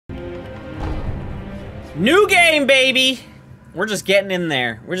New game, baby! We're just getting in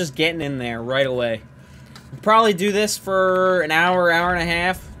there. We're just getting in there right away. We'll probably do this for an hour, hour and a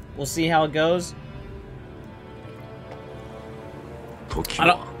half. We'll see how it goes.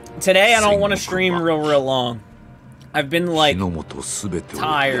 Today I don't want to stream real long. I've been like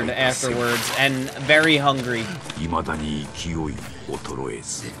tired afterwards and very hungry.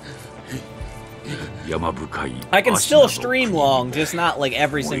 I can still stream long, just not like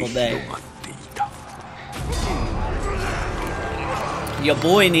every single day. Your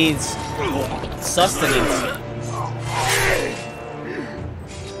boy needs sustenance.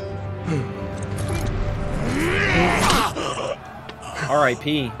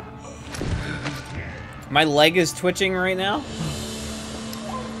 R.I.P. My leg is twitching right now.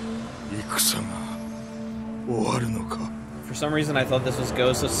 For some reason, I thought this was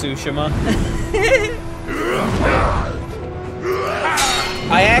Ghost of Tsushima.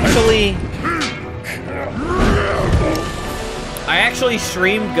 I actually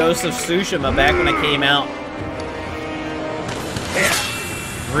streamed Ghost of Tsushima back when it came out.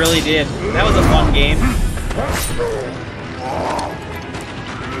 Really did. That was a fun game.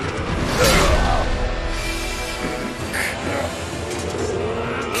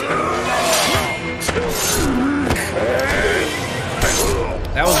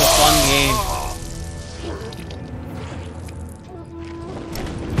 That was a fun game.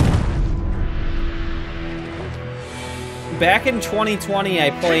 Back in 2020, I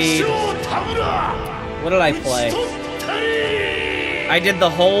played... What did I play? I did the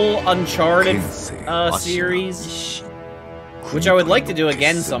whole Uncharted series, which I would like to do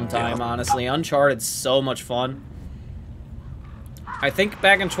again sometime, honestly. Uncharted's so much fun. I think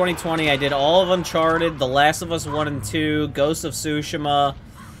back in 2020, I did all of Uncharted, The Last of Us 1 and 2, Ghost of Tsushima,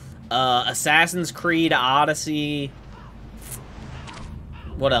 Assassin's Creed Odyssey.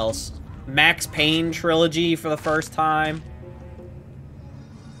 What else? Max Payne trilogy for the first time.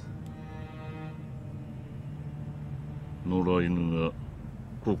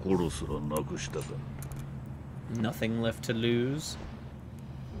 Nothing left to lose.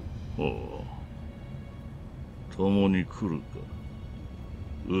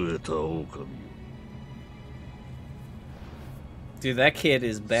 Dude, that kid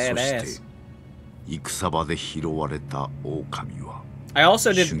is badass. I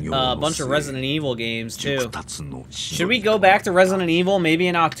also did a bunch of Resident Evil games, too. Should we go back to Resident Evil maybe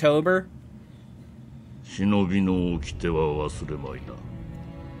in October?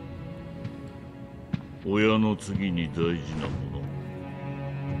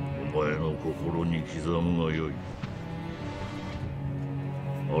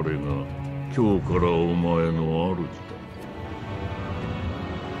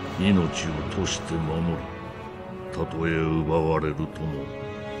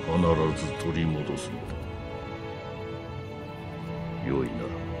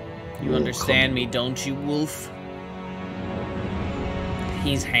 You understand me, don't you, Wolf?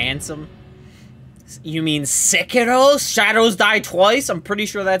 He's handsome. You mean Sekiro? Shadows Die Twice? I'm pretty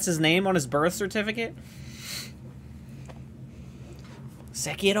sure that's his name on his birth certificate.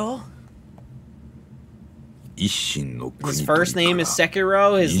 Sekiro? His first name is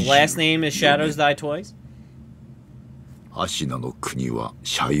Sekiro, his last name is Shadows Die Twice.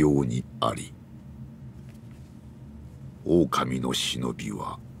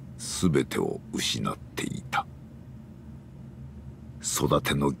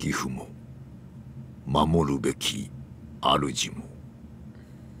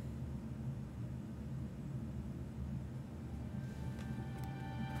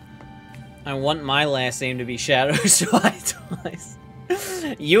 I want my last name to be Shadows Die Twice.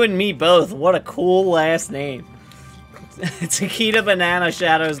 You and me both. What a cool last name. Takeda Banana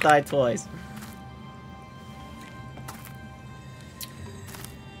Shadows Die Twice.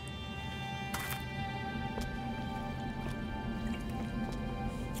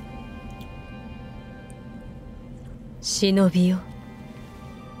 Shinobi-o.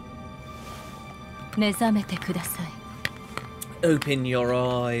 目覚めてください. Open your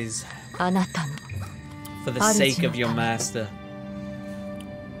eyes. For the sake of your master.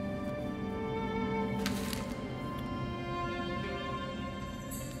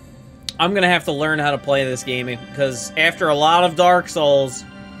 I'm gonna have to learn how to play this game because after a lot of Dark Souls,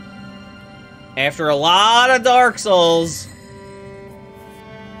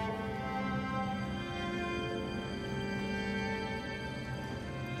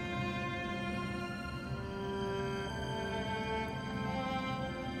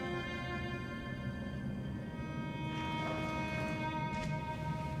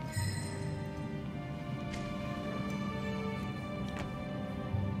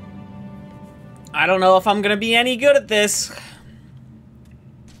 I don't know if I'm gonna be any good at this.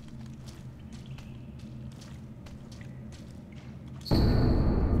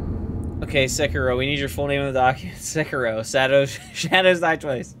 Okay, Sekiro, we need your full name in the document. Sekiro, Shadows Die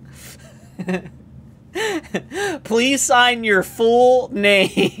Twice. Please sign your full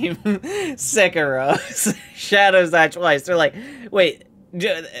name. Sekiro, Shadows Die Twice. They're like, wait,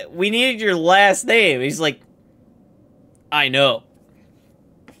 we needed your last name. He's like, I know.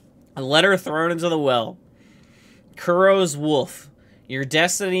 A letter thrown into the well. Kuro's Wolf. Your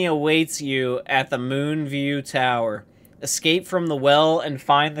destiny awaits you at the Moonview Tower. Escape from the well and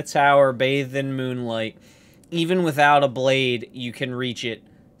find the tower bathed in moonlight. Even without a blade, you can reach it.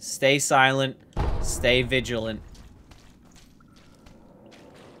 Stay silent. Stay vigilant.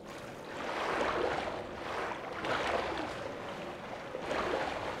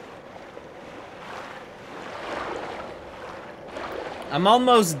 I'm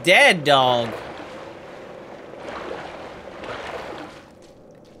almost dead, dog.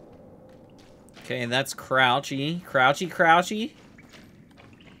 Okay, that's crouchy. Crouchy, crouchy.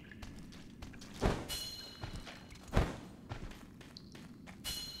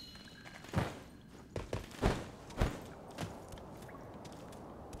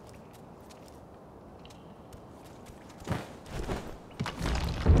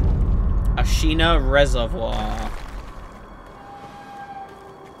 Ashina Reservoir.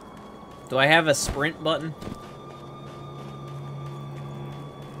 Do I have a sprint button?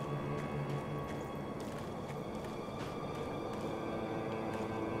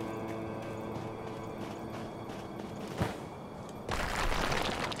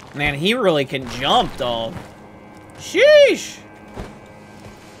 Man, he really can jump, dog. Sheesh!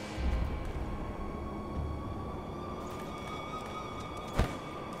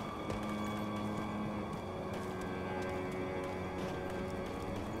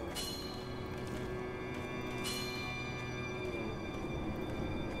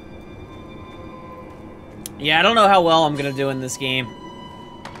 Yeah, I don't know how well I'm gonna do in this game.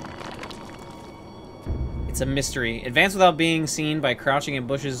 It's a mystery. Advance without being seen by crouching in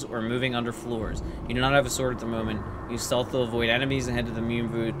bushes or moving under floors. You do not have a sword at the moment. Use stealth to avoid enemies and head to the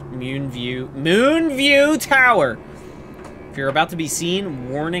Moonview Tower. If you're about to be seen,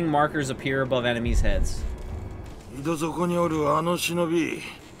 warning markers appear above enemies' heads. 井戸底におるあの忍び、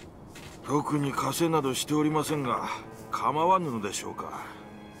特に稼などしておりませんが、構わぬのでしょうか。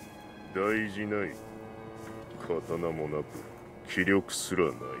大事ない。刀もなく気力すら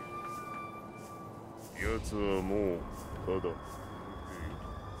ない。奴はもうただ。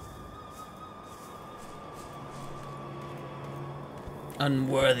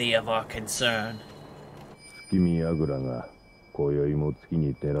Unworthy of our concern. The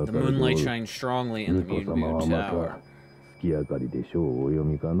moonlight shines strongly in the Moonview Tower.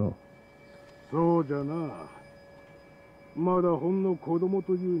 そうじゃな。まだほんの子供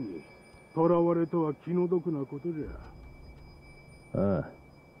というに。囚われとは気の毒なことじゃ。ああ、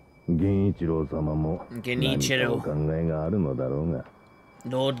源一郎様も何かお考えがあるのだろうが。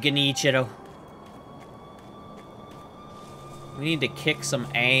Lord Genichiro. We need to kick some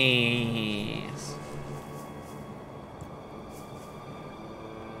ass.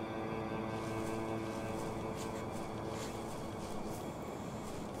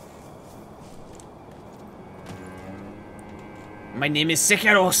 My name is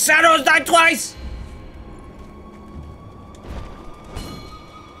Sekiro. Shadows Die Twice!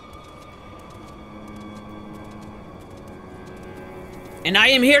 And I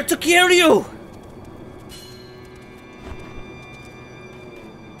am here to kill you!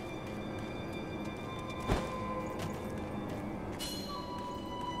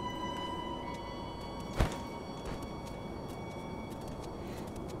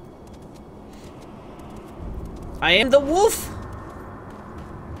 I am the wolf!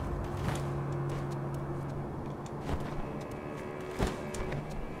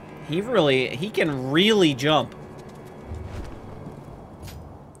 He can really jump.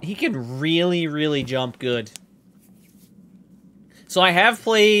 He can really jump good. So I have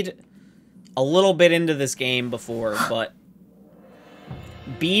played a little bit into this game before, but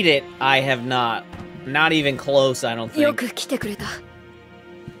beat it, I have not. Not even close, I don't think.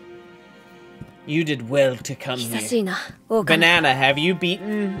 You did well to come here. Banana, have you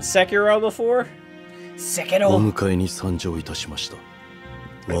beaten Sekiro before? Sekiro!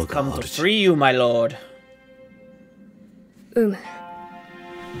 I've come to free you, my lord. And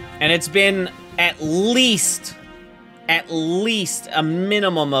it's been at least a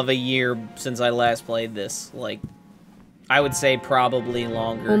minimum of a year since I last played this. Like, I would say probably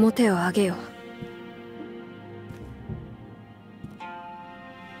longer.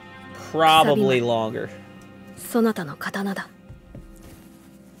 Probably longer. そなたの刀だ。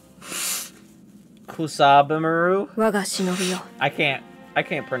 Kusabimaru? 我が忍びよ。 I can't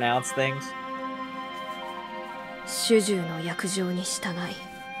pronounce things. 主従の約定に従い。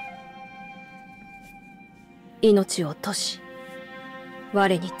命を落とし、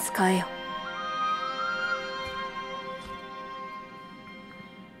我に仕えよ。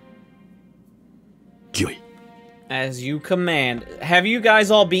 As you command. Have you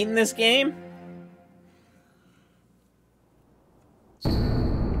guys all beaten this game?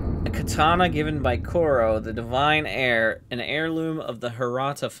 A katana given by Koro, the divine heir, an heirloom of the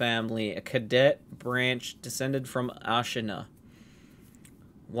Hirata family, a cadet branch descended from Ashina.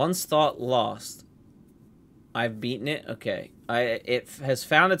 Once thought lost. I've beaten it? Okay. It has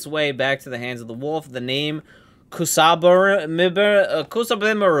found its way back to the hands of the wolf. The name Kusabimaru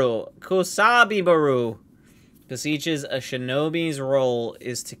beseeches a shinobi's role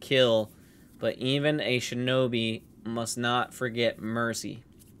is to kill, but even a shinobi must not forget mercy.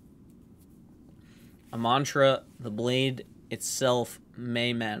 A mantra, the blade itself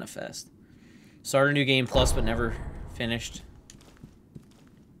may manifest. Started a new game plus, but never finished.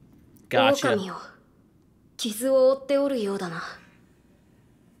 Gotcha. 傷を負っておるようだな。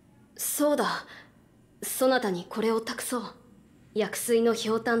そうだ。そなたにこれを託そう。薬水のひ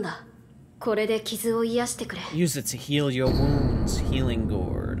ょうたんだ。 これで傷を癒してくれ。 Use it to heal your wounds. Healing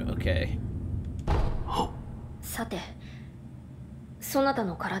gourd. Okay. さて、そなた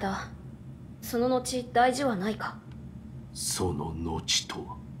の体、その後大事はないか。その後と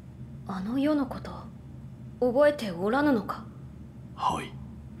は。あの世のこと、覚えておらぬのか。はい。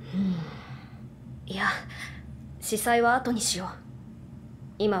いや、司祭は後にしよう。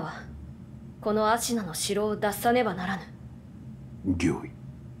今はこのアシナの城を脱さねばならぬ。御意。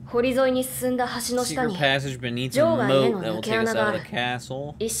 堀沿いに進んだ橋の下に場外への抜け穴がある。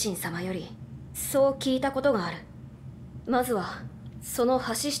一心様よりそう聞いたことがある。まずはその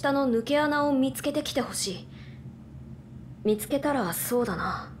橋下の抜け穴を見つけてきてほしい。見つけたらそうだ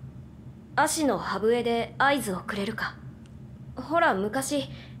な。足の歯笛で合図をくれるか。ほら昔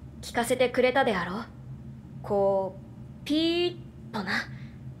聞かせてくれたであろう。こうピーッとな。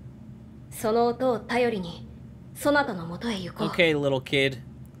その音を頼りにそなたの元へ行こう。 Okay, little kid.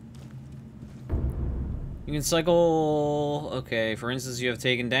 You can cycle... Okay, for instance, you have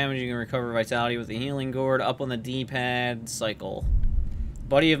taken damage, you can recover vitality with the healing gourd. Up on the D-pad, cycle. A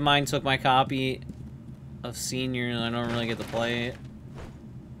buddy of mine took my copy of Senior, and I don't really get to play it.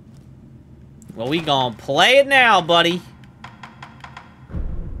 Well, we gonna play it now, buddy!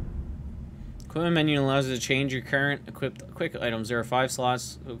 Equipment menu allows you to change your current equipped quick items. There are 5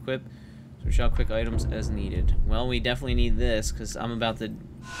 slots to equip. Switch out quick items as needed. Well, we definitely need this, because I'm about to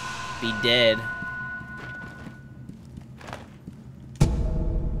be dead.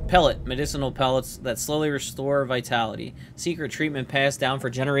 Pellet. Medicinal pellets that slowly restore vitality. Secret treatment passed down for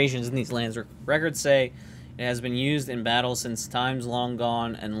generations in these lands. Records say it has been used in battle since times long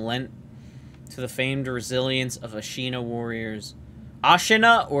gone and lent to the famed resilience of Ashina warriors.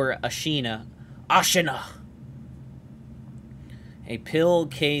 Ashina or Ashina? Ashina! A pill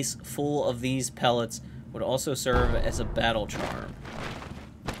case full of these pellets would also serve as a battle charm.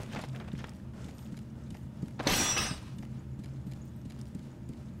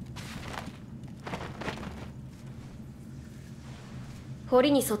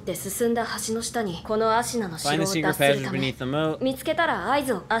 Find the secret passage beneath the moat.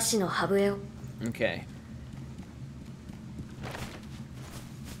 Okay.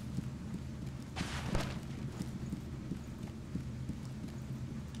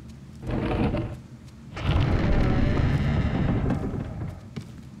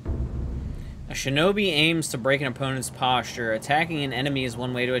 A shinobi aims to break an opponent's posture. Attacking an enemy is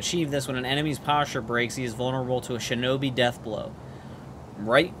one way to achieve this. When an enemy's posture breaks, he is vulnerable to a shinobi death blow.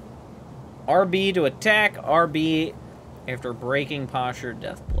 Right? RB to attack, RB after breaking posture,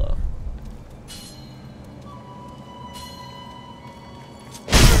 death blow.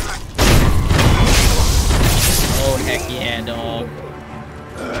 Oh, heck yeah, dog.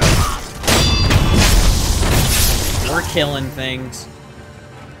 We're killing things.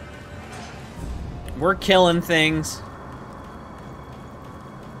 We're killing things.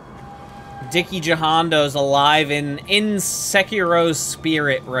 Dickie Jahando's alive in Sekiro's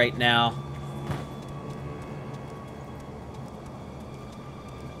spirit right now.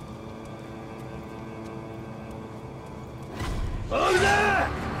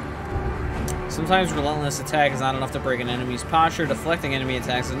 Sometimes relentless attack is not enough to break an enemy's posture. Deflecting enemy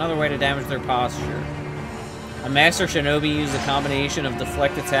attacks is another way to damage their posture. A master shinobi uses a combination of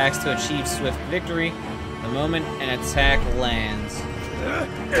deflect attacks to achieve swift victory the moment an attack lands.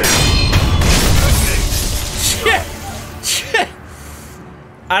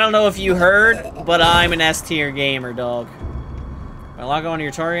 I don't know if you heard, but I'm an S-tier gamer, dog. By locking onto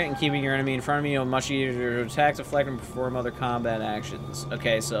your target and keeping your enemy in front of you, it'll much easier to attack, deflect, and perform other combat actions.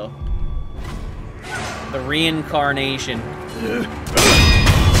 Okay, so... the reincarnation.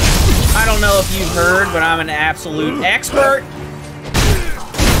 I don't know if you've heard, but I'm an absolute expert.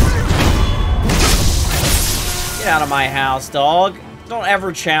 Get out of my house, dog. Don't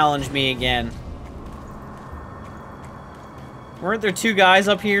ever challenge me again. Weren't there two guys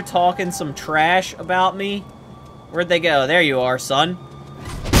up here talking some trash about me? Where'd they go? There you are, son.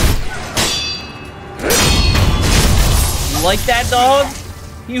 You like that, dog?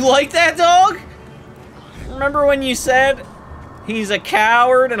 You like that, dog? Remember when you said he's a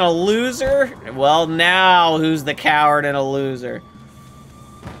coward and a loser? Well, now who's the coward and a loser?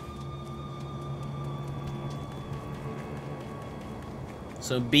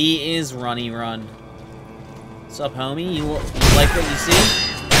 So B is runny run. What's up, homie? You like what you see?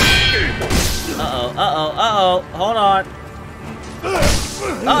 Uh-oh, uh-oh, uh-oh. Hold on.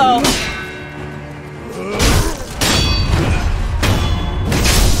 Uh-oh.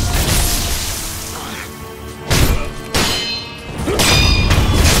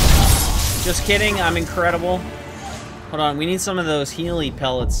 Just kidding, I'm incredible. Hold on, we need some of those Healy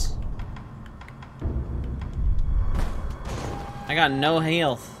pellets. I got no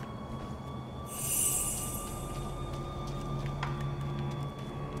health.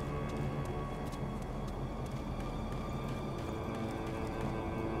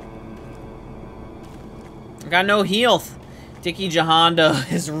 I got no health. Dickie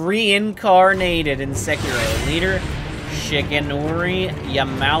Jahanda is reincarnated in Sekiro. Leader Shigenori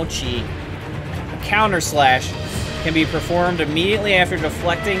Yamauchi. A counter slash can be performed immediately after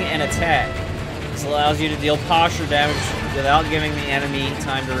deflecting an attack. This allows you to deal posture damage without giving the enemy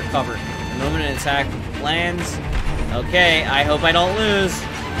time to recover. The moment an attack lands... Okay, I hope I don't lose.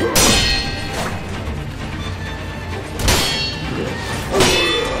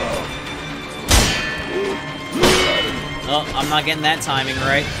 Oh, I'm not getting that timing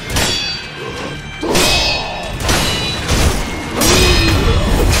right.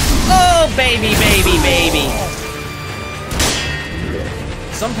 Oh, baby, baby, baby.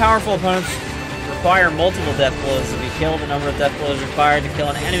 Some powerful opponents require multiple death blows to be killed. The number of death blows required to kill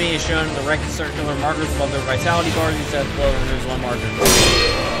an enemy is shown in the red circular markers above their vitality bars. Each death blow removes one marker.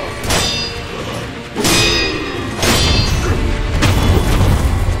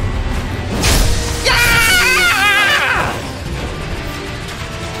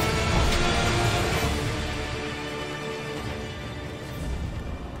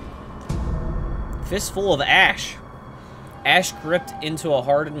 Fistful of ash. Ash gripped into a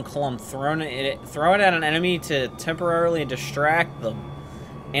hardened clump. Throw it at an enemy to temporarily distract them.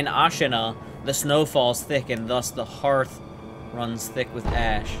 In Ashina, the snow falls thick and thus the hearth runs thick with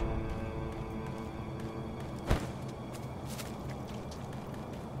ash.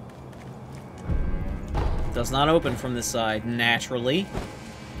 Does not open from this side. Naturally.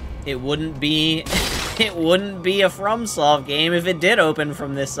 It wouldn't be it wouldn't be a FromSoft game if it did open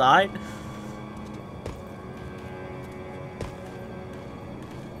from this side.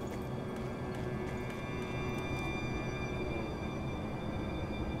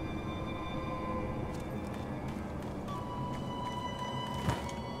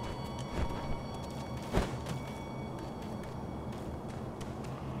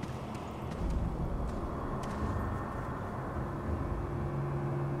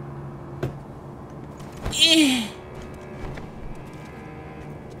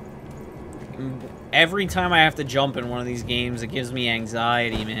 Every time I have to jump in one of these games, it gives me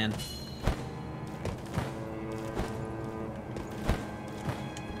anxiety, man.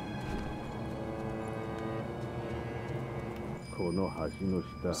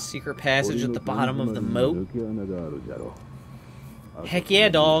 Secret passage at the bottom of the moat. Heck yeah,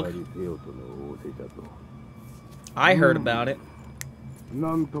 dog. I heard about it.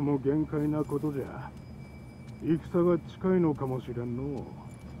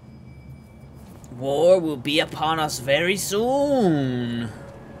 War will be upon us very soon.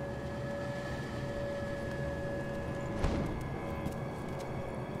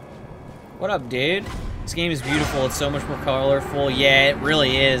 What up, dude? This game is beautiful. It's so much more colorful. Yeah, it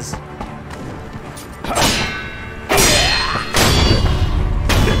really is.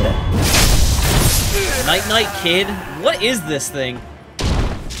 Night night, kid. What is this thing?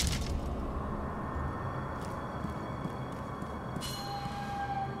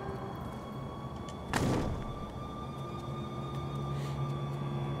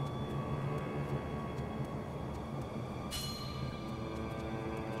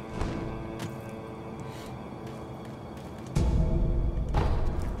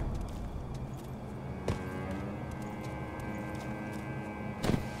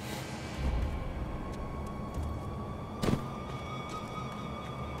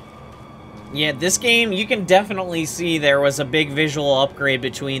 Yeah, this game, you can definitely see there was a big visual upgrade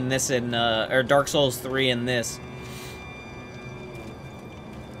between this and, or Dark Souls 3 and this.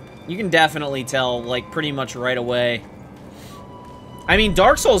 You can definitely tell, like, pretty much right away. I mean,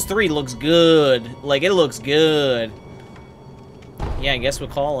 Dark Souls 3 looks good. Like, it looks good. Yeah, I guess we'll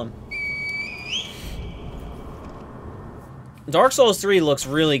call him. Dark Souls 3 looks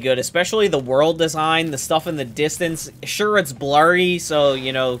really good, especially the world design, the stuff in the distance. Sure, it's blurry, so,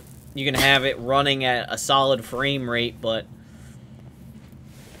 you know, you can have it running at a solid frame rate, but...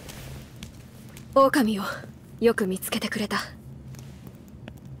 狼よ、よく見つけてくれた。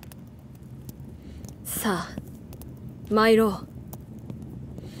さあ、参ろう。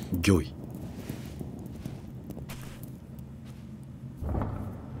御意。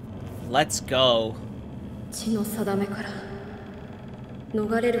Let's go. 血の定めから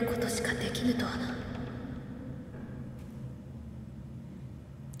逃れることしかできぬとはな。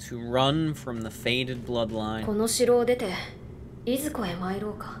To run from the fated bloodline. この城を出て、いずこへ参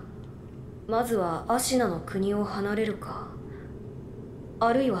ろうか。まずはアシナの国を離れるか、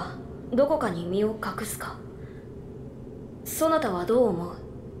あるいはどこかに身を隠すか。そなたはどう思う？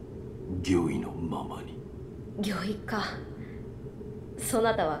御意のままに。御意か。そ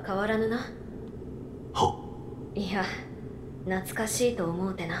なたは変わらぬな。は。いや、懐かしいと思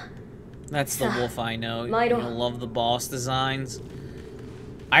うてな。That's the wolf I know. You'll love the boss designs.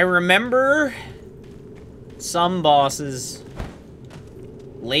 I remember some bosses.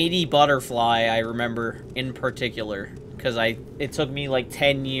 Lady Butterfly, I remember in particular, because it took me like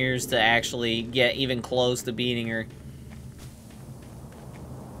 10 years to actually get even close to beating her.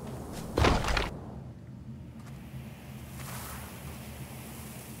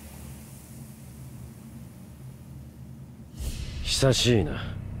 Hisashii na,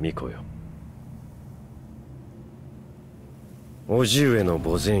 Miko yo. 叔父上の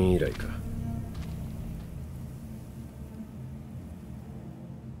墓前以来か。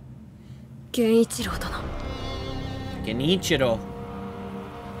源一郎殿。源一郎。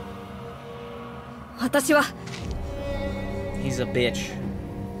私は。He's a bitch.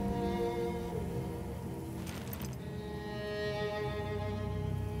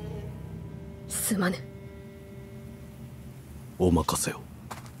 すまぬ。お任せを。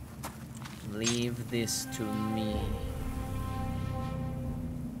Leave this to me.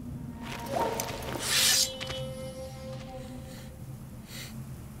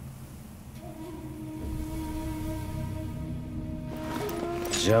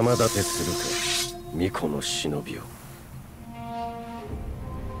 I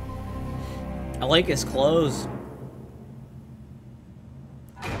like his clothes.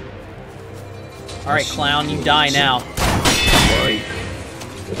 Alright, clown, you die now.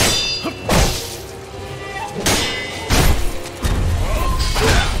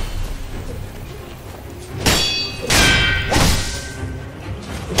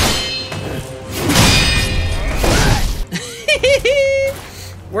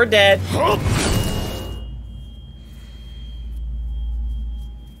 We're dead.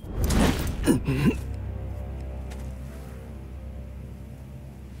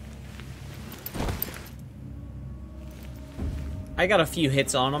 I got a few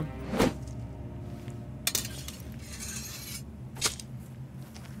hits on him.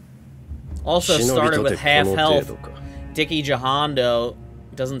 Also started with half health. Dickie Jahando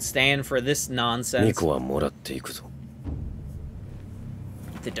doesn't stand for this nonsense.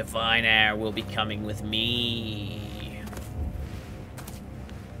 The divine heir will be coming with me.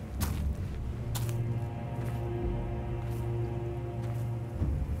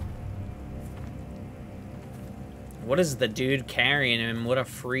 What is the dude carrying him? What a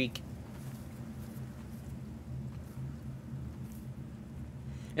freak.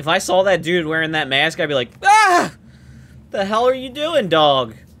 If I saw that dude wearing that mask, I'd be like, ah! The hell are you doing,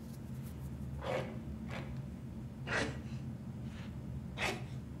 dog?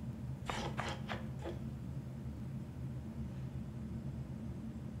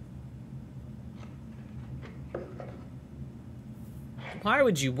 Why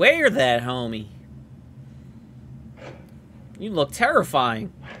would you wear that, homie? You look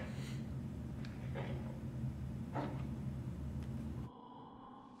terrifying.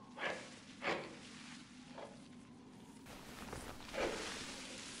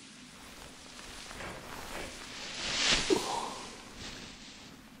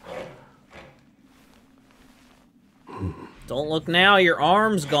 Don't look now, your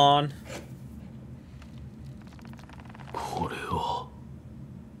arm's gone.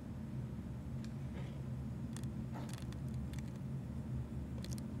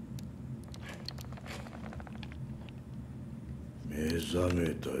 覚め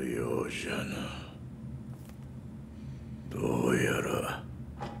たようじゃな。どうやら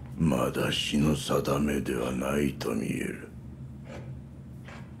まだ日の定めではないと見える。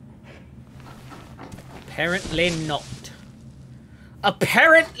Apparently not.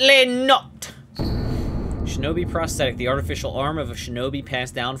 Apparently not. Shinobi prosthetic, the artificial arm of a shinobi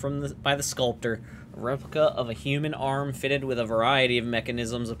passed down by the sculptor. A replica of a human arm fitted with a variety of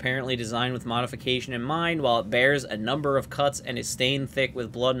mechanisms, apparently designed with modification in mind. While it bears a number of cuts and is stained thick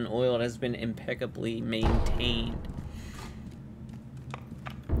with blood and oil, it has been impeccably maintained.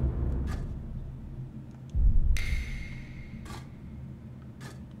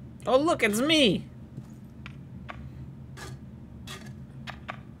 Oh, look, it's me!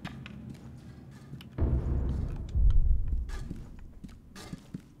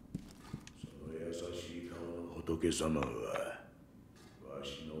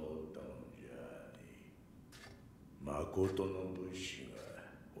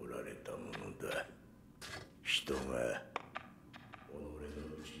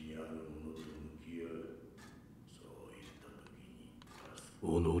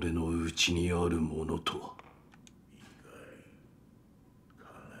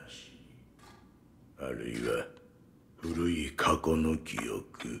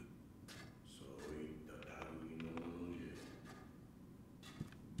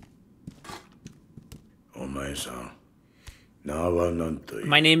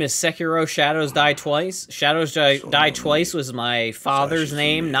 My name is Sekiro Shadows Die Twice. Shadows Die Twice was my father's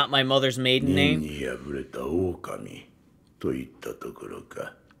name, not my mother's maiden name.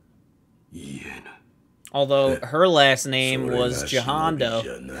 Although her last name was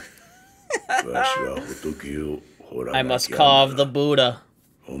Jihando. I must carve the Buddha.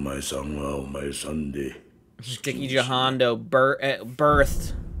 Sticky Jihando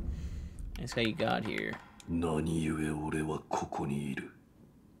birthed. That's how you got here. 何故俺はここにいる。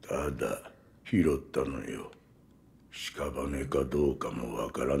ただ拾ったのよ。屍かどうかもわ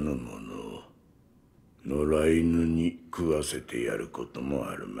からぬものを野良犬に食わせてやることも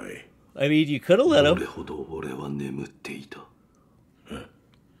あるまい。I mean, you could have let him. どれほど俺は眠っていた。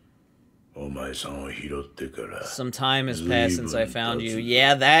お前さんを拾ってから。Some time has passed since I found you.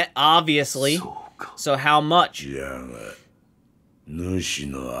 Yeah, that obviously. So how much? じゃが、主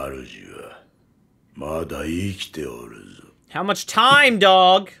の主は。まだ生きておるぞ。How much time,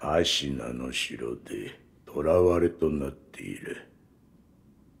 dog? アシナの城で囚われとなっている。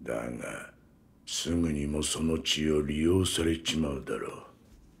だが、すぐにもその血を利用されちまうだろ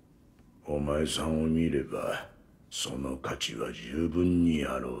う。お前さんを見れば、その価値は十分に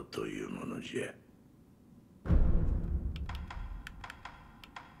あろうというものじゃ。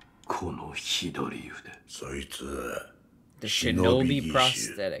この左腕。そいつは、The Shinobi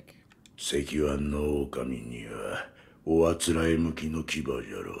prosthetic. 関湾の狼にはおあつらえ向きの牙じゃ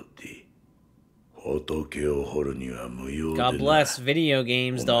ろうて仏を掘るには無用でな。 God bless video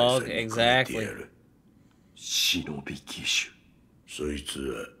games, dog. Exactly. 忍び騎手。そいつ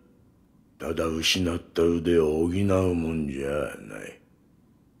はただ失った腕を補うもんじゃない。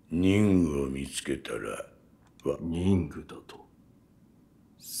人具を見つけたら人具だと。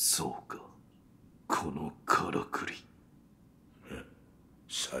そうか、このからくり。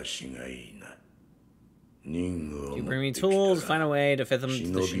察しがいいな。人具を You bring me tools, find a way to fit them to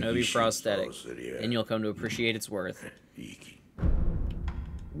the Shinobi prosthetic, and you'll come to appreciate its worth.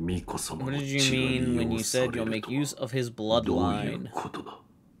 What did you mean when you said you'll make use of his bloodline?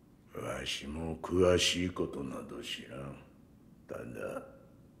 わしも詳しいことなど知らん。ただ、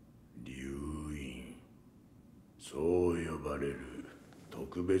流院、そう呼ばれる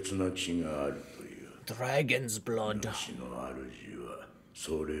特別な血があるという。Dragon's blood. 主の主は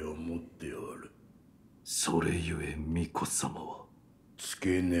それを持っておる。それゆえ巫女様は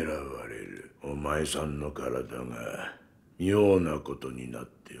付け狙われるお前さんの体が妙なことになっ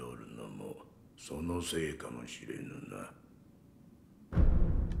ておるのもそのせいかもしれぬな。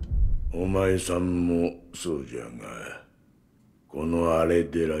お前さんもそうじゃが、この荒れ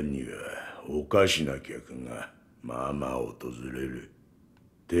寺にはおかしな客がまあまあ訪れる。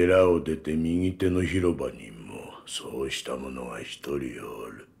寺を出て右手の広場にもそうした者が一人お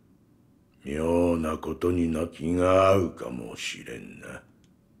る。妙なことにな気が合うかもしれんな。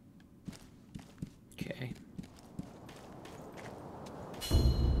Okay.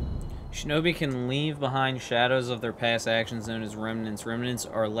 Shinobi can leave behind shadows of their past actions known as remnants. Remnants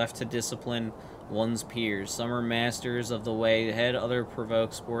are left to discipline one's peers. Some are masters of the way ahead, others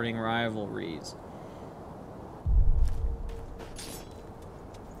provoke sporting rivalries.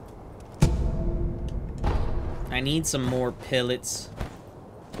 I need some more pellets.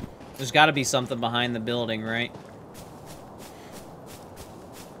 There's got to be something behind the building, right?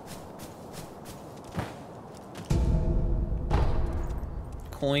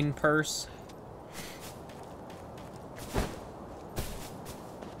 coin purse.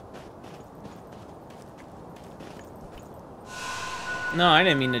 No, I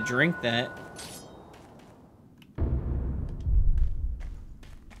didn't mean to drink that.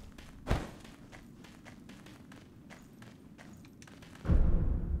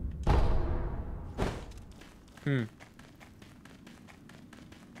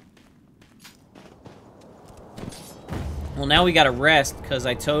 Well, now we gotta rest, because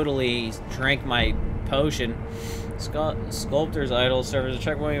I totally drank my potion. Sculptor's idol serves as a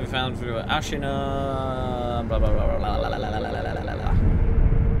checkpoint found through Ashina. Blah, blah, blah, blah, blah, blah, blah, blah, blah, blah, blah.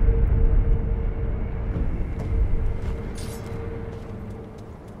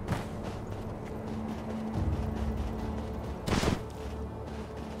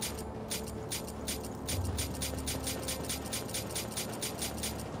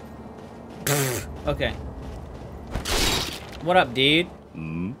 Okay. What up, dude?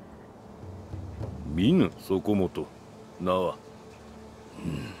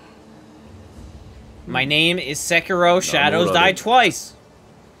 My name is Sekiro. Shadows die twice.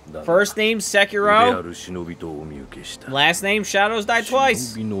 First name Sekiro. Last name Shadows die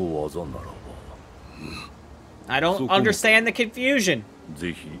twice. I don't understand the confusion.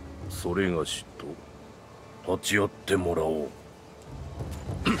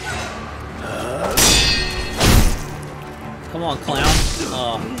 Come on, clown.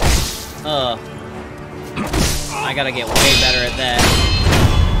 I gotta get way better at that.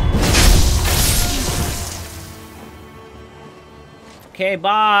 Okay,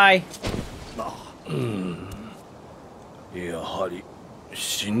 bye.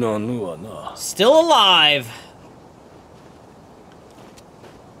 Still alive.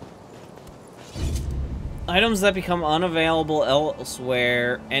 Items that become unavailable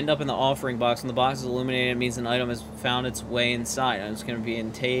elsewhere end up in the offering box. When the box is illuminated, it means an item has found its way inside. Items can be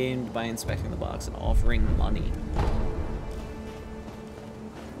obtained by inspecting the box and offering money.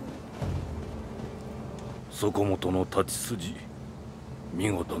 Sokomoto no tachisuji,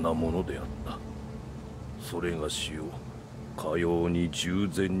 migoto na mono de atta. Sore ga shi o kayou ni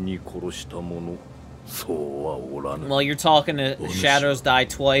juzen ni koroshita mono. Well, you're talking to Shadows Die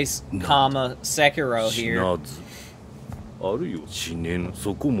Twice, comma, Sekiro here. How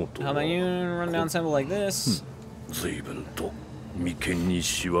about you run down temple like this? So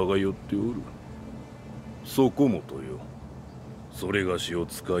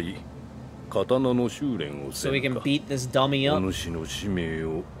we can beat this dummy up.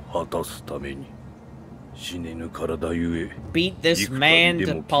 Beat this man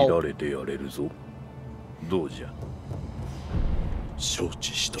to pulp.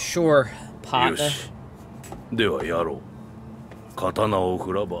 Sure, partner.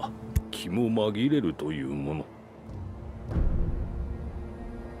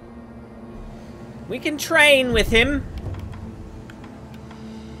 We can train with him.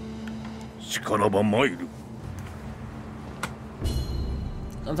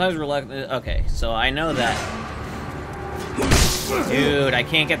 Sometimes reluctant. Okay, so I know that. Dude, I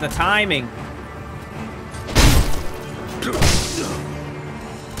can't get the timing.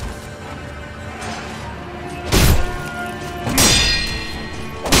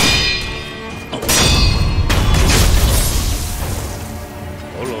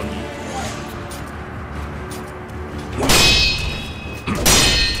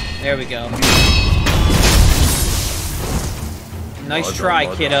 There we go. Nice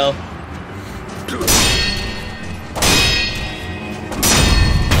try, kiddo.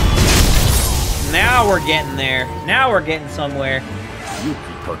 Now we're getting there. Now we're getting somewhere.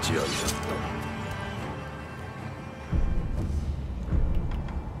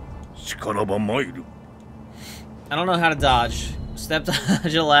 I don't know how to dodge. Step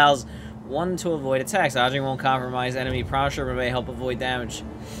dodge allows one to avoid attacks. Dodging won't compromise enemy posture, but may help avoid damage.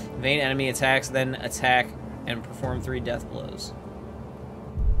 Evade enemy attacks, then attack and perform 3 death blows.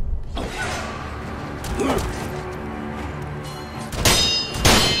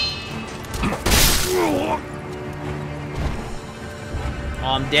 Oh,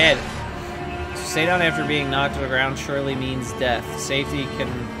 I'm dead. Stay down after being knocked to the ground surely means death. Safety can...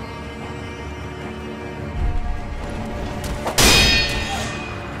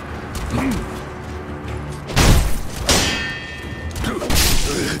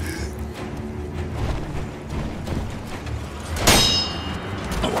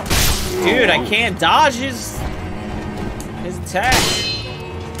 Dude, I can't dodge his attack.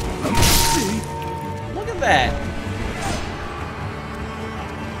 Look at that.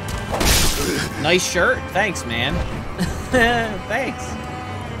 Nice shirt. Thanks, man. Thanks.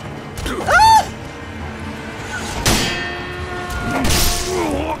 Ah!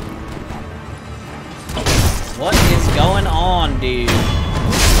 on, dude.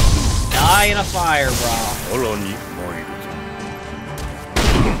 Die in a fire, bro.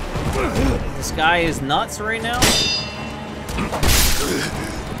 This guy is nuts right now.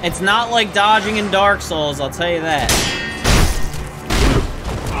 It's not like dodging in Dark Souls, I'll tell you that.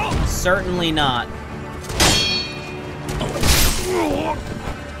 Certainly not.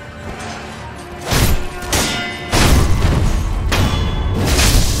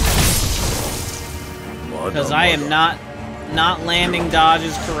 Because I am not landing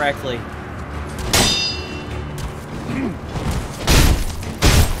dodges correctly. There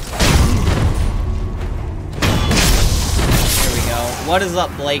we go. What is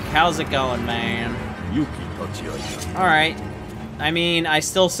up, Blake? How's it going, man? Alright. I mean, I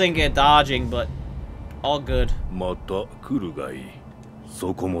still sink at dodging, but all good.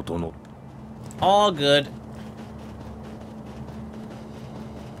 All good.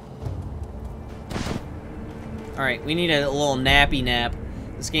 Alright, we need a little nappy nap.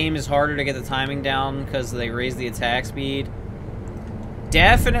 This game is harder to get the timing down because they raise the attack speed.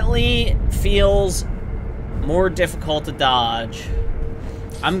 Definitely feels more difficult to dodge.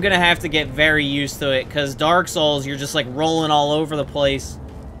 I'm gonna have to get very used to it because Dark Souls, you're just like rolling all over the place.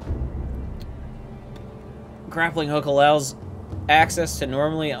 Grappling hook allows access to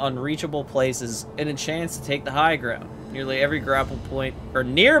normally unreachable places and a chance to take the high ground. Nearly every grapple point, or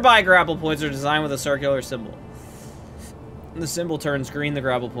nearby grapple points, are designed with a circular symbol. When the symbol turns green, the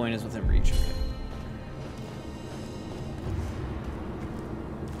grapple point is within reach. Okay.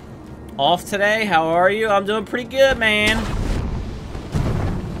 Off today? How are you? I'm doing pretty good, man.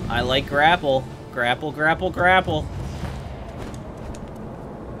 I like grapple. Grapple, grapple, grapple.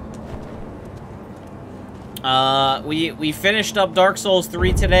 We finished up Dark Souls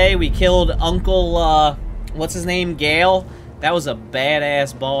 3 today. We killed Uncle, what's his name? Gale. That was a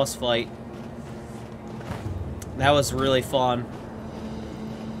badass boss fight. That was really fun.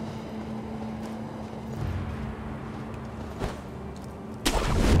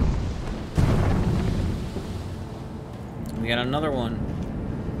 We got another one.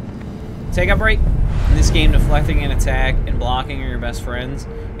 Take a break. In this game, deflecting an attack and blocking are your best friends.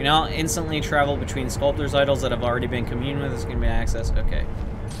 You now instantly travel between sculptors' idols that have already been communed with. This can be accessed. Okay.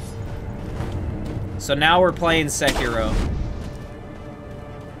 So now we're playing Sekiro.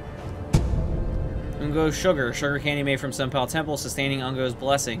 Ungo's Sugar. Sugar candy made from Senpal Temple, sustaining Ungo's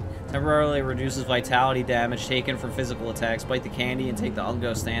blessing. Temporarily reduces vitality damage taken from physical attacks. Bite the candy and take the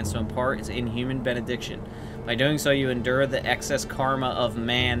Ungo stance to impart its inhuman benediction. By doing so, you endure the excess karma of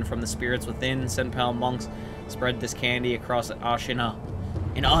man from the spirits within. Senpal monks spread this candy across Ashina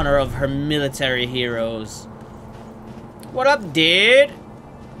in honor of her military heroes. What up, dude?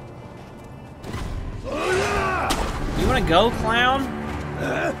 You wanna go, clown?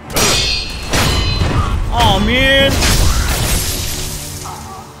 Oh man!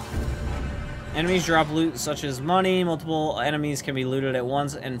 Enemies drop loot such as money. Multiple enemies can be looted at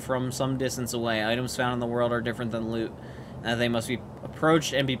once and from some distance away. Items found in the world are different than loot. They must be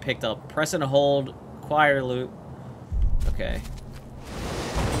approached and be picked up. Press and hold. Acquire loot. Okay.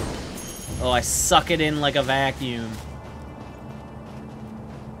 Oh, I suck it in like a vacuum.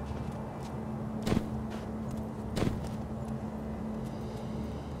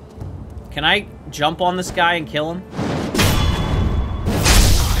 Can I jump on this guy and kill him?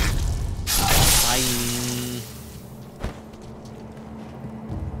 Bye.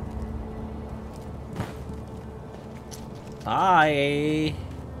 Bye.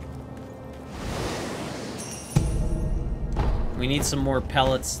 We need some more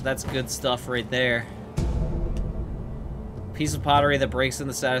pellets. That's good stuff right there. Piece of pottery that breaks in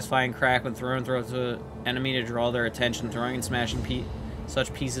the satisfying crack when thrown to an enemy to draw their attention. Throwing and smashing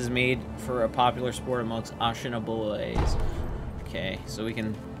such pieces made for a popular sport amongst Ashina boys. Okay, so we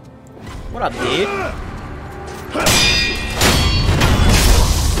can... What up, dude?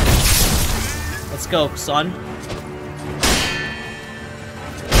 Let's go, son.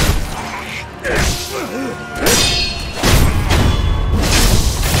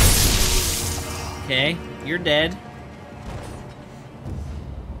 Okay, you're dead.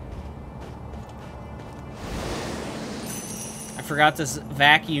 I forgot this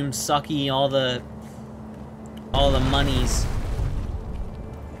vacuum sucky all the monies.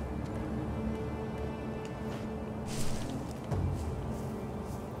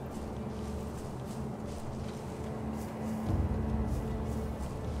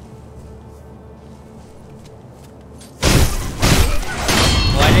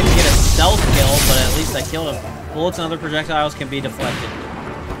 Well, I didn't get a stealth kill, but at least I killed him. Bullets and other projectiles can be deflected.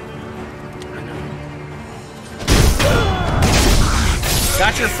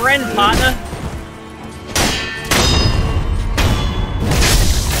 Got your friend, partner.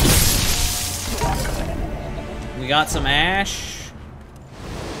 got some ash.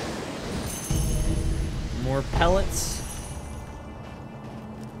 More pellets.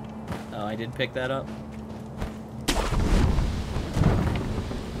 Oh, I did pick that up.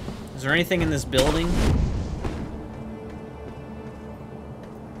 Is there anything in this building?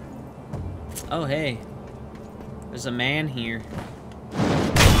 Oh, hey. There's a man here.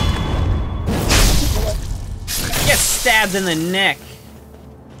 Get stabbed in the neck.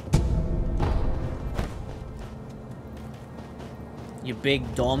 You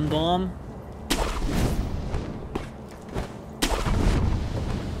big dom-dom.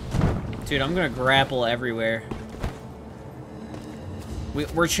 Dude, I'm gonna grapple everywhere.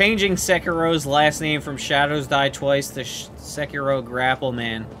 We're changing Sekiro's last name from Shadows Die Twice to Sekiro Grapple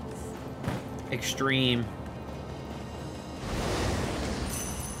Man. Extreme.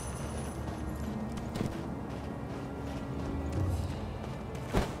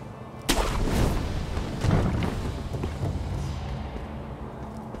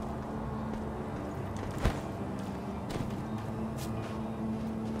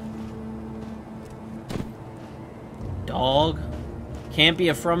 Dog. Can't be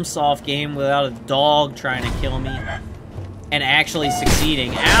a FromSoft game without a dog trying to kill me. And actually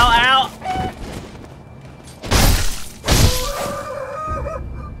succeeding. Ow, ow!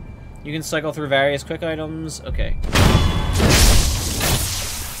 You can cycle through various quick items. Okay.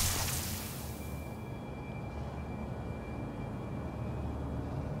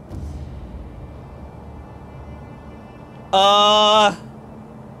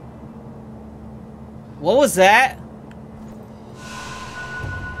 What was that?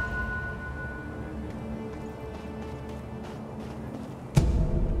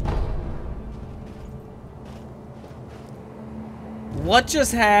 What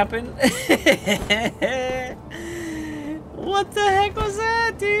just happened? What the heck was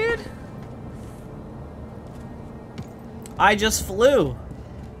that, dude? I just flew.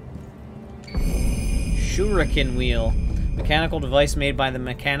 Shuriken wheel. Mechanical device made by the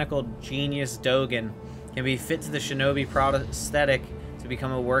mechanical genius Dogen. Can be fit to the shinobi prosthetic to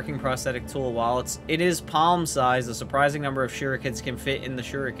become a working prosthetic tool. While it is palm size, a surprising number of shurikens can fit in the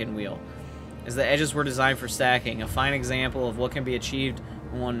shuriken wheel, as the edges were designed for stacking. A fine example of what can be achieved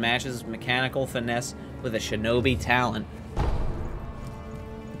when one matches mechanical finesse with a shinobi talent.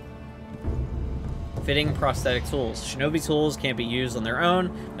 Fitting prosthetic tools. Shinobi tools can't be used on their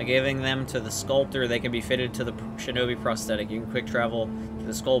own. By giving them to the sculptor, they can be fitted to the shinobi prosthetic. You can quick travel to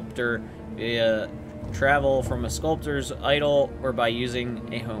the sculptor via travel from a sculptor's idol or by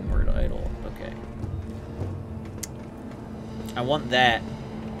using a homeward idol. Okay. I want that.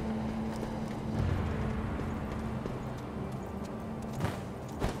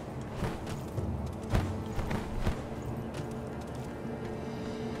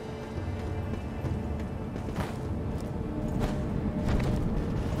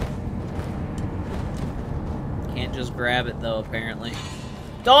 Can't just grab it though, apparently.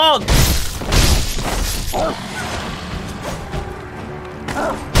 Dog!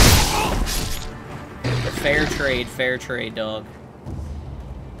 Fair trade, dog.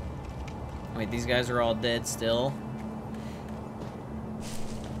 Wait, these guys are all dead still.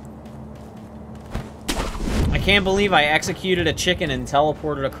 I can't believe I executed a chicken and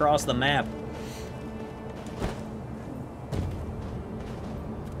teleported across the map.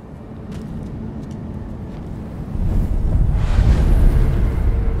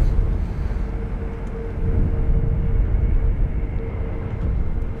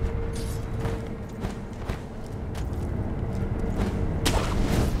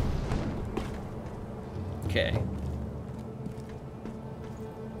 Okay.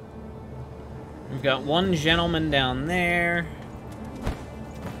 We've got one gentleman down there.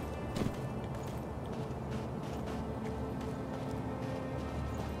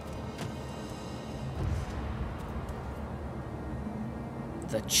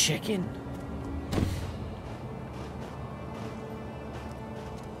 The chicken.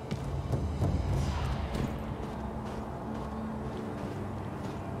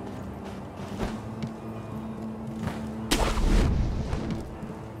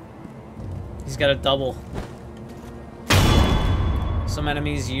 He's got a double. Some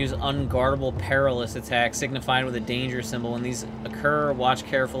enemies use unguardable perilous attacks signified with a danger symbol. When these occur, watch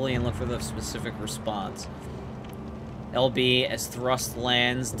carefully and look for the specific response. LB as thrust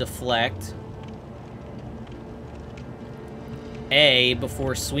lands, deflect. A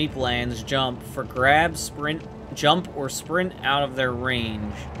before sweep lands, jump. For grab, sprint, jump, or sprint out of their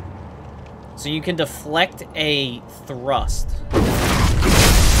range. So you can deflect a thrust.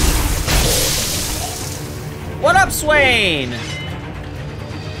 What up, Swain?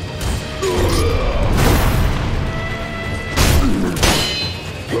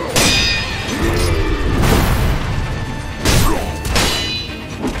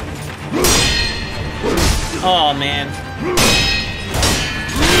 Oh, man.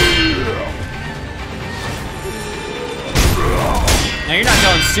 Now you're not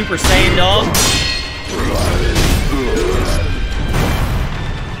going Super Saiyan, dog.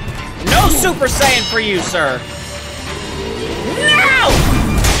 No Super Saiyan for you, sir. No!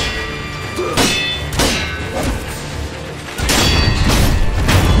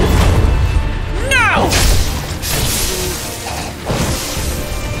 No!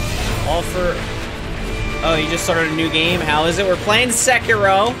 Offer... Oh, you just started a new game? How is it? We're playing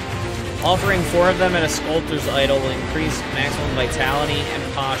Sekiro. Offering 4 of them at a sculptor's idol will increase maximum vitality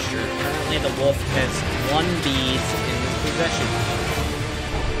and posture. Currently, the wolf has 1 bead in his possession.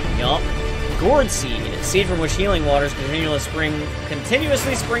 Yup. Gourd Seed. Seed from which healing waters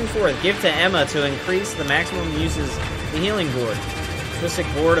continuously spring forth. Give to Emma to increase the maximum uses the healing gourd. Twisted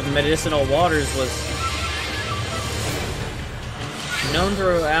Gourd of medicinal waters was known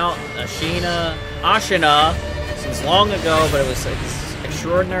throughout Ashina since long ago, but it was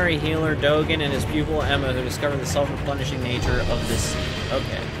extraordinary healer Dogen and his pupil Emma who discovered the self-replenishing nature of this seed.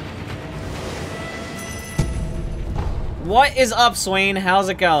 Okay. What is up, Swain? How's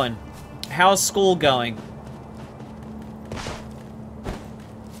it going? How's school going?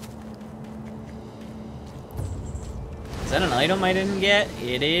 Is that an item I didn't get?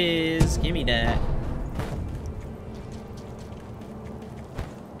 It is. Give me that.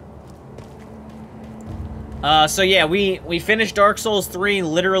 So yeah, we finished Dark Souls 3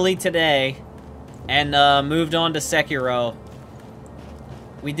 literally today, and moved on to Sekiro.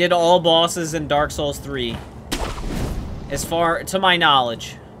 We did all bosses in Dark Souls 3, as far to my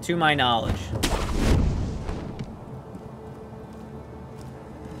knowledge. To my knowledge.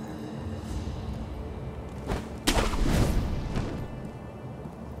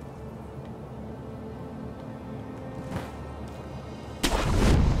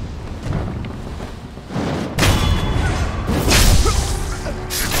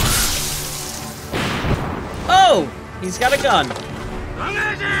 Oh! He's got a gun.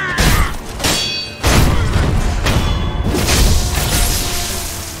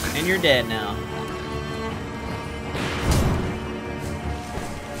 And you're dead now.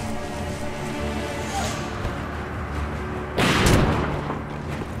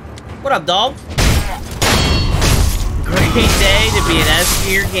 What up, dog? Great day to be an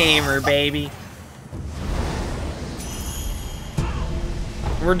S-tier gamer, baby.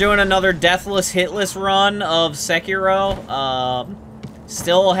 We're doing another deathless, hitless run of Sekiro.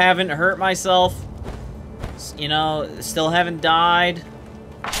 Still haven't hurt myself. You know, still haven't died.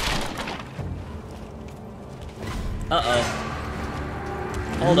 Uh-oh.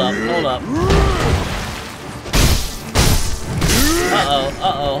 Hold up, hold up.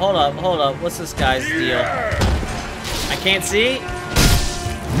 Uh-oh, hold up. What's this guy's deal? I can't see?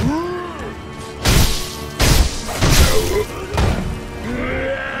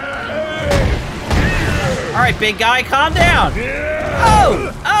 Alright, big guy, calm down!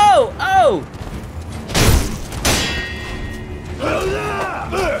 Oh! Oh! Oh!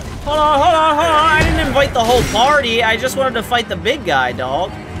 Hold on. I didn't invite the whole party. I just wanted to fight the big guy,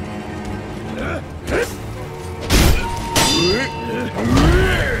 dog.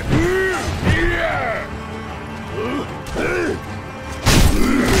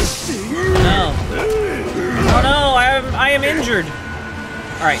 No. Oh no, I am injured.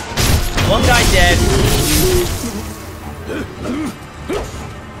 Alright. 1 guy dead.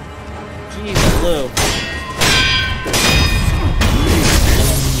 Jeez, Lou.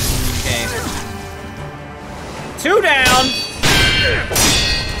 Okay. 2 down.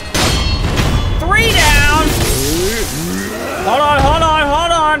 3 down. Hold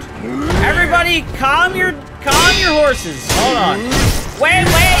on. Everybody, calm your horses. Hold on. Wait.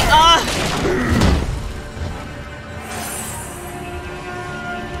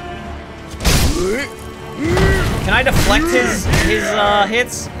 Can I deflect his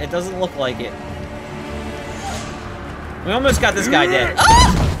hits? It doesn't look like it. We almost got this guy dead.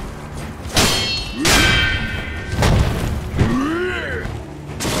 Ah!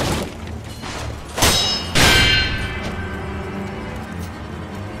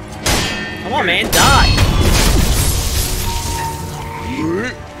 Come on, man, die.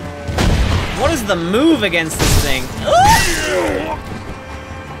 What is the move against this thing? Ah!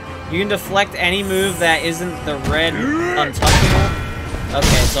 You can deflect any move that isn't the red untouchable.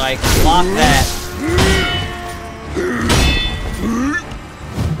 Okay, so I can block that.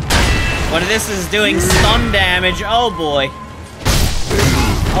 But this is doing stun damage. Oh boy.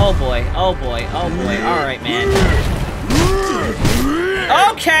 Alright, man.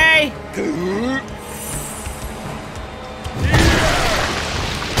 Okay!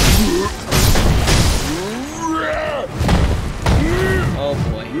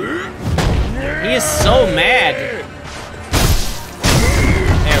 He is so mad.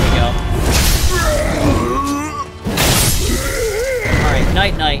 There we go. Alright,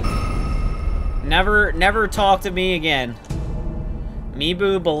 night-night. Never talk to me again.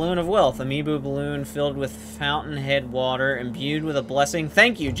 Amiibo Balloon of Wealth. Amiibo balloon filled with fountainhead water, imbued with a blessing.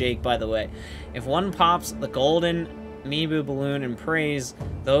 Thank you, Jake, by the way. If one pops the golden Amiibo balloon and prays,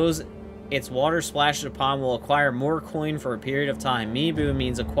 those its water splashes upon will acquire more coin for a period of time. Amiibo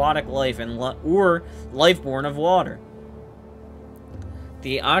means aquatic life or life born of water.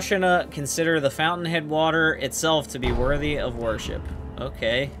 The Ashina consider the fountainhead water itself to be worthy of worship.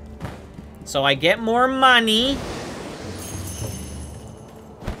 Okay. So I get more money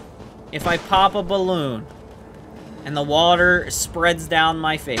if I pop a balloon and the water spreads down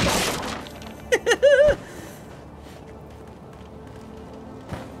my face.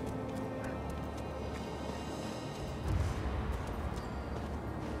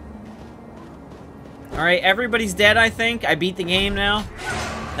 Alright, everybody's dead, I think. I beat the game now.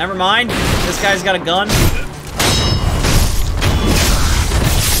 Never mind. This guy's got a gun.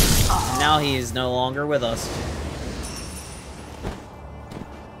 And now he is no longer with us.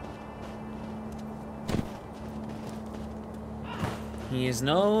 He is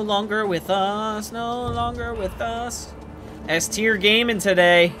no longer with us. No longer with us. S-tier gaming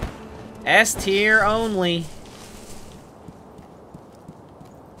today. S-tier only.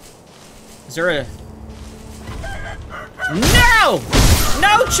 Is there a... No!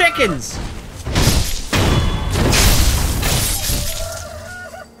 No chickens!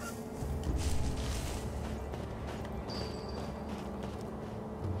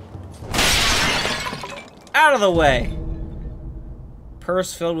 Out of the way!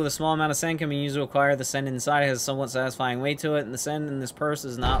 Purse filled with a small amount of sand can be used to acquire the sand inside. It has a somewhat satisfying weight to it, and the sand in this purse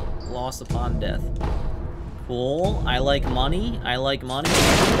is not lost upon death. Cool. I like money. I like money.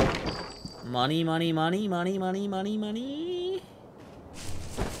 Money, money, money, money, money, money, money.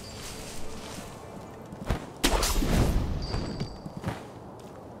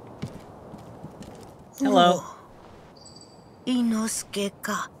 Hello. Inosuke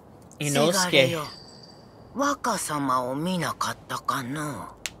ka. Inosuke. Waka-sama o minakatta ka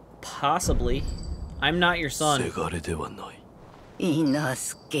no? Possibly. I'm not your son.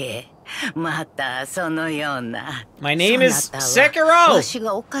 Inosuke. Mata sono yona. My name is Sekiro! わし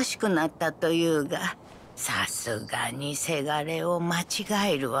がおかしくなったというが、さすがにせがれを間違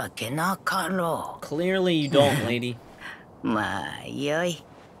えるわけなかろう。Clearly you don't, lady. まあよい。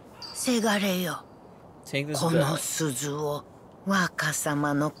せがれよ。この鈴を若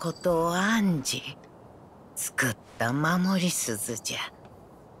様のことを案じ、作った守り鈴じゃ。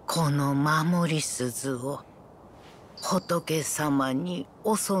この守り鈴を 仏様に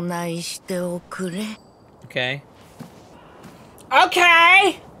お供えしておくれ。Okay.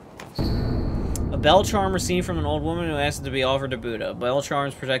 Okay! A bell charm received from an old woman who asked it to be offered to Buddha. Bell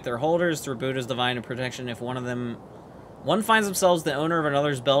charms protect their holders through Buddha's divine protection. If one finds themselves the owner of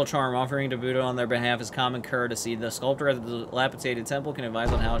another's bell charm, offering to Buddha on their behalf is common courtesy. The sculptor at the dilapidated temple can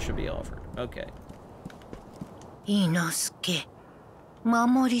advise on how it should be offered. Okay. Inosuke,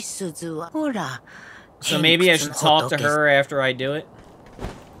 守り鈴はほら。 So maybe I should talk to her after I do it.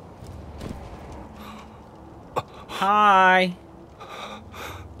 Hi.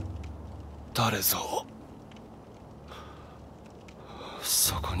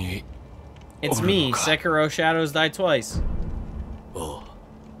 It's me, Sekiro Shadows Die Twice.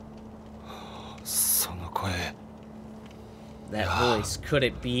 That voice, could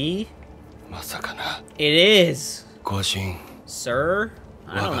it be? It is. Sir?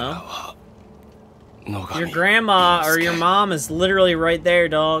 I don't know. Your grandma or your mom is literally right there,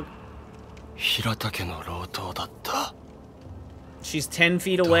 dog. She's 10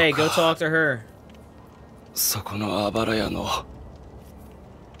 feet away. Go talk to her.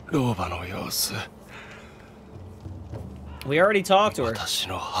 We already talked to her.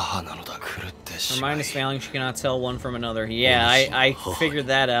 Her mind is failing. She cannot tell one from another. Yeah, I figured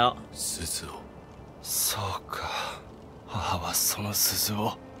that out.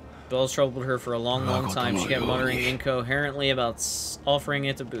 Bells troubled her for a long, long time. She kept muttering incoherently about offering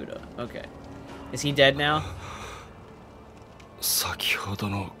it to Buddha. Okay. Is he dead now? Bells troubled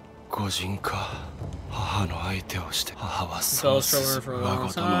her for a long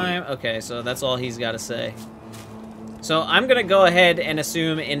time. Okay, so that's all he's got to say. So I'm going to go ahead and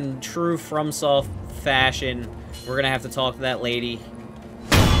assume in true FromSoft fashion, we're going to have to talk to that lady.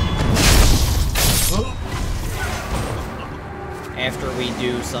 After we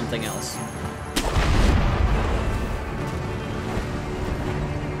do something else.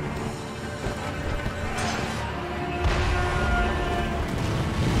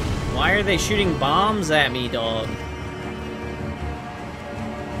 Why Why are they shooting bombs at me, dog?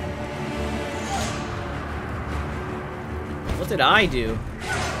 What did I do?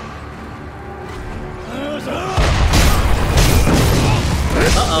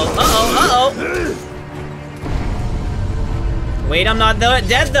 Uh-oh. Wait, I'm not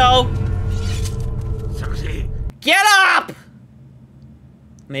dead, though! Get up!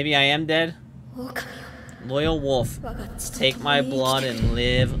 Maybe I am dead? Loyal wolf, take my blood and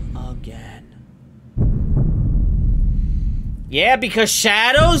live again. Yeah, because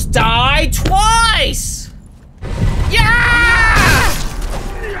shadows die twice! Yeah!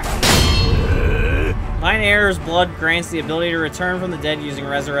 Mine Error's blood grants the ability to return from the dead using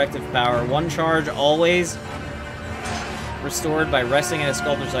resurrective power. One charge always restored by resting at a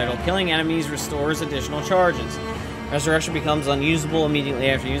sculptor's idol. Killing enemies restores additional charges. Resurrection becomes unusable immediately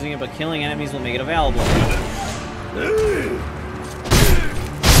after using it, but killing enemies will make it available.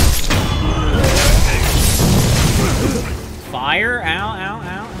 Fire? Ow.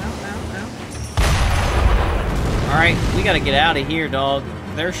 Alright, we gotta get out of here, dog.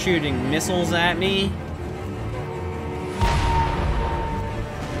 They're shooting missiles at me.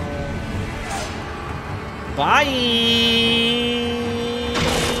 Bye!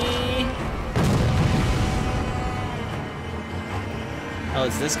 Oh,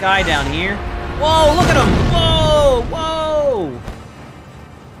 it's this guy down here? Whoa, look at him! Whoa!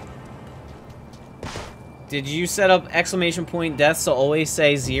 Did you set up exclamation point deaths to always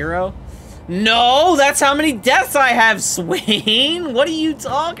say 0? No, that's how many deaths I have, Swain! What are you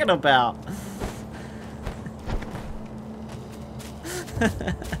talking about?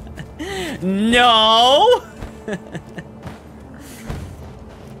 No!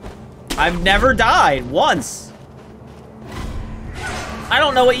 I've never died once. I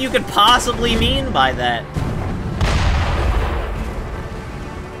don't know what you could possibly mean by that.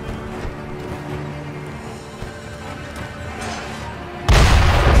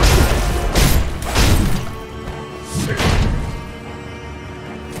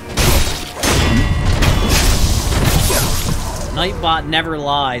 Nightbot never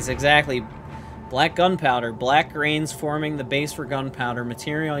lies, exactly. Black gunpowder. Black grains forming the base for gunpowder.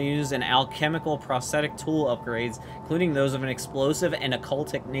 Material used in alchemical prosthetic tool upgrades, including those of an explosive and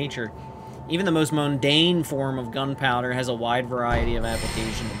occultic nature. Even the most mundane form of gunpowder has a wide variety of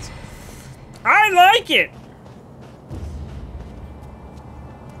applications. I like it!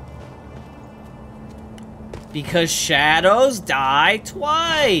 Because shadows die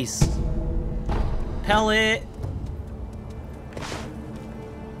twice! Pellet.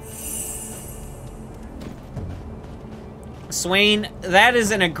 Swain, that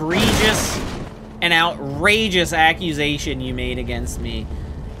is an egregious and outrageous accusation you made against me.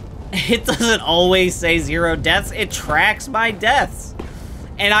 It doesn't always say 0 deaths, it tracks my deaths.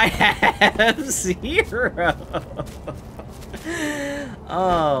 And I have 0.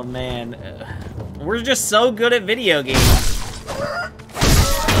 Oh, man. We're just so good at video games.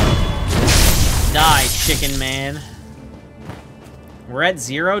 Die, chicken man. We're at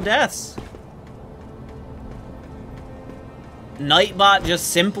 0 deaths. Nightbot just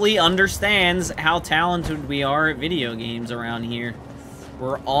simply understands how talented we are at video games around here.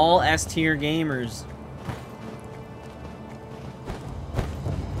 We're all S-tier gamers.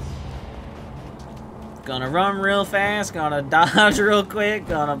 Gonna run real fast, gonna dodge real quick,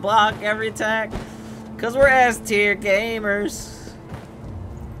 gonna block every attack. Cause we're S-tier gamers.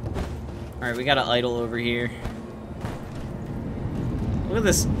 Alright, we got an idol over here. Look at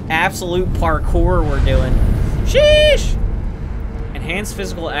this absolute parkour we're doing. Sheesh! Enhanced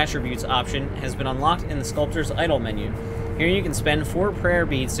Physical Attributes option has been unlocked in the Sculptor's Idol menu. Here you can spend 4 prayer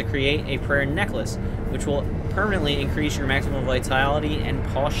beads to create a prayer necklace, which will permanently increase your maximum vitality and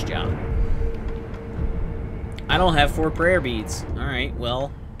posture. I don't have 4 prayer beads. Alright,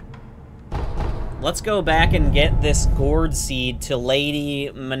 well. Let's go back and get this gourd seed to Lady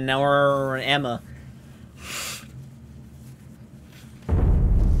Minora Emma.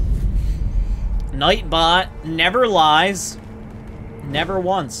 Nightbot never lies. Never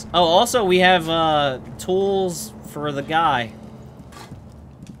once. Oh, also we have tools for the guy.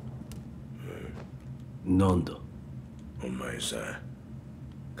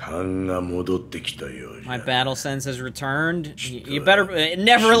 My battle sense has returned. You better... It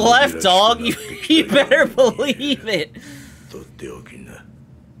never left, dog. You better believe it.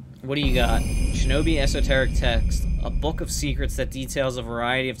 What do you got? Shinobi Esoteric Text. A book of secrets that details a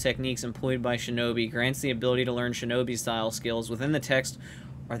variety of techniques employed by shinobi. Grants the ability to learn shinobi-style skills. Within the text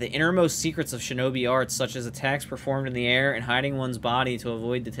are the innermost secrets of shinobi arts, such as attacks performed in the air and hiding one's body to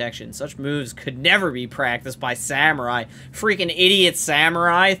avoid detection. Such moves could never be practiced by samurai. Freaking idiot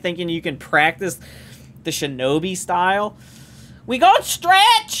samurai thinking you can practice the shinobi style. We gon'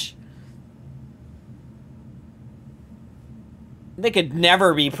 stretch! They could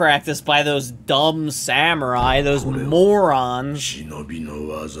never be practiced by those dumb samurai, those morons.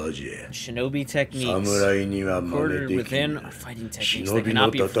 Shinobi techniques. Recorded within are fighting techniques that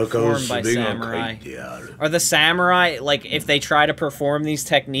cannot be performed by samurai. Are the samurai, like, if they try to perform these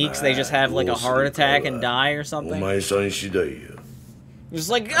techniques, they just have, like, a heart attack and die or something? It's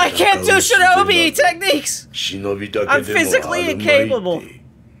like, I can't do shinobi techniques! I'm physically incapable!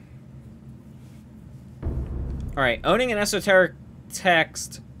 Alright, owning an esoteric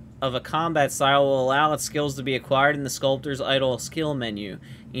text of a combat style will allow its skills to be acquired in the sculptor's idle skill menu.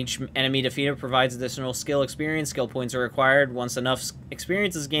 Each enemy defeated provides additional skill experience. Skill points are acquired once enough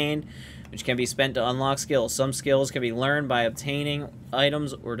experience is gained, which can be spent to unlock skills. Some skills can be learned by obtaining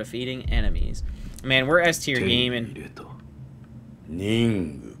items or defeating enemies. Man, we're S tier gaming.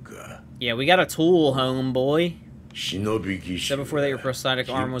 Yeah, we got a tool, homeboy. Said before that your prosthetic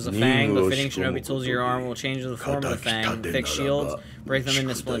arm was a fang, but fitting shinobi tools of your arm will change the form of the fang. Thick shields, break them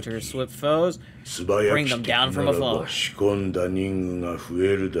into splinters. Swift foes, bring them down from afar.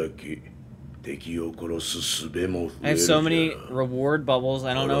 I have so many reward bubbles,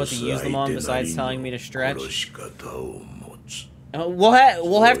 I don't know what to use them on besides telling me to stretch. We'll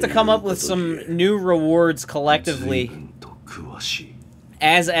have to come up with some new rewards collectively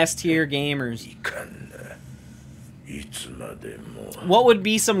as S tier gamers. What would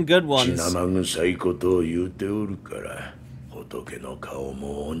be some good ones?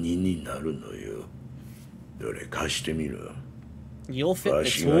 You'll fit the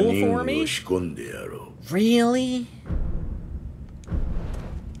tool for me? Really?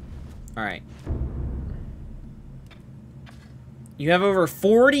 Alright. You have over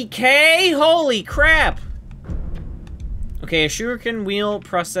 40k? Holy crap! Okay, a shuriken wheel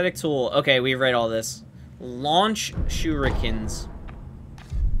prosthetic tool. Okay, we've read all this. Launch shurikens.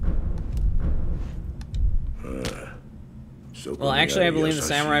 Well, actually, I believe the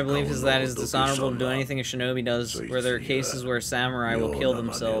samurai belief is that it is dishonorable to do anything a shinobi does, where there are cases where samurai will kill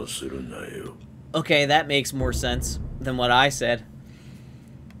themselves. Okay, that makes more sense than what I said.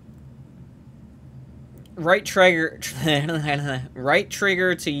 Right trigger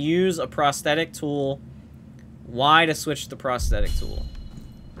to use a prosthetic tool. Y to switch the prosthetic tool.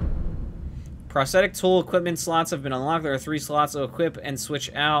 Prosthetic tool equipment slots have been unlocked. There are 3 slots to equip and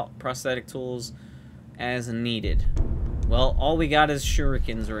switch out prosthetic tools as needed. Well, all we got is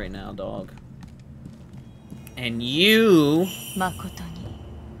shurikens right now, dog. And you...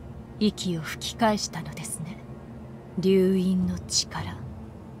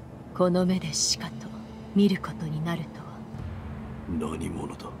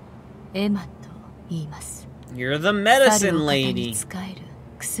 You're the medicine lady.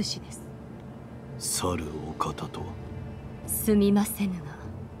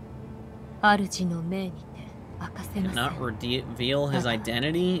 Not reveal his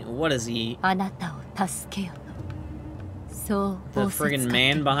identity? What is he? The friggin'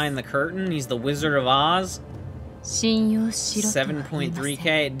 man behind the curtain? He's the Wizard of Oz?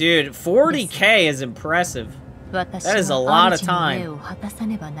 7.3k. Dude, 40k is impressive. That is a lot of time.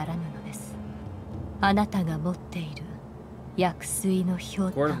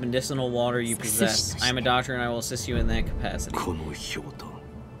 Quart of medicinal water you possess. I am a doctor and I will assist you in that capacity.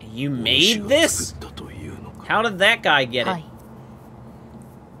 You made this? How did that guy get it?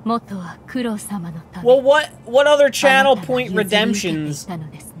 Well, what other channel point redemptions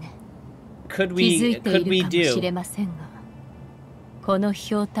could we do? I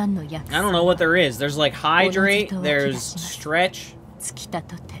don't know what there is. There's like hydrate, there's stretch. I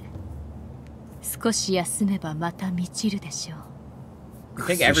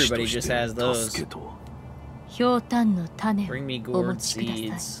think everybody just has those. Bring me gourd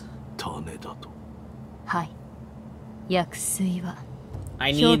seeds.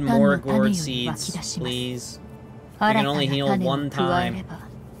 I need more gourd seeds, please. I can only heal one time.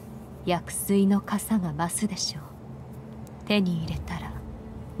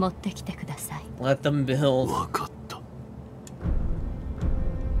 Let them build.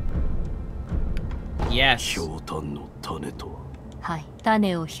 Yes.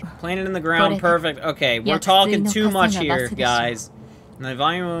 Plant it in the ground, perfect. Okay, we're talking too much here, guys. And the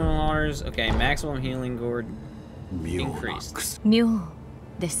volume of waters, okay, maximum healing gourd increased.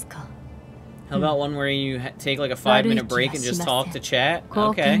 How about one where you take like a 5-minute break and just talk to chat?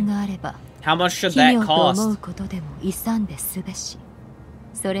 Okay. How much should that cost?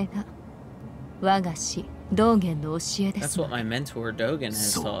 That's what my mentor Dogen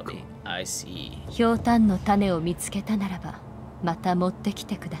has taught me. I see.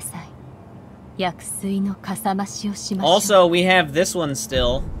 Also, we have this one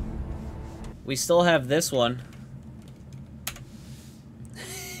still. We still have this one.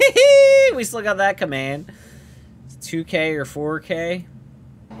 We still got that command. 2K or 4K.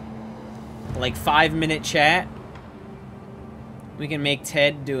 Like 5-minute chat. We can make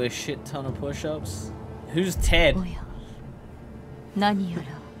Ted do a shit ton of push-ups. Who's Ted?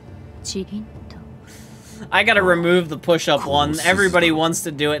 I gotta remove the push-up one. Everybody wants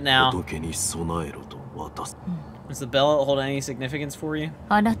to do it now. Does the bell hold any significance for you?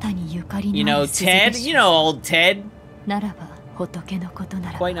 You know Ted? You know old Ted?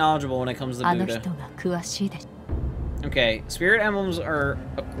 Quite knowledgeable when it comes to Buddha. Okay, spirit emblems are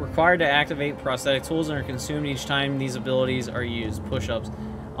required to activate prosthetic tools and are consumed each time these abilities are used. Push-ups.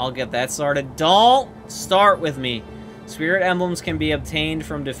 I'll get that started. Don't start with me. Spirit emblems can be obtained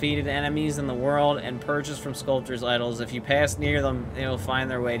from defeated enemies in the world and purchased from sculptors' idols. If you pass near them, they will find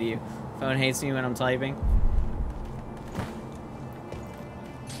their way to you. Phone hates me when I'm typing.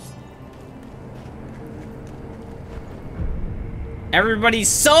 Everybody's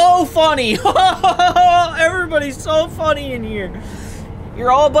so funny! Everybody's so funny in here.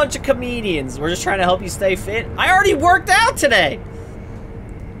 You're all a bunch of comedians. We're just trying to help you stay fit. I already worked out today!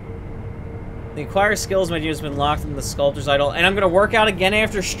 The acquire skills menu has been locked in the sculptor's idol, and I'm gonna work out again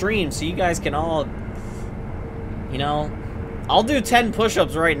after stream, so you guys can all, you know, I'll do 10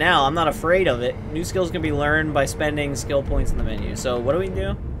 push-ups right now. I'm not afraid of it. New skills can be learned by spending skill points in the menu. So what do we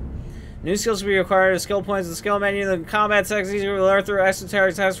do? New skills can be acquired as skill points in the skill menu. The combat sex is easier to learn through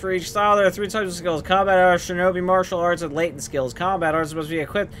esoteric tests for each style. There are 3 types of skills: combat arts, shinobi martial arts, and latent skills. Combat arts are supposed to be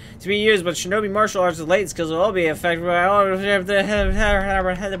equipped to be used, but shinobi martial arts and latent skills will all be affected by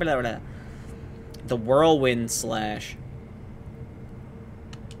the whirlwind slash.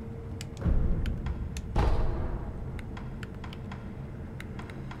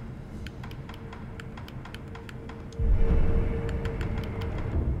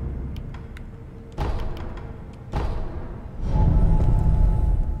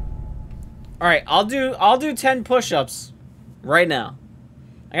 All right, I'll do 10 push-ups right now.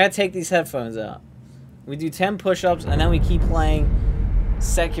 I gotta take these headphones out. We do 10 push-ups and then we keep playing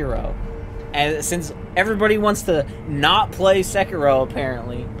Sekiro. And since everybody wants to not play Sekiro,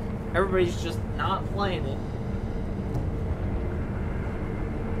 apparently, everybody's just not playing it.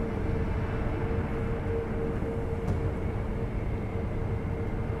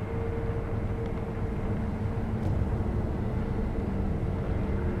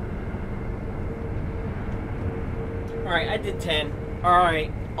 Alright, I did 10.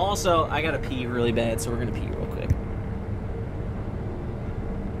 Alright, also, I gotta pee really bad, so we're gonna pee real quick.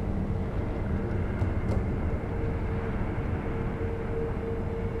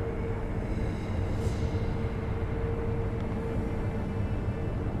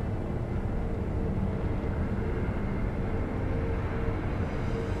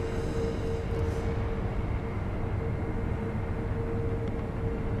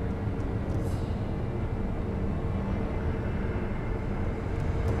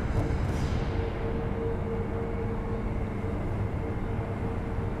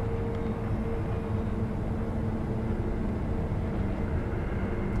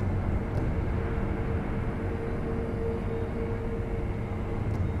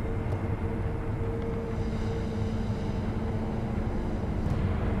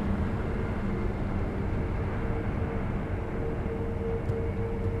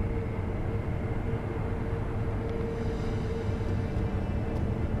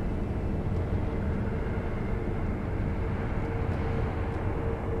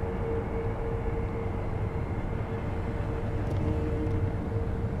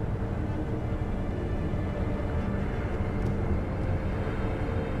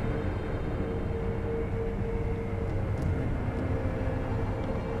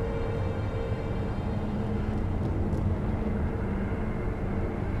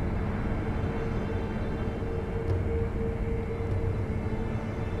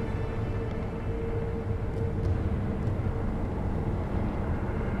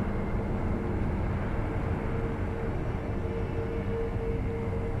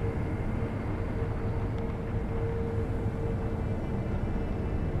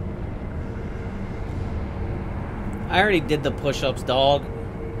 I already did the push-ups, dog.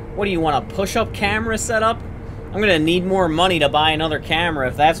 What do you want, a push-up camera set up? I'm gonna need more money to buy another camera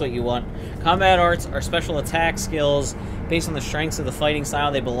if that's what you want. Combat arts are special attack skills based on the strengths of the fighting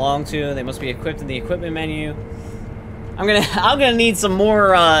style they belong to. They must be equipped in the equipment menu. I'm gonna need some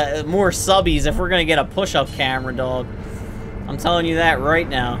more subbies if we're gonna get a push-up camera, dog. I'm telling you that right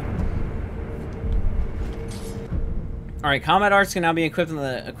now. Alright, combat arts can now be equipped in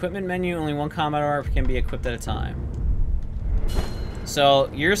the equipment menu. Only one combat art can be equipped at a time. So,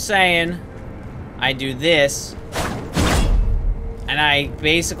 you're saying I do this, and I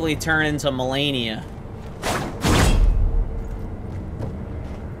basically turn into Melania.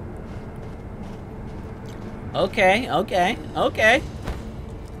 Okay, okay, okay.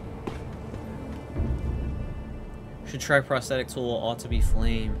 Should try prosthetic tool, ought to be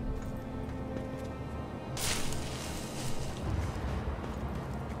flame.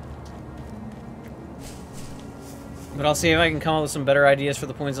 But I'll see if I can come up with some better ideas for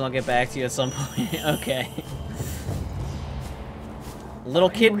the points and I'll get back to you at some point. Okay. Little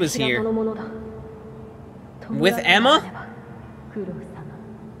kid was here. With Emma?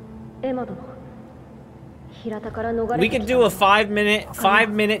 We could do a 5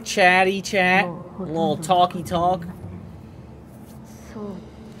 minute chatty chat. A little talky talk.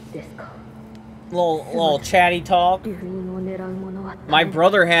 Little chatty talk. My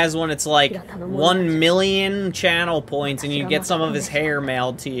brother has one, it's like 1 million channel points and you get some of his hair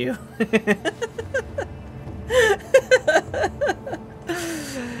mailed to you.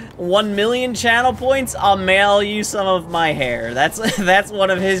 1 million channel points, I'll mail you some of my hair. That's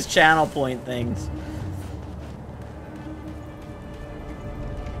one of his channel point things.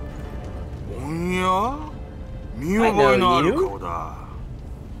 I know you.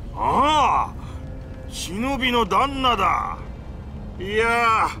 Ah, Shinobi no Danna da.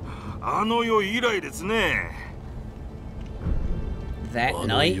 Yeah, that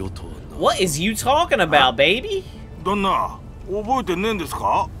night? What is you talking about, baby? Danna, 覚えてねえんです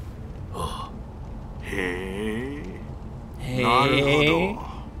か? へえ。なる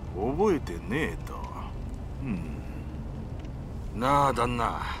ほど。覚えてねえと。なあ、旦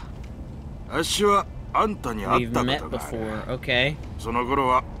那。あっしはあんたに会ったことがある。Okay. その頃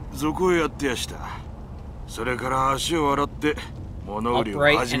は俗をやってやした。それから足を洗って物売りを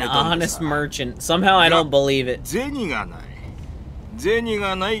始めたんです。Upright and honest merchant. Somehow I don't believe it. 銭がない。銭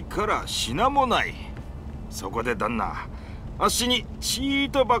がないから品もない。そこで旦那、あっしにち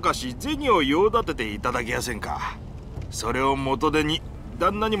ーとばかし銭を用立てていただけやせんか。それを元手に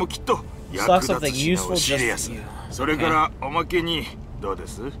旦那にもきっと役立つ品を仕入れやす。それからおまけにどうで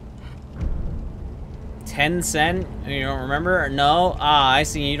す？ 10 cent? You don't remember? No? Ah, I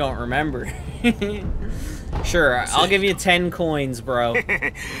see you don't remember. Sure, I'll give you 10 coins, bro.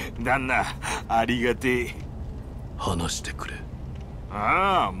 旦那、ありがてえ。話してくれ。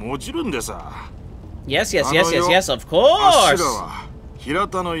ああ、もちろんでさ。Yes, yes, yes, yes, yes, of course!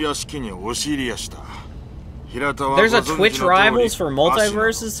 There's a Twitch Rivals for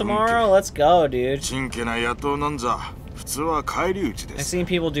Multiverses tomorrow? Let's go, dude. I've seen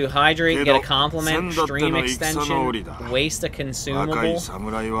people do Hydrate, get a compliment, stream extension, waste a consumable.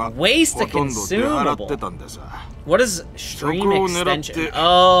 Waste a consumable? What is stream extension?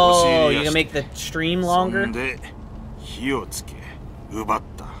 Oh, you can make the stream longer?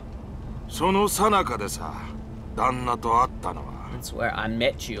 That's where I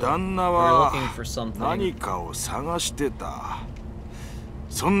met you. We're looking for something.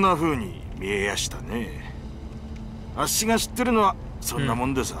 そんな風に見えやしたね。あっしが知ってるのはそんなも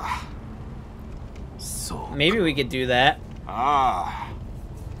んでさ。Maybe we could do that. あ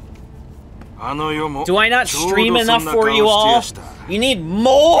あ。あの世も Do I not stream enough for you all? You need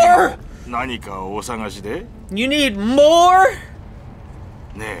more? 何かお探しで? You need more?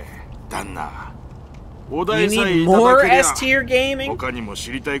 ねえ、旦那。 You need more S tier gaming?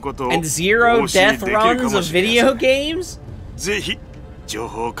 And 0 death runs of video games?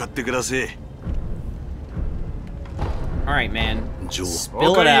 Alright, man.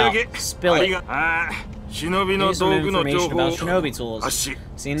 Spill it out. Spill it. Here's some information about Shinobi tools.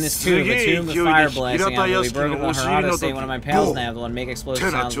 Seen this tube, a tube with fire blasting out. We broke it on Harada State, one of my pals nabbed one, make explosive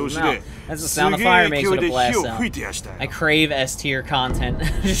sounds with his mouth. That's the sound the fire makes when it blasts out. I crave S tier content.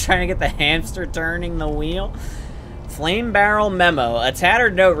 Just trying to get the hamster turning the wheel. Flame Barrel Memo. A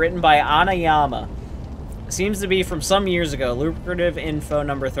tattered note written by Anayama. Seems to be from some years ago. Lucrative info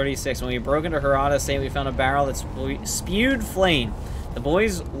number 36. When we broke into Harada State, we found a barrel that spewed flame. The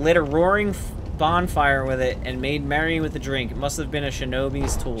boys lit a roaring bonfire with it and made merry with the drink. It must have been a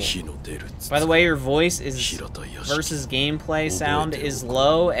shinobi's tool. By the way, your voice is versus gameplay sound is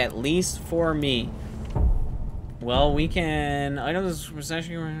low, at least for me. Well, we can items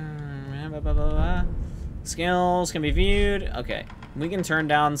skills can be viewed. Okay, we can turn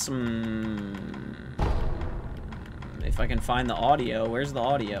down some. If I can find the audio, where's the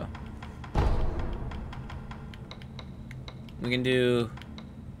audio? We can do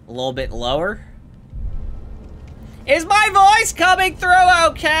a little bit lower. Is my voice coming through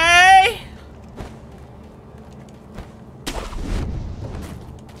okay?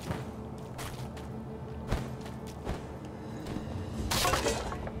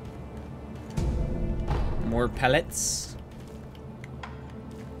 More pellets.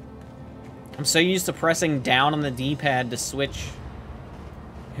 I'm so used to pressing down on the D-pad to switch.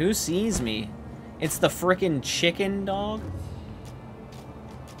 Who sees me? It's the frickin' chicken dog?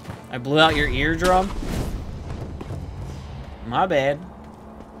 I blew out your eardrum? My bad.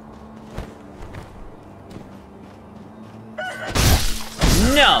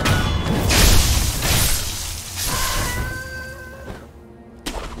 No!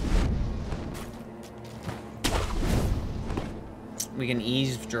 We can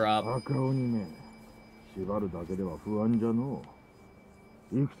eavesdrop.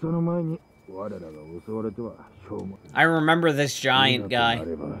 I remember this giant guy.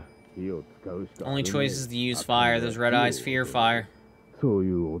 Only choice is to use fire. Those red eyes fear fire.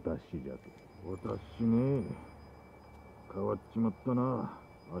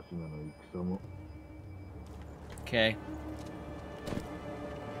 Okay.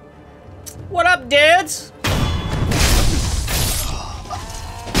 What up, dudes?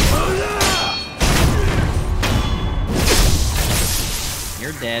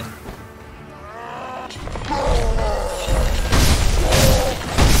 You're dead.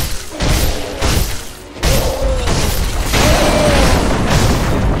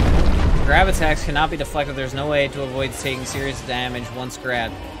 Grab attacks cannot be deflected. There's no way to avoid taking serious damage once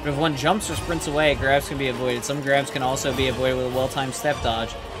grabbed. But if one jumps or sprints away, grabs can be avoided. Some grabs can also be avoided with a well-timed step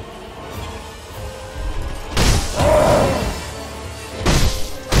dodge.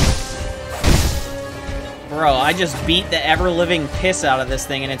 Bro, I just beat the ever-living piss out of this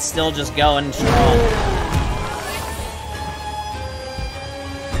thing, and it's still just going strong.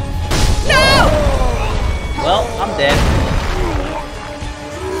 No! Well, I'm dead.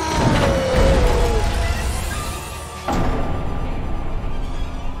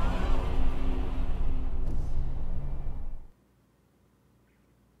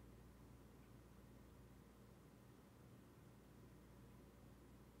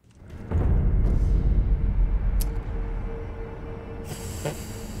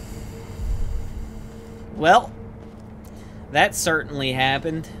 Well, that certainly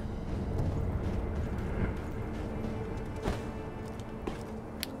happened.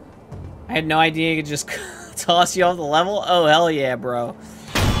 I had no idea you could just toss you off the level. Oh, hell yeah, bro.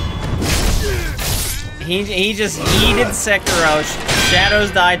 He just yeeted Sekiro. Shadows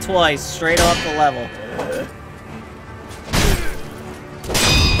died twice, straight off the level.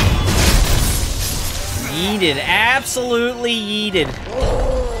 Yeeted, absolutely yeeted.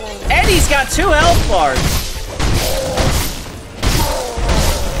 And he's got 2 health bars.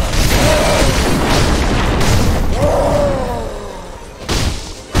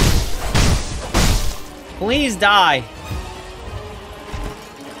 Please die.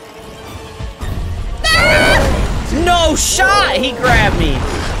 Ah! No shot! He grabbed me.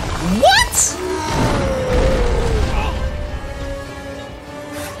 What?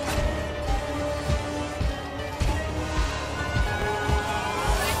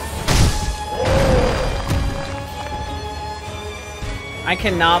 I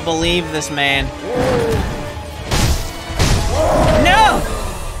cannot believe this man. No!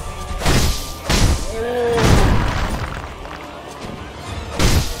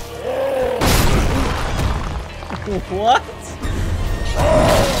 What?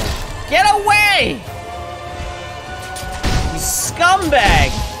 Get away! You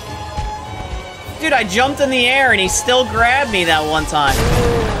scumbag! Dude, I jumped in the air and he still grabbed me that one time.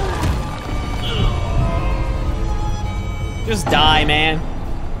 Just die, man.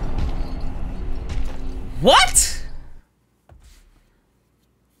 What?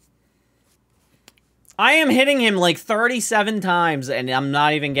 I am hitting him like 37 times and I'm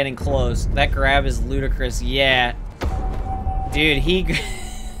not even getting close. That grab is ludicrous. Yeah. Dude, he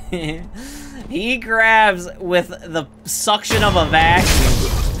grabs with the suction of a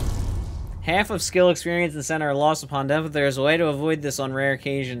vacuum. Half of skill, experience, and center are lost upon death, but there is a way to avoid this on rare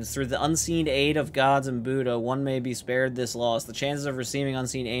occasions. Through the unseen aid of gods and Buddha, one may be spared this loss. The chances of receiving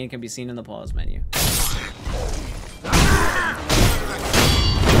unseen aid can be seen in the pause menu.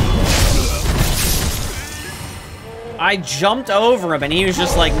 I jumped over him and he was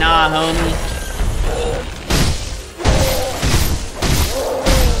just like, nah, homie.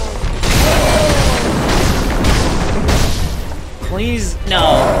 Please,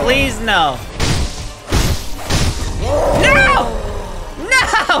 no. Please, no. No!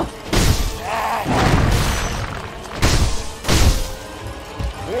 No!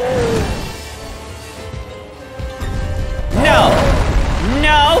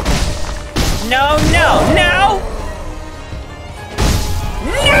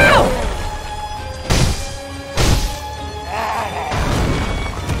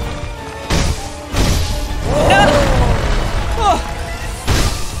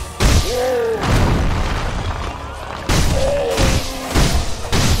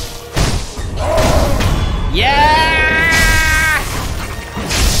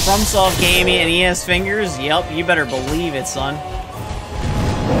 FromSoft gaming and he has fingers? Yep, you better believe it, son.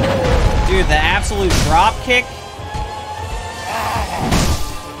 Dude, the absolute drop kick.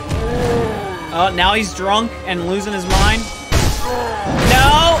 Oh, now he's drunk and losing his mind.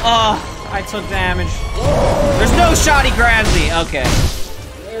 No! Oh, I took damage. There's no shot he grabs me. Okay.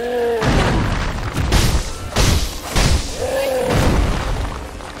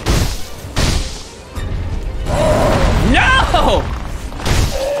 No!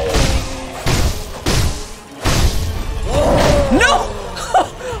 No!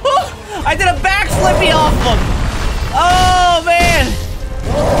 I did a backflippy off him. Oh, man.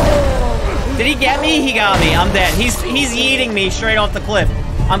 Did he get me? He got me. I'm dead. He's yeeting me straight off the cliff.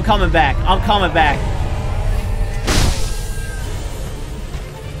 I'm coming back. I'm coming back.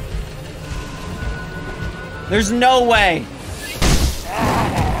 There's no way.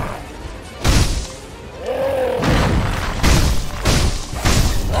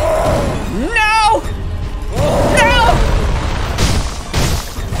 No! No!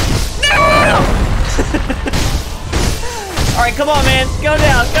 No! Alright, come on, man. Go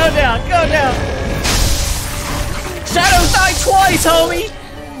down, go down, go down. Shadows die twice, homie!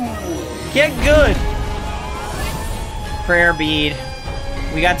 Get good. Prayer bead.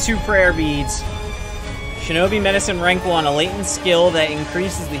 We got 2 prayer beads. Shinobi Medicine Rank 1, a latent skill that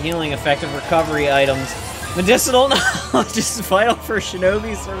increases the healing effect of recovery items. Medicinal knowledge is vital for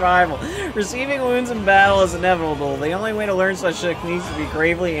Shinobi's survival. Receiving wounds in battle is inevitable. The only way to learn such techniques is to be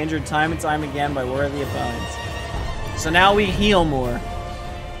gravely injured time and time again by worthy opponents. So now we heal more.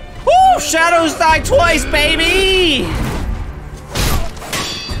 Woo! Shadows die twice, baby!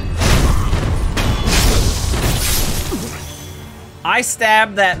 I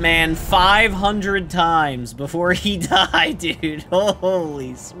stabbed that man 500 times before he died, dude.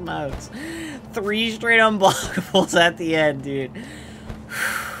 Holy smokes. 3 straight unblockables at the end, dude.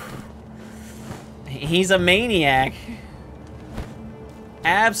 He's a maniac.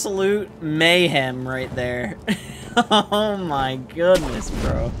 Absolute mayhem right there. Oh my goodness,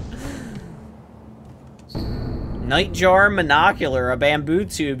 bro. Nightjar Monocular, a bamboo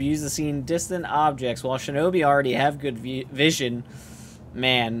tube used to see distant objects. While Shinobi already have good vision,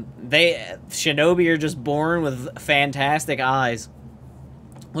 man, Shinobi are just born with fantastic eyes.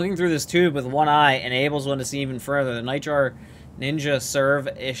 Looking through this tube with one eye enables one to see even further. The Nightjar Ninja serve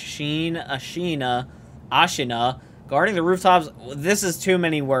Ashina, guarding the rooftops. This is too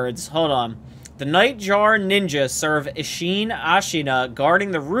many words. Hold on. The Nightjar Ninja serve Ashina,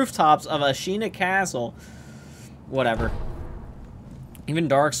 guarding the rooftops of Ashina Castle. Whatever. Even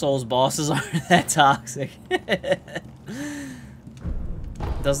Dark Souls bosses aren't that toxic.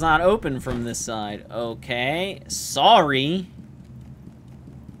 Does not open from this side. Okay. Sorry.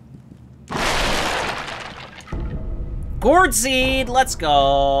 Gourd Seed! Let's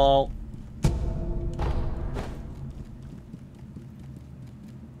go!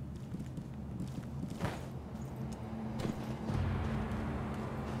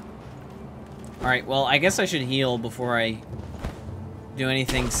 Alright, well, I guess I should heal before I do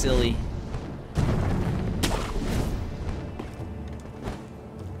anything silly.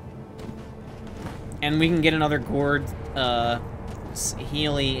 And we can get another gourd,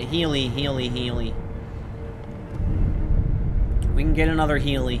 Healy. We can get another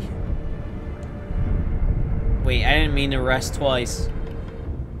Healy. Wait, I didn't mean to rest twice.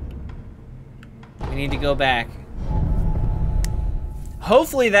 We need to go back.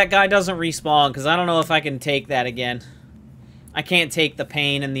 Hopefully that guy doesn't respawn, because I don't know if I can take that again. I can't take the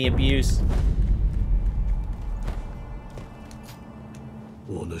pain and the abuse.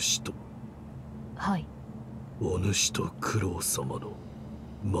 Hi. A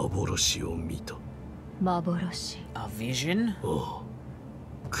vision? Oh.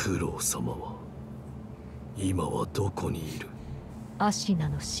 クロウ様は今はどこにいる？アシナ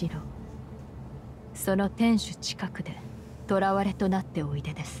の城。その天守近くで囚われとなっておい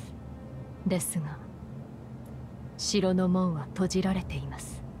でです。ですが、城の門は閉じられていま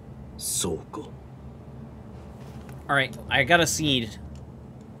す。そうか。Alright, I got a seed.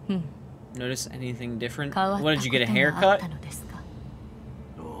 Notice anything different? What did you get, a haircut?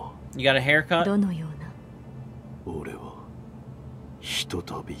 You got a haircut? どのような？俺はひと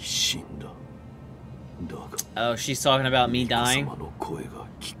たび死んだ。だが Oh, she's talking about me dying? 様の声が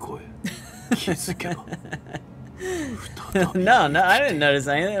聞こえ、気づけば。No, I didn't notice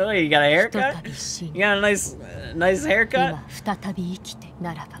anything. Oh, you got a haircut? You got a nice haircut?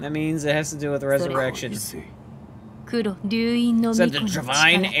 That means it has to do with resurrection. Said the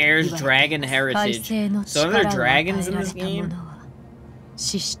divine heir's dragon heritage. So are there dragons in this game?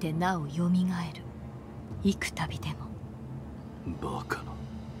 死してなお蘇る。幾度でも。バカな。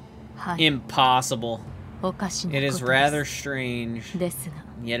Impossible. It is rather strange,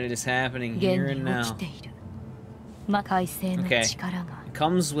 yet it is happening here and now. Okay. It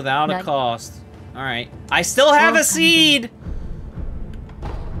comes without a cost. Alright. I still have a seed!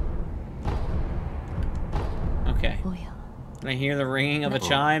 Okay. When I hear the ringing of a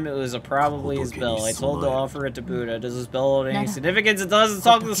chime, it was probably his bell. I told to offer it to Buddha. Does his bell hold any significance? It doesn't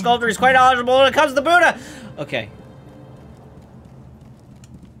talk to the sculptor. He's quite knowledgeable when it comes to Buddha! Okay.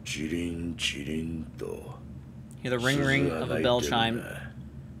 Hear the ring of a bell chime.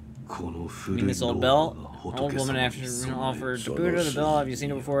 You mean this old bell? Old woman after offered to Buddha the bell. Have you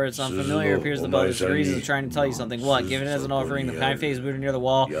seen it before? It's unfamiliar. It appears the bell disagrees. It's trying to tell you something. What? Given it as an offering, the kind faced Buddha near the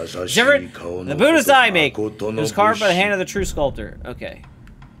wall. It's different. The Buddha's eye make. It was carved by the hand of the true sculptor. Okay.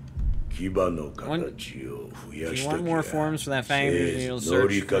 If you want more forms for that fang, you'll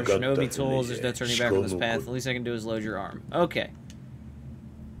search for shinobi tools. There's no turning back from this path. The least I can do is load your arm. Okay.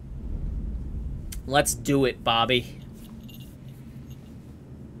 Let's do it, Bobby.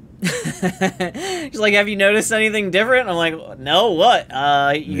 She's like, have you noticed anything different? I'm like, no, what?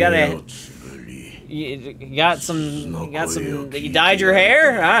 You gotta... You dyed your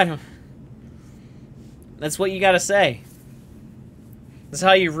hair? That's what you gotta say. That's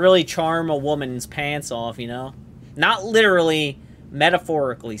how you really charm a woman's pants off, you know? Not literally,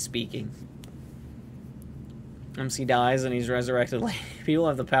 metaphorically speaking. MC dies and he's resurrected. People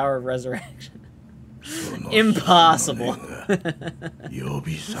have the power of resurrection. Impossible.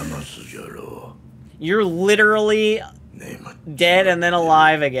 You're literally dead and then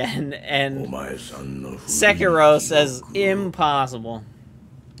alive again, and Sekiro says impossible.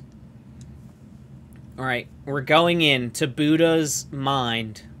 Alright, we're going in to Buddha's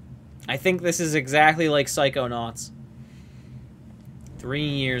mind. I think this is exactly like Psychonauts. 3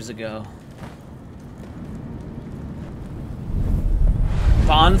 years ago.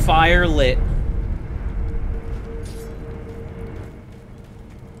 Bonfire lit.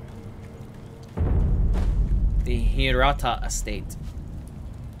 The Hirata estate.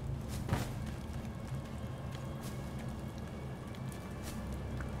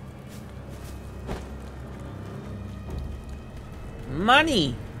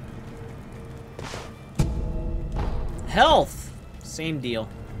 Money. Health. Same deal.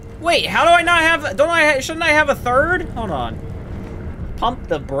 Wait, how do I not have... shouldn't I have a third? Hold on. Pump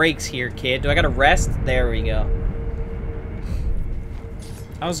the brakes here, kid. Do I gotta rest? There we go.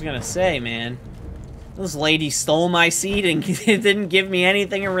 I was gonna say, man. This lady stole my seed and didn't give me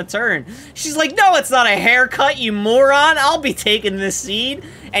anything in return. She's like, no, it's not a haircut, you moron. I'll be taking this seed,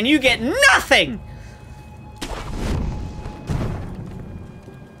 and you get nothing.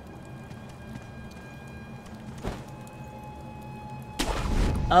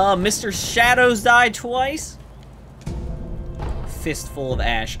 Mr. Shadows died twice? Fistful of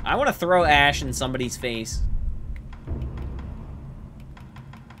ash. I want to throw ash in somebody's face.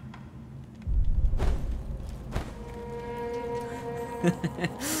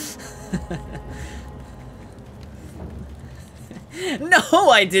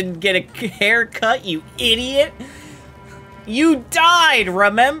 No, I didn't get a haircut, you idiot. You died,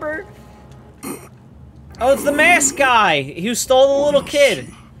 remember? Oh, it's the mask guy who stole the little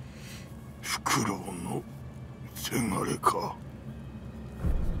kid.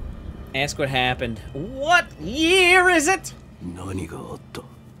 Ask what happened. What year is it?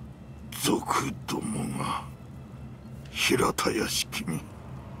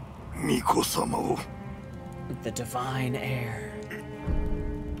 The divine heir.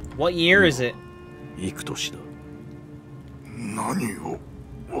 What year is it?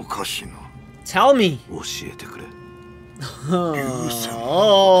 Tell me.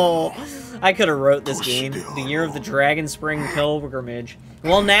 Oh, I could have wrote this game. The year of the Dragon Spring Pilgrimage.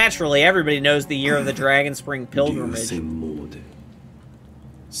 Well, naturally, everybody knows the year of the Dragon Spring Pilgrimage.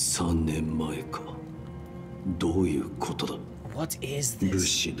 What is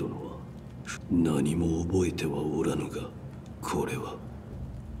this?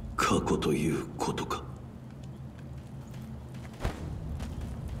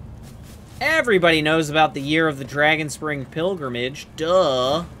 Everybody knows about the year of the Dragon Spring Pilgrimage.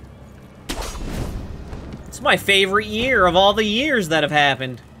 Duh. It's my favorite year of all the years that have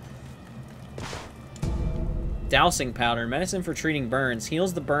happened. Dowsing powder. Medicine for treating burns.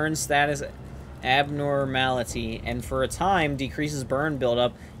 Heals the burn status abnormality, and for a time decreases burn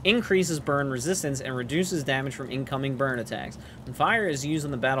buildup, increases burn resistance, and reduces damage from incoming burn attacks. When fire is used on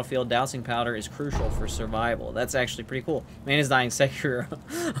the battlefield, dousing powder is crucial for survival. That's actually pretty cool. Man is dying Sekiro.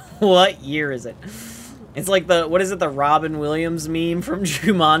 What year is it? It's like the, what is it, the Robin Williams meme from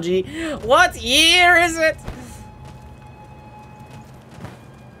Jumanji? What year is it?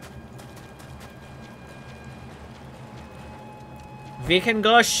 We can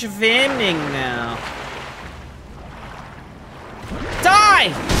go swimming now.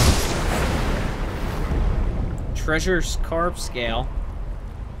 Die! Treasure's carp scale.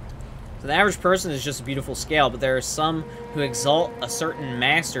 So the average person is just a beautiful scale, but there are some who exalt a certain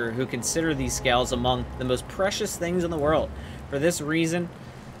master who consider these scales among the most precious things in the world. For this reason,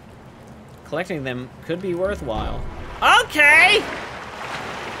 collecting them could be worthwhile. Okay!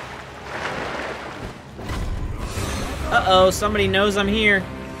 Uh-oh, somebody knows I'm here.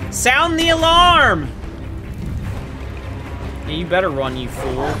 Sound the alarm! Yeah, you better run, you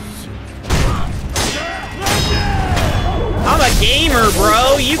fool. I'm a gamer,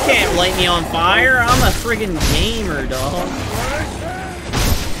 bro. You can't light me on fire. I'm a friggin' gamer, dog.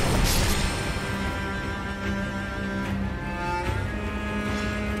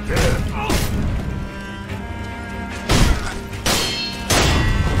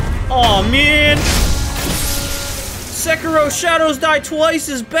 Oh man! Sekiro Shadows Die Twice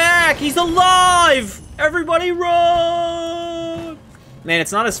is back! He's alive! Everybody run! Man,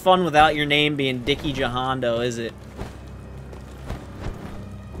 it's not as fun without your name being Dickie Jahando, is it?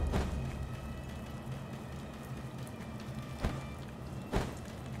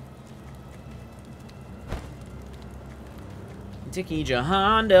 Dickie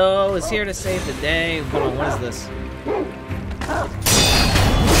Jahando is here to save the day. Hold on, what is this?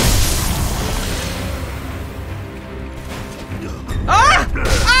 Ah!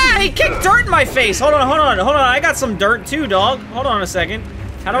 Ah! He kicked dirt in my face! Hold on, hold on, hold on. I got some dirt too, dog. Hold on a second.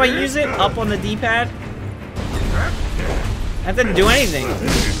 How do I use it? Up on the D-pad? That didn't do anything.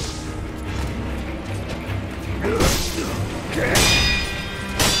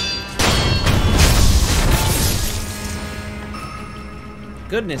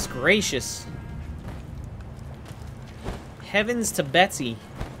 Goodness gracious. Heavens to Betsy.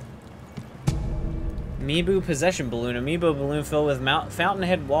 Amiibo possession balloon. Amiibo balloon filled with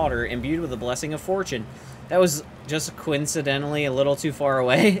fountainhead water imbued with the blessing of fortune. That was just coincidentally a little too far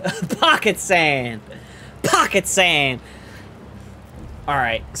away. Pocket sand! Pocket sand!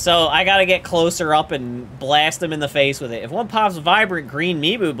 Alright, so I gotta get closer up and blast him in the face with it. If one pops a vibrant green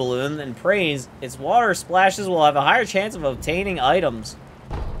Amiibo balloon and prays, its water splashes will have a higher chance of obtaining items.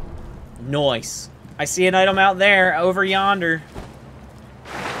 Nice. I see an item out there, over yonder.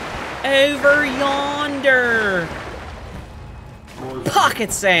 Over yonder!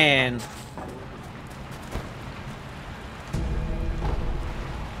 Pocket sand!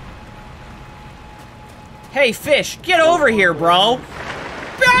 Hey, fish, get over here, bro!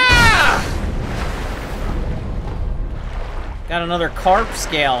 Ah! Got another carp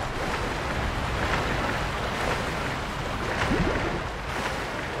scale.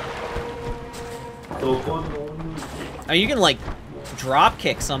 Oh, you can, like, drop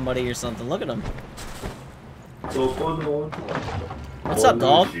kick somebody or something. Look at him. What's up,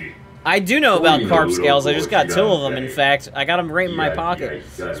 dog? I do know about carp scales. I just got 2 of them, in fact. I got them right in my pocket.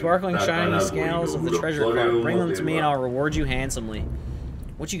 Sparkling, shiny scales of the treasure carp. Bring them to me and I'll reward you handsomely.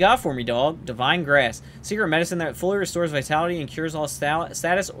 What you got for me, dog? Divine grass. Secret medicine that fully restores vitality and cures all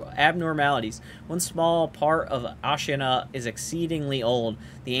status abnormalities. One small part of Ashina is exceedingly old.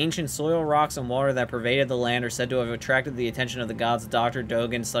 The ancient soil, rocks, and water that pervaded the land are said to have attracted the attention of the gods. Dr.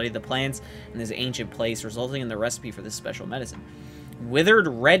 Dogen studied the plants in this ancient place, resulting in the recipe for this special medicine. Withered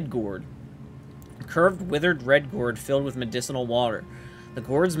red gourd. Curved withered red gourd filled with medicinal water. The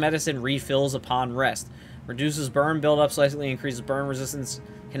gourd's medicine refills upon rest. Reduces burn buildup, slightly increases burn resistance.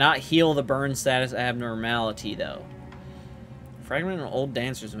 Cannot heal the burn status abnormality, though. Fragment of an old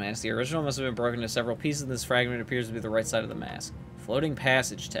dancer's mask. The original must have been broken into several pieces. This fragment appears to be the right side of the mask. Floating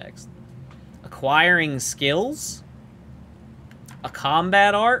passage text. Acquiring skills? A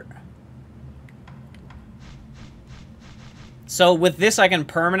combat art? So with this I can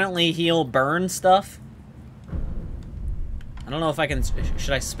permanently heal burn stuff? I don't know if I can...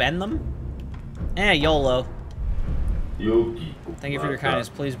 Should I spend them? YOLO. Thank you for your kindness.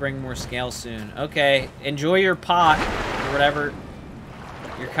 Please bring more scales soon. Okay, enjoy your pot, or whatever.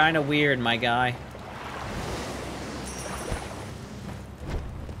 You're kind of weird, my guy.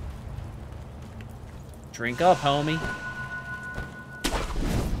 Drink up, homie.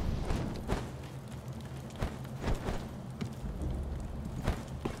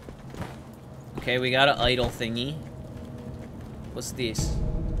 Okay, we got an idol thingy. What's this?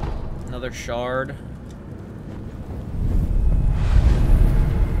 Another shard.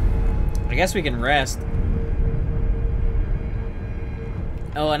 I guess we can rest.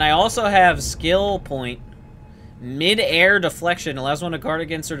 Oh, and I also have skill point. Mid-air deflection allows one to guard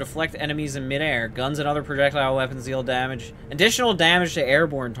against or deflect enemies in mid-air. Guns and other projectile weapons deal damage. Additional damage to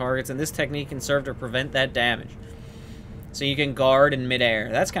airborne targets, and this technique can serve to prevent that damage. So you can guard in midair.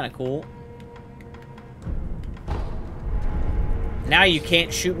 That's kind of cool. Now you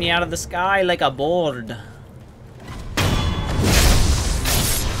can't shoot me out of the sky like a bird.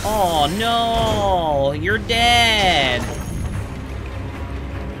 Oh no! You're dead!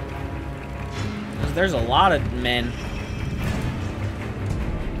 There's a lot of men.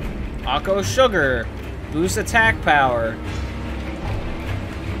 Akko Sugar. Boost attack power.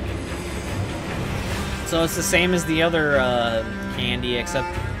 So it's the same as the other candy, except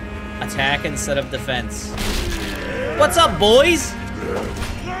attack instead of defense. What's up, boys?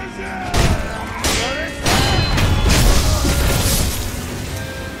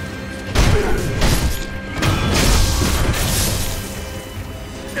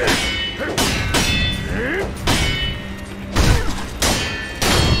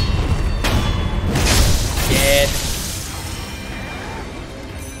 Dead.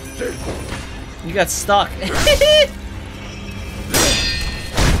 You got stuck.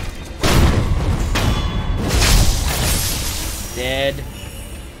 Dead.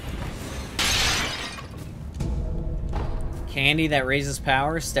 Candy that raises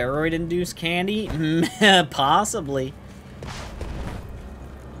power? Steroid-induced candy? Possibly.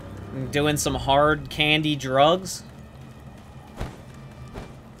 Doing some hard candy drugs?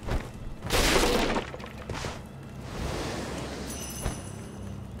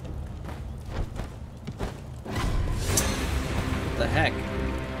 What the heck?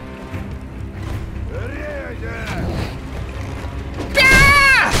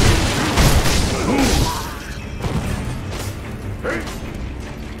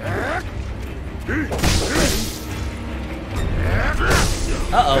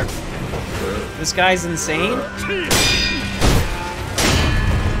 Uh-oh. This guy's insane?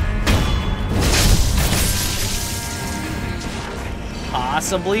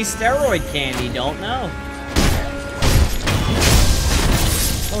 Possibly steroid candy, don't know.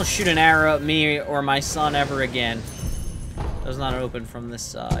 Don't shoot an arrow at me or my son ever again. Does not open from this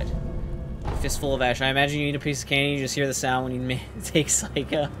side. Fistful of ash. I imagine you eat a piece of candy, you just hear the sound when you take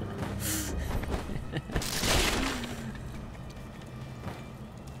Psycho.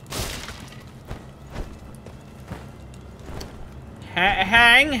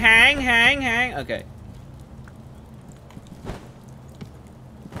 Hang. Okay.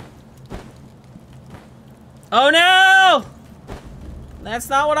 Oh no! That's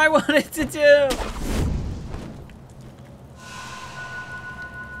not what I wanted to do!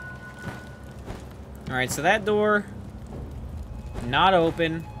 Alright, so that door... not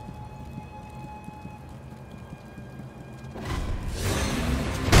open.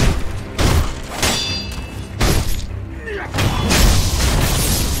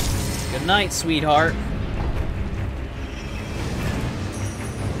 Good night, sweetheart.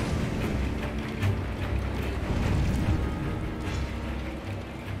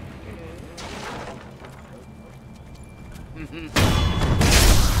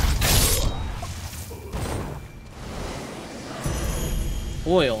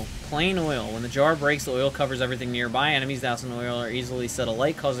 Oil. Plain oil. When the jar breaks, the oil covers everything nearby. Enemies doused in oil are easily set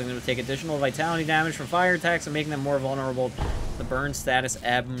alight, causing them to take additional vitality damage from fire attacks and making them more vulnerable to the burn status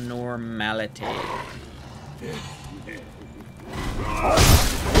abnormality.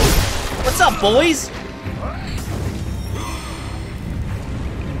 What's up, boys?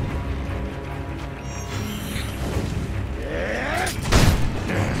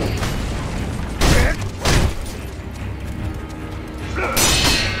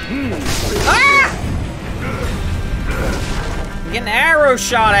 Ah! I'm getting an arrow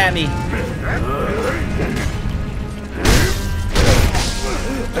shot at me.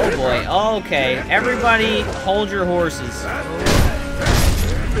 Oh boy, okay. Everybody hold your horses.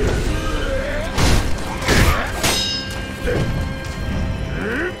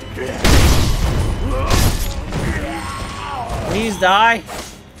 Please die.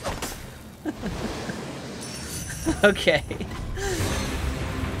 Okay.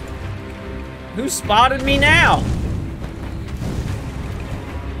 Who spotted me now?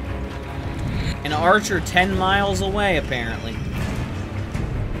 An archer 10 miles away, apparently.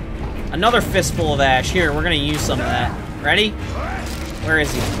 Another fistful of ash. Here, we're gonna use some of that. Ready? Where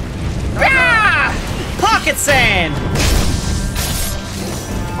is he? Ah! Pocket sand!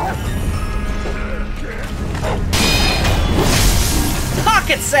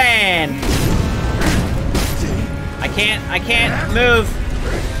 Pocket sand! I can't move.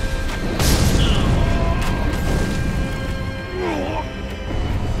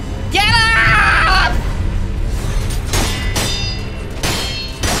 Get up!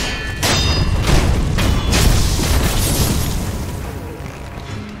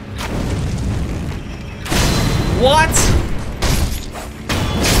 What?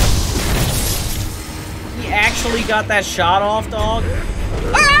 actually got that shot off, dog?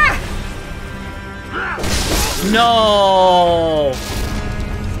 Ah! No!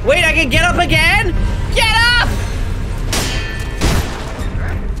 Wait, I can get up again? Get up!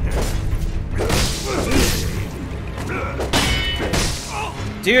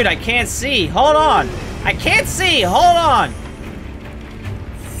 Dude, I can't see. Hold on. I can't see. Hold on.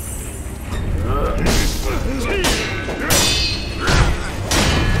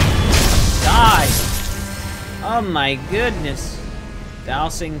 Die. Oh my goodness.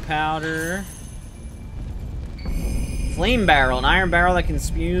 Dousing powder. Flame barrel. An iron barrel that can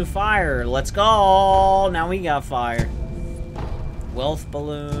spew fire. Let's go. Now we got fire. Wealth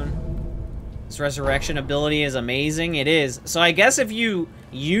balloon. This resurrection ability is amazing. It is. So I guess if you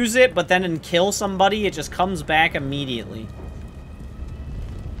use it, but then kill somebody, it just comes back immediately.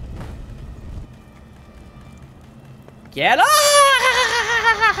 Get up!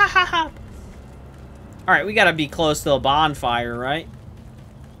 Alright, we gotta be close to a bonfire, right?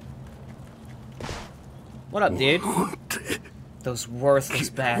 What up, dude? Those worthless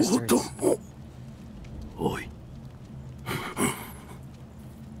bastards.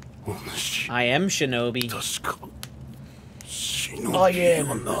 I am Shinobi. I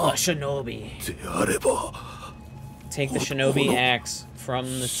am a Shinobi. Take the Shinobi axe from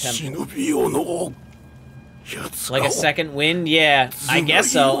the temple. Like a second wind? Yeah, I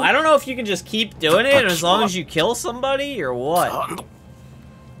guess so. I don't know if you can just keep doing it as long as you kill somebody or what.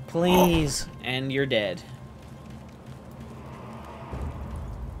 Please. And you're dead.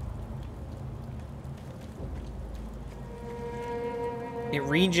 It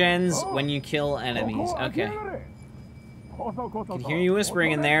regens when you kill enemies. Okay. I can hear you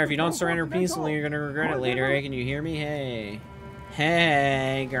whispering in there. If you don't surrender peacefully, you're gonna regret it later. Hey, can you hear me? Hey.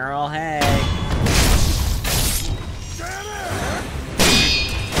 Hey, girl, hey.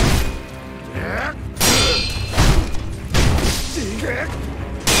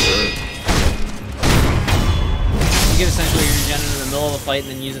 You can essentially regen in the middle of a fight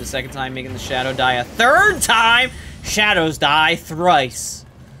and then use it a second time, making the shadow die a third time! Shadows die thrice.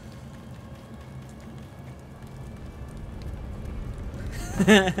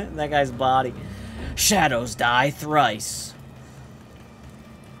 That guy's body. Shadows die thrice.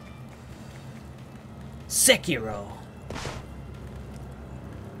 Sekiro.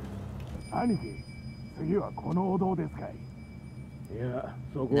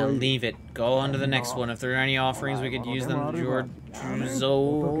 Now leave it. Go on to the next one. If there are any offerings, we could use them.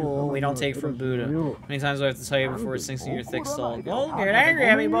 We don't take from Buddha. Many times do I have to tell you before it sinks in your thick skull. Don't get angry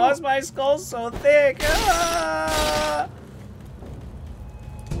at me, boss. My skull's so thick. Ah!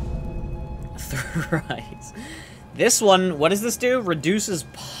 Thrice. This one, what does this do? Reduces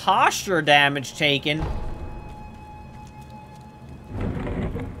posture damage taken.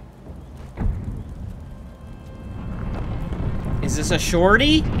 Is this a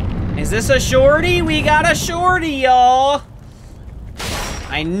shorty? Is this a shorty? We got a shorty, y'all.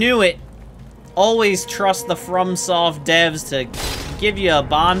 I knew it. Always trust the FromSoft devs to give you a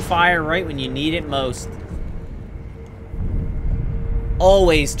bonfire right when you need it most.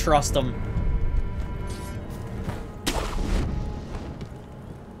 Always trust them.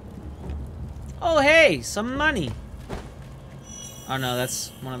 Oh, hey, some money. Oh, no,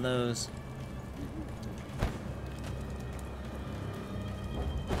 that's one of those.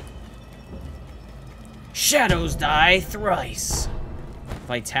 Shadows die thrice.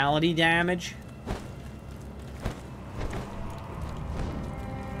 Vitality damage.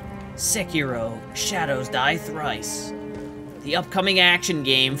 Sekiro, Shadows die thrice. The upcoming action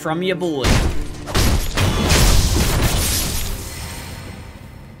game from ya boy.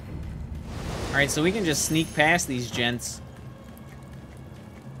 Alright, so we can just sneak past these gents.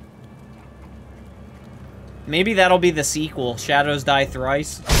 Maybe that'll be the sequel, Shadows Die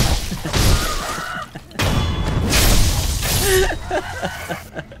Thrice.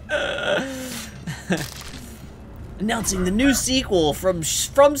 Announcing the new sequel from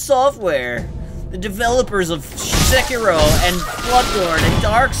Software, the developers of Sekiro and Bloodborne and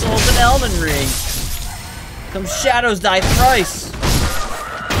Dark Souls and Elden Ring. Come Shadows Die Thrice.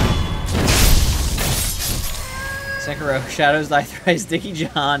 Sekiro, Shadows Die Thrice, Dickie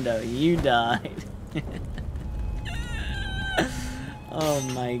Jondo, you died. Oh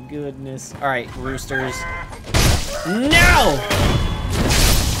my goodness. Alright, roosters. No!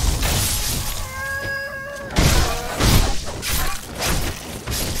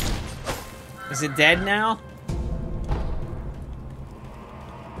 Is it dead now?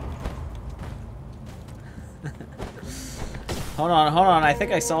 Hold on, I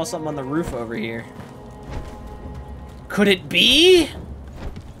think I saw something on the roof over here. Could it be?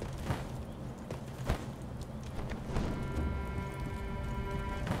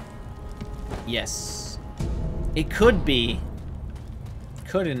 Yes. It could be.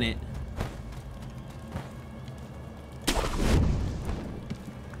 Couldn't it?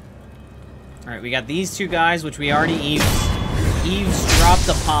 Alright, we got these two guys, which we already eavesdropped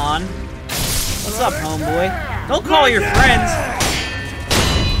upon. What's up, homeboy? Don't call your friends!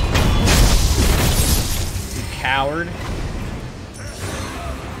 You coward.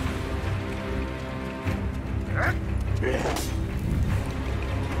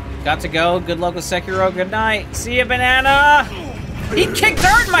 Got to go. Good luck with Sekiro. Good night. See ya, banana! He kicked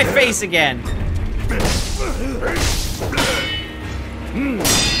dirt in my face again!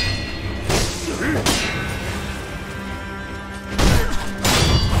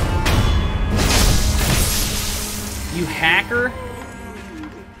 You hacker.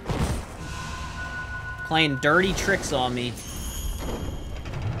 Playing dirty tricks on me.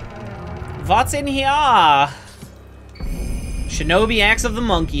 What's in here? Shinobi Axe of the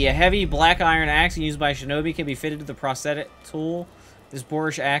Monkey. A heavy black iron axe used by Shinobi can be fitted to the prosthetic tool. This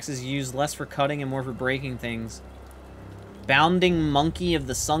boorish axe is used less for cutting and more for breaking things. Bounding Monkey of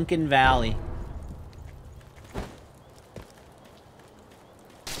the Sunken Valley.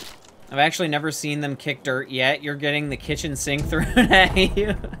 I've actually never seen them kick dirt yet. You're getting the kitchen sink thrown at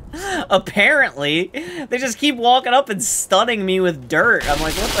you. Apparently. They just keep walking up and stunning me with dirt. I'm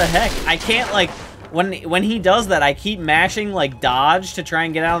like, what the heck? I can't, like... When he does that, I keep mashing, like, dodge to try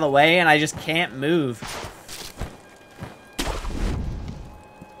and get out of the way, and I just can't move.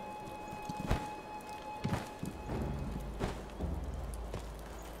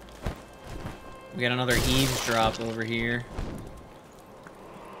 We got another eavesdrop over here.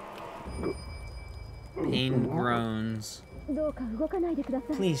 Pain groans.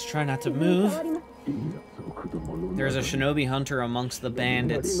 Please try not to move. There's a shinobi hunter amongst the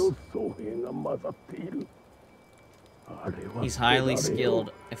bandits. He's highly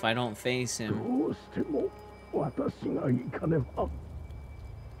skilled. If I don't face him...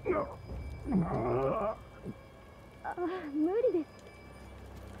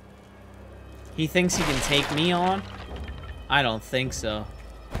 He thinks he can take me on? I don't think so.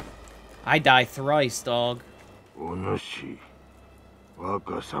 I die thrice, dog.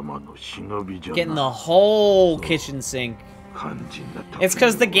 Getting the whole kitchen sink. It's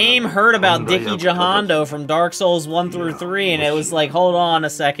because the game heard about Dickie Jahando from Dark Souls 1 through 3, and it was like, hold on a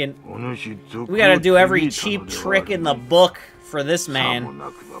second. We gotta do every cheap trick in the book for this man.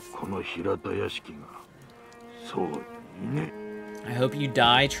 I hope you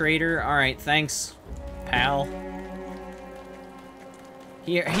die, traitor. Alright, thanks, pal.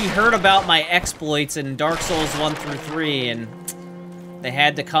 He heard about my exploits in Dark Souls 1 through 3, and they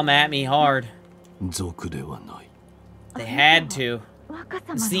had to come at me hard. They had to.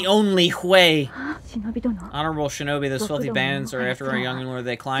 It's the only way. Honorable Shinobi, those filthy bandits are after our young lord.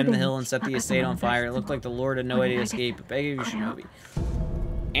 They climbed the hill and set the estate on fire. It looked like the lord had no way to escape. I beg of you, Shinobi.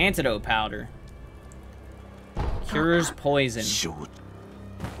 Antidote powder. Cures poison.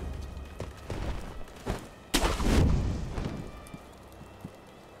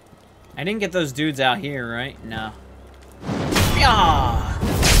 I didn't get those dudes out here, right? No. Yeah.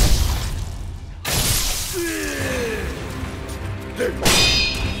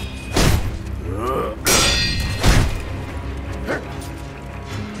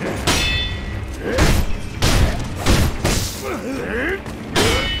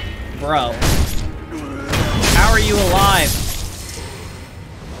 Bro. How are you alive?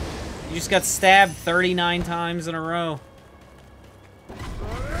 You just got stabbed 39 times in a row.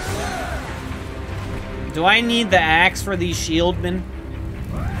 Do I need the axe for these shieldmen?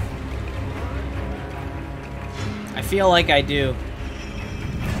 I feel like I do.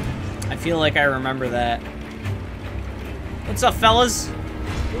 I feel like I remember that. What's up, fellas?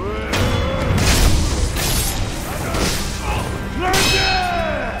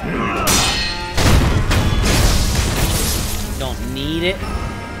 Don't need it.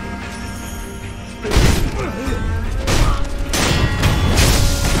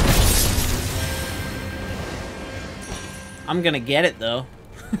 I'm gonna get it, though.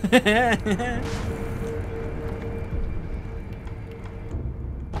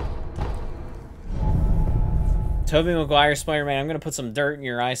 Tobey Maguire, Spider-Man, I'm gonna put some dirt in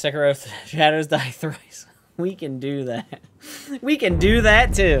your eye. Sekiro, shadows die thrice. We can do that. We can do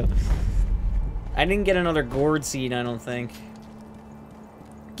that, too. I didn't get another gourd seed, I don't think.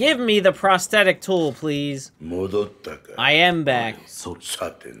 Give me the prosthetic tool, please. I am back.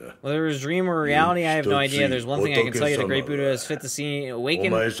 Whether it was dream or reality, I have no idea. There's one thing I can tell you. The great Buddha has fit to see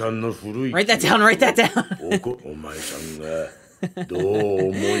awaken. Write that down, write that down.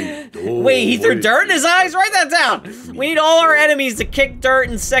 Wait, he threw dirt in his eyes? Write that down! We need all our enemies to kick dirt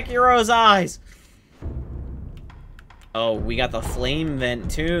in Sekiro's eyes. Oh, we got the flame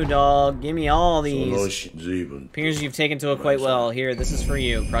vent too, dog. Give me all these. Appears you've taken to it quite well. Here, this is for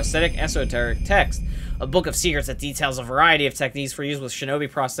you. Prosthetic esoteric text. A book of secrets that details a variety of techniques for use with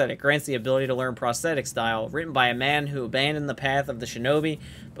shinobi prosthetic. Grants the ability to learn prosthetic style. Written by a man who abandoned the path of the shinobi,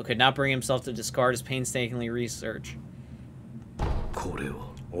 but could not bring himself to discard his painstakingly research.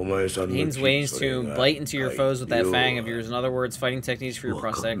 Means ways to bite into your foes with that fang of yours. In other words, fighting techniques for your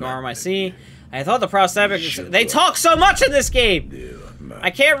prosthetic arm. I see. I thought the prosthetic... They talk so much in this game! I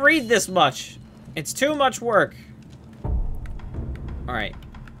can't read this much. It's too much work. Alright.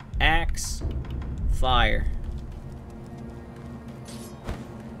 Axe. Fire.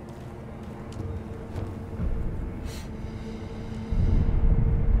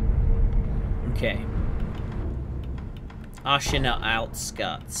 Okay. Ashina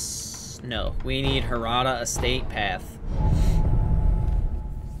outskirts. No, we need Harada Estate Path.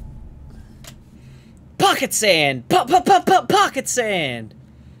 Pocket sand! Pocket sand!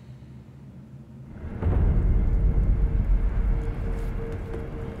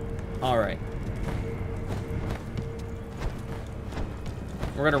 Alright.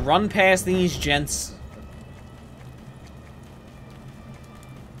 We're gonna run past these gents.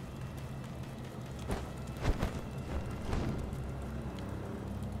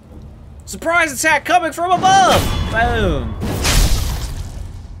 Surprise attack coming from above! Boom!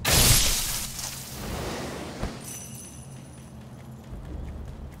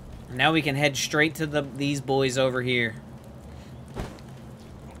 Now we can head straight to these boys over here.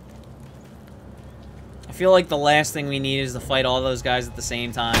 I feel like the last thing we need is to fight all those guys at the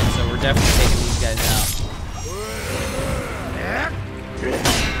same time, so we're definitely taking these guys out.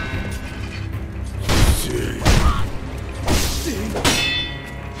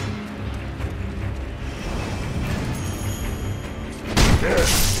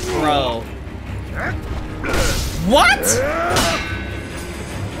 Bro. What?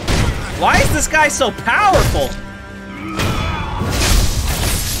 Why is this guy so powerful?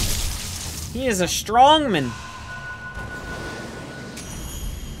 He is a strongman.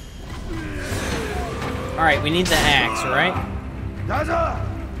 Alright, we need the axe, right?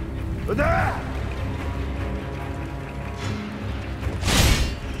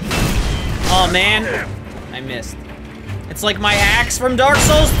 Oh man, I missed. It's like my axe from Dark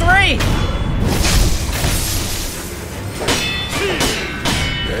Souls 3!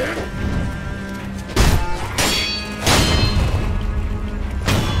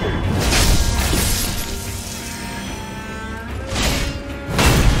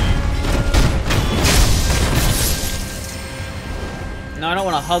 No, I don't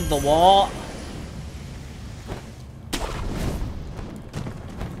want to hug the wall.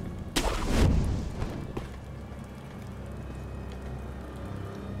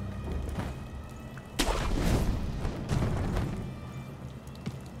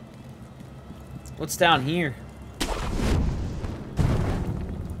 What's down here?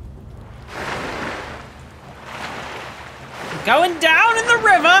 Going down in the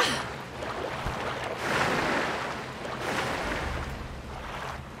river!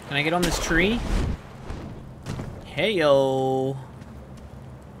 Can I get on this tree? Hey-yo.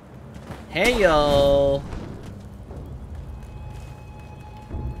 Hey-yo.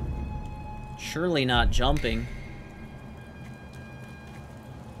 Surely not jumping.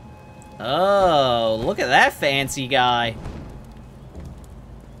 Oh, look at that fancy guy.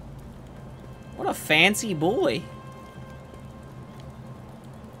 What a fancy boy.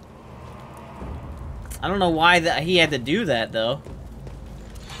 I don't know why he had to do that, though.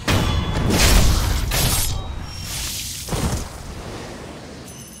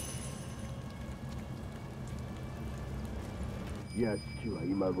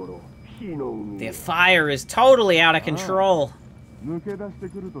 The fire is totally out of control. I don't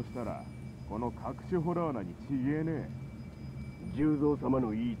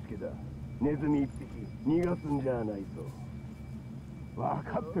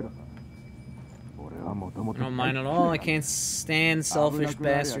mind at all. I can't stand selfish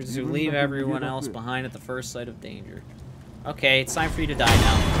bastards who leave everyone else behind at the first sight of danger. Okay, it's time for you to die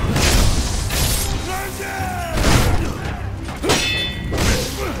now.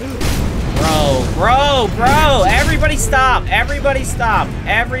 Bro, everybody stop, everybody stop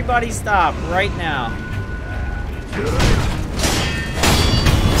right now.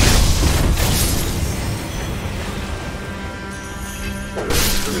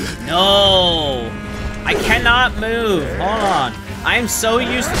 No, I cannot move, hold on. I'm so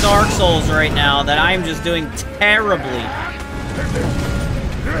used to Dark Souls right now that I'm just doing terribly.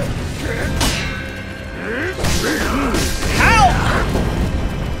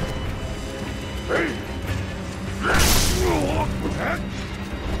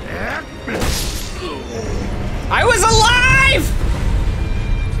 I was alive!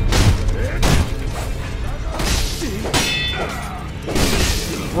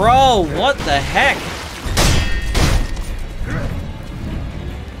 Bro, what the heck?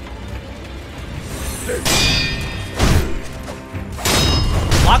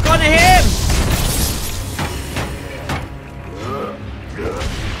 Lock onto him!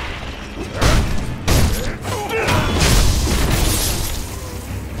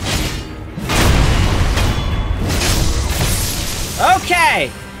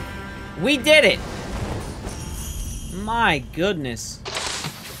 Okay! We did it! My goodness.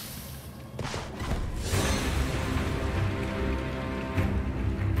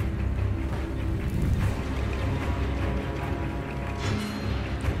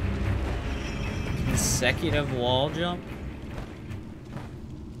 Consecutive wall jump?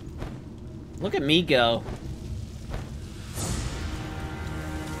 Look at me go.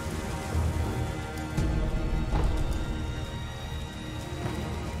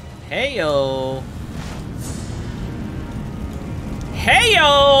 Heyo!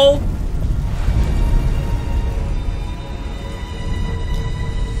 Heyo!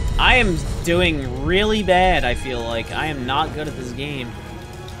 I am doing really bad, I feel like. I am not good at this game.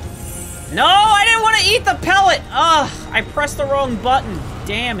 No, I didn't want to eat the pellet! Ugh, I pressed the wrong button.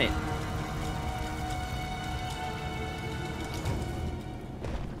 Damn it.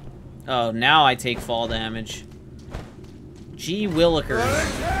 Oh, now I take fall damage. Gee willikers.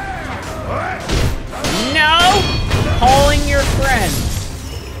 No! Calling your friends.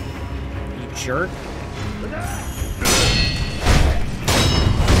 You jerk.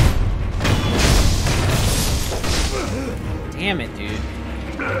 Damn it, dude.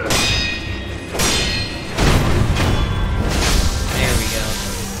 There we go.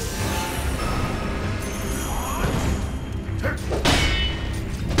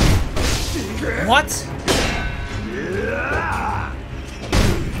 What?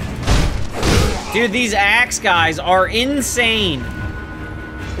 Dude, these axe guys are insane.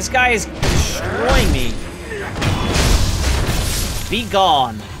 This guy is destroying me. Be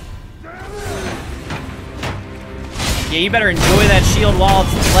gone. Yeah, you better enjoy that shield while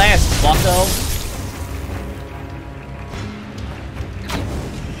it's lasts, bucko.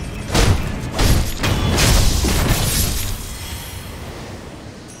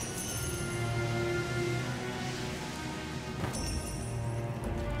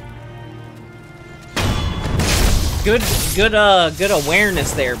 Good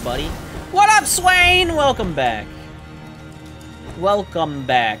awareness there, buddy. What up, Swain? Welcome back. Welcome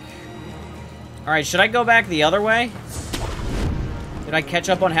back. Alright, should I go back the other way? Did I catch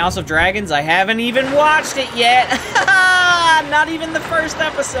up on House of Dragons? I haven't even watched it yet! Not even the first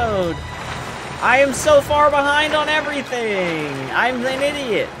episode! I am so far behind on everything! I'm an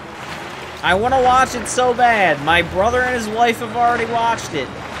idiot! I want to watch it so bad. My brother and his wife have already watched it.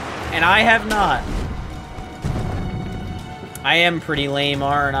 And I have not. I am pretty lame,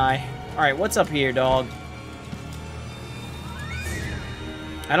 aren't I? Alright, what's up here, dog?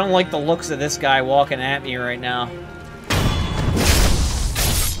 I don't like the looks of this guy walking at me right now.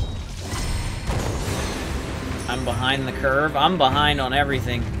 I'm behind the curve. I'm behind on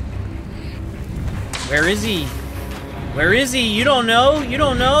everything. Where is he? Where is he? You don't know? You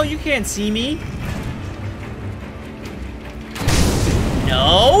don't know? You can't see me.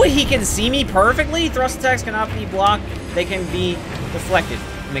 No, he can see me perfectly. Thrust attacks cannot be blocked. They can be deflected.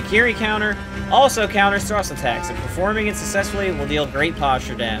 The Makiri counter also counters thrust attacks, and performing it successfully will deal great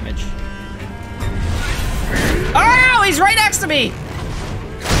posture damage. Oh, he's right next to me!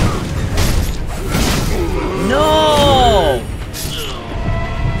 No!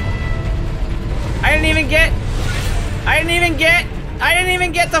 I didn't even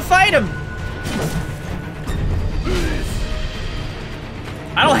get to fight him!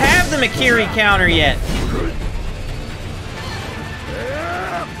 I don't have the Makiri counter yet.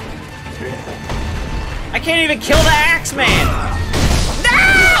 I can't even kill the Axeman!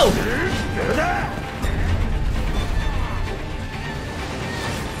 No!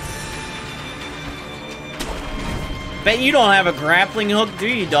 Bet you don't have a grappling hook, do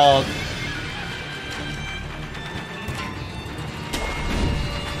you, dog?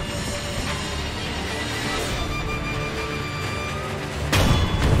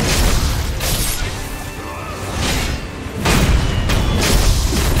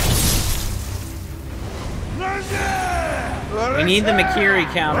 We need the Makiri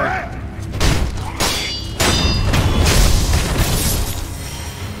counter.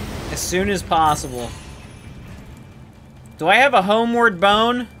 As soon as possible. Do I have a homeward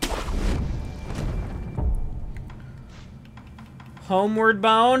bone? Homeward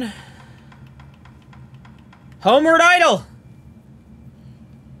bone? Homeward idol!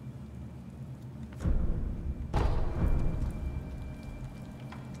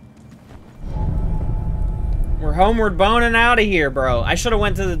 We're homeward boning out of here, bro. I should have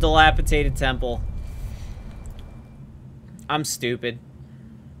went to the dilapidated temple. I'm stupid.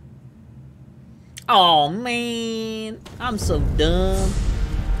 Oh man, I'm so dumb.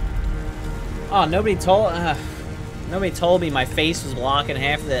 Oh, nobody told me my face was blocking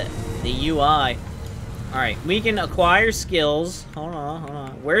half the UI. All right, we can acquire skills. Hold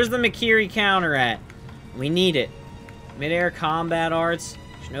on. Where's the Mikiri counter at? We need it. Mid-air combat arts,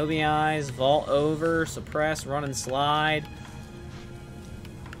 Shinobi eyes, vault over, suppress, run and slide,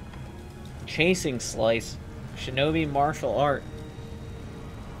 chasing slice, Shinobi martial art.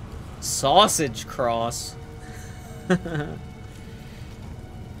 Sausage cross.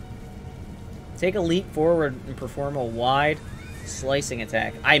 Take a leap forward and perform a wide slicing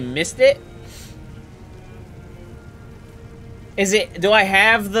attack. I missed it? Is it... Do I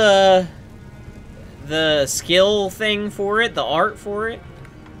have the skill thing for it? The art for it?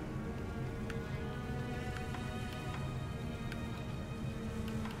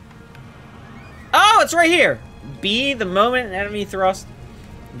 Oh, it's right here! B, the moment an enemy thrust...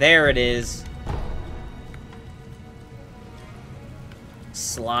 There it is.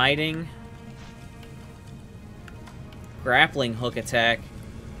 Sliding. Grappling hook attack.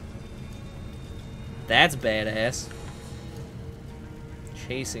 That's badass.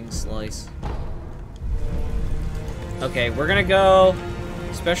 Chasing slice. Okay, we're gonna go.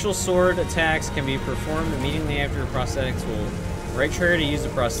 Special sword attacks can be performed immediately after a prosthetic tool. Right trigger to use the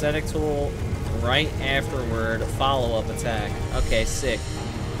prosthetic tool. Right afterward, follow-up attack. Okay, sick.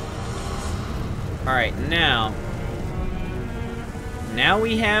 Alright, now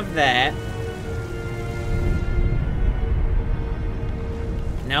we have that.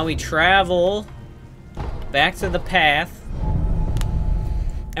 Now we travel back to the path.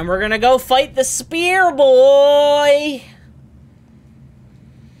 And we're gonna go fight the spear boy!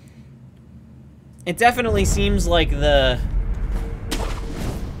 It definitely seems like the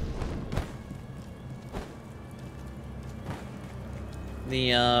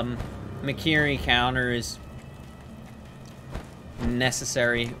Mikiri counter is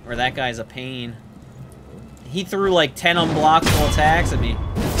necessary, or that guy's a pain. He threw like 10 unblockable attacks at me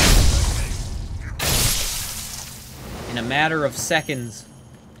in a matter of seconds.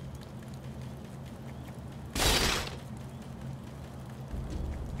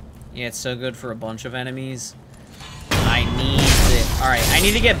 Yeah, it's so good for a bunch of enemies. I need it. Alright, I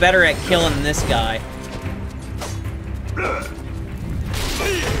need to get better at killing this guy.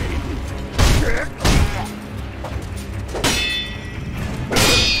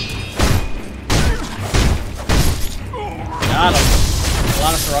 Got him. A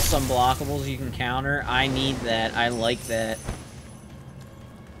lot of thrust unblockables you can counter. I need that. I like that.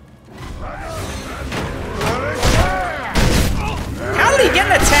 How did he get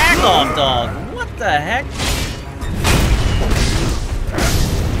an attack off, dog? What the heck?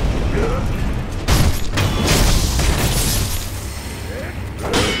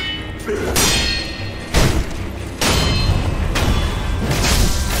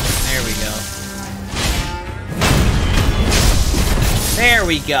 There we go. There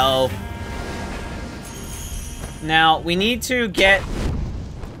we go. Now, we need to get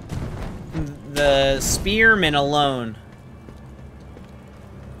the spearman alone.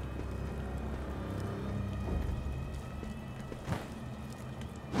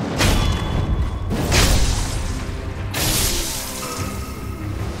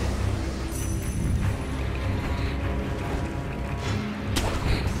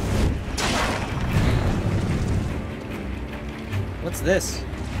 What's this?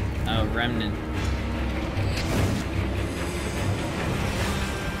 Oh, remnant.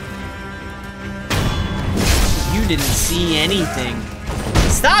 You didn't see anything.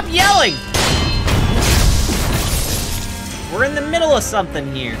 Stop yelling! We're in the middle of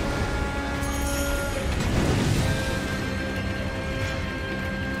something here.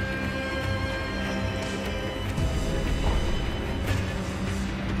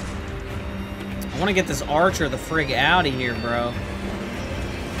 I want to get this archer the frig out of here, bro.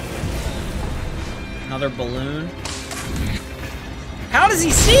 Another balloon. How does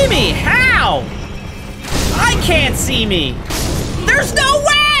he see me? How? I can't see me. There's no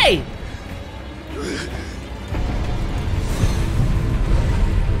way!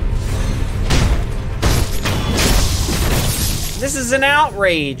 This is an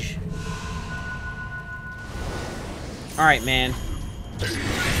outrage. Alright, man.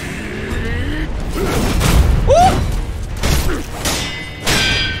 Woo!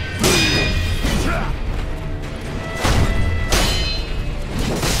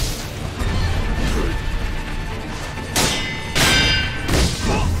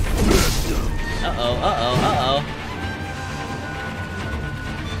 Uh-oh.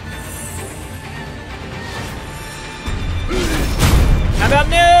 How about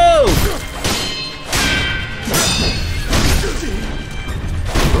no?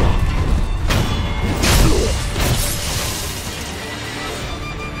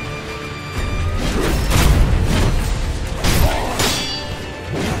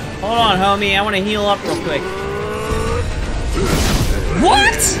 Hold on, homie. I want to heal up real quick.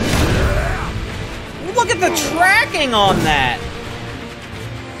 What? Look at the tracking on that.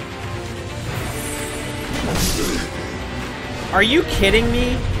 Are you kidding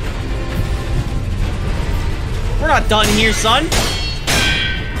me? We're not done here, son.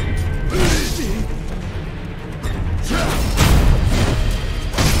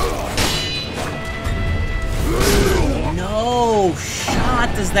 No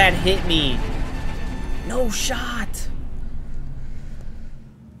shot does that hit me. No shot.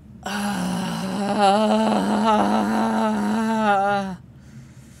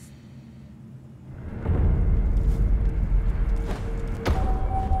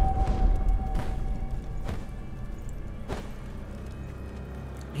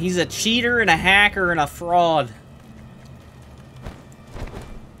 He's a cheater and a hacker and a fraud.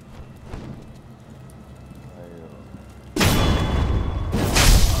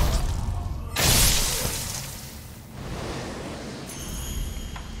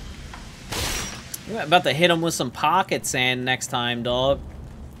 We're about to hit him with some pocket sand next time, dog.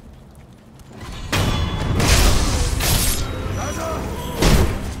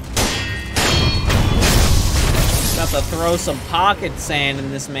 About to throw some pocket sand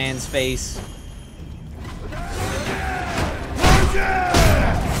in this man's face.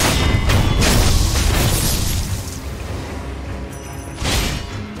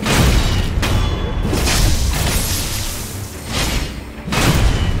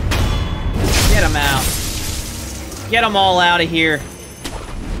 Get him out. Get them all out of here.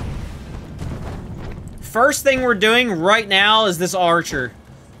 First thing we're doing right now is this archer.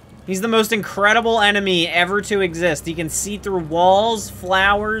 He's the most incredible enemy ever to exist. He can see through walls,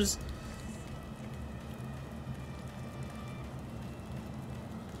 flowers.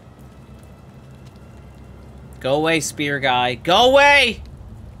 Go away, spear guy. Go away!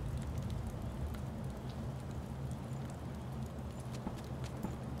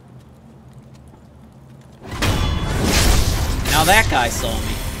 Now that guy saw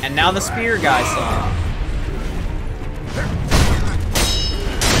me. And now the spear guy saw me.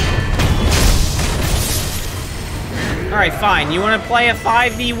 Alright, fine. You want to play a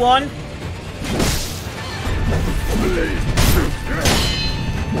 5v1?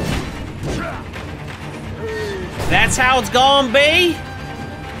 That's how it's gonna be?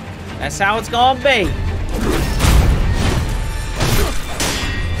 That's how it's gonna be.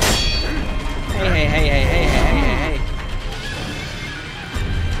 Hey.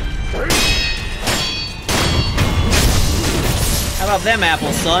 How about them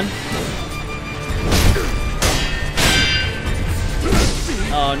apples, son?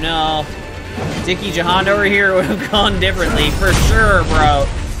 Oh no. Dickie Jahan over here would have gone differently, for sure, bro.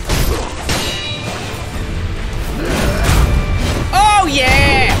 Oh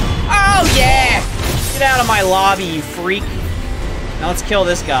yeah! Oh yeah! Get out of my lobby, you freak. Now let's kill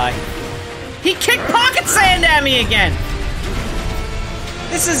this guy. He kicked pocket sand at me again!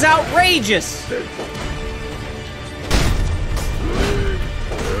 This is outrageous!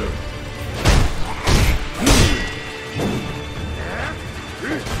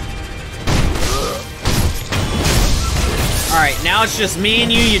 Alright, now it's just me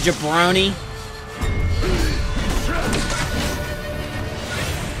and you jabroni.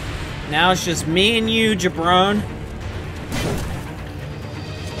 Now it's just me and you, jabron.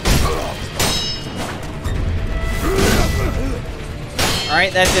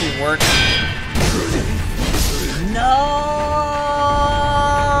 Alright, that didn't work. No!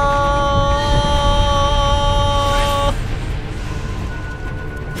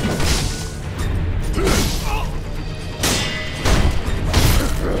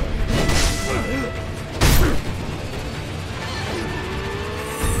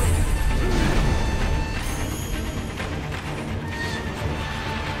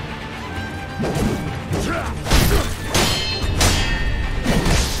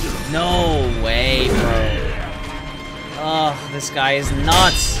 No way, bro. Ugh, this guy is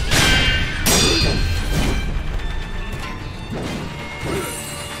nuts.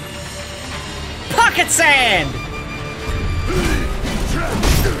 Pocket sand!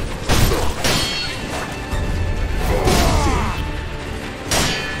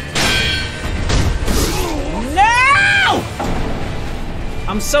 No!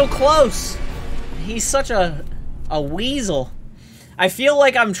 I'm so close. He's such a weasel. I feel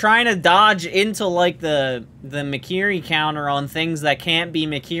like I'm trying to dodge into like the Mikiri counter on things that can't be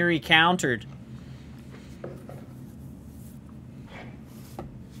Mikiri countered.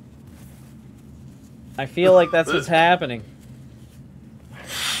 I feel like that's what's happening.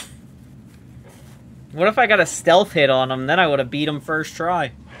 What if I got a stealth hit on him? Then I would have beat him first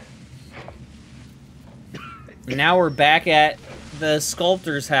try. Now we're back at the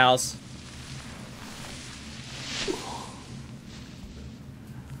sculptor's house.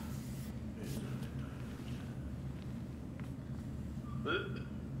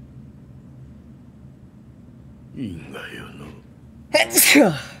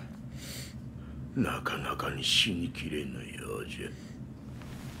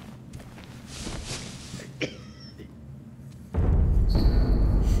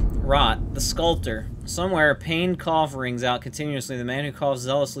 Rot, the sculptor. Somewhere, a pained cough rings out continuously. The man who coughs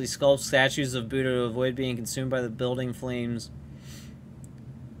zealously sculpts statues of Buddha to avoid being consumed by the building flames.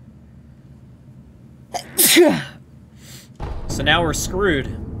 So now we're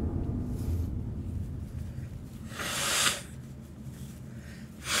screwed.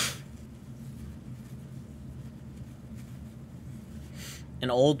 An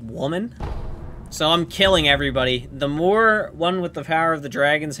old woman? So I'm killing everybody. The more one with the power of the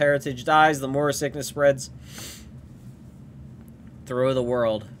dragon's heritage dies, the more sickness spreads through the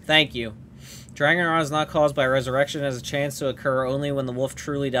world. Thank you. Dragon rot is not caused by resurrection. It has a chance to occur only when the wolf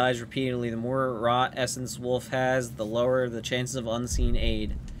truly dies repeatedly. The more rot essence wolf has, the lower the chances of unseen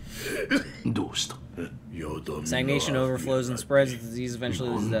aid. Stagnation overflows and spreads. The disease eventually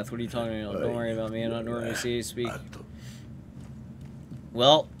leads to death. What are you talking about? Don't worry about me. I'm not normally see you speak.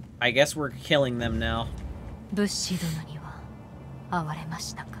 Well, I guess we're killing them now.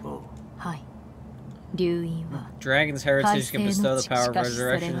 Dragon's heritage can bestow the power of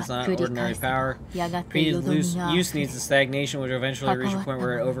resurrection. It's not ordinary power. Repeated use needs the stagnation, which will eventually reach a point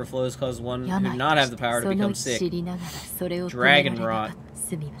where it overflows, cause one who does not have the power to become sick. Dragon rot.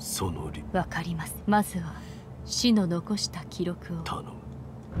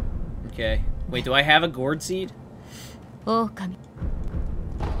 Okay. Wait, do I have a gourd seed?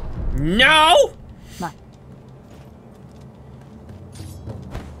 No!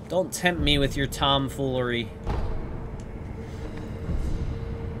 Don't tempt me with your tomfoolery.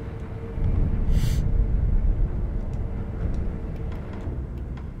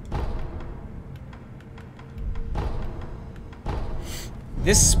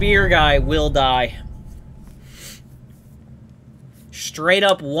 This spear guy will die. Straight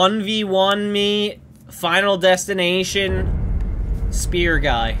up 1v1 me, Final Destination, spear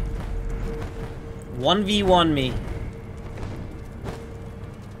guy. 1v1 me.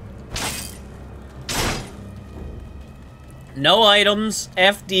 No items,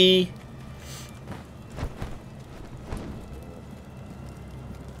 FD.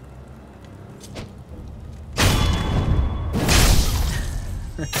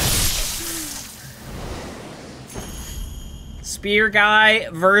 Spear guy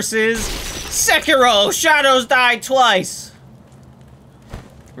versus Sekiro. Shadows die twice.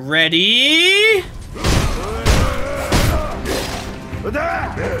 Ready?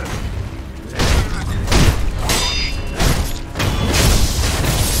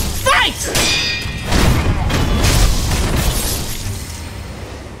 Fight!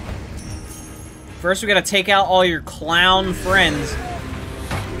 First, we gotta take out all your clown friends.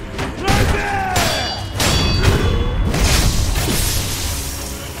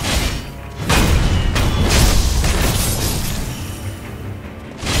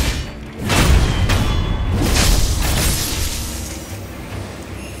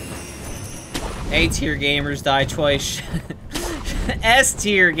 A-tier gamers die twice.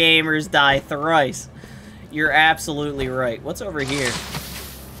 S-tier gamers die thrice. You're absolutely right. What's over here?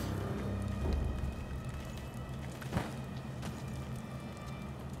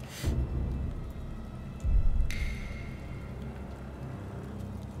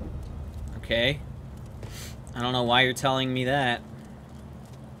 Okay. I don't know why you're telling me that.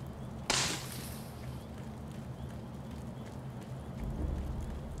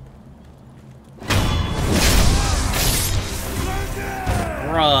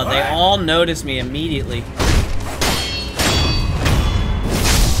 Bruh, they all notice me immediately.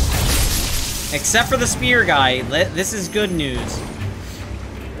 Except for the spear guy. This is good news.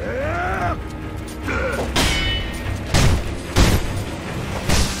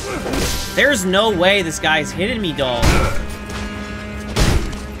 There's no way this guy's hitting me, dog.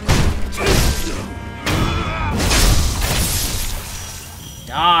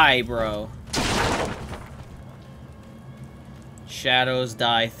 Die, bro. Shadows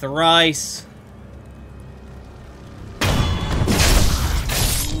die thrice.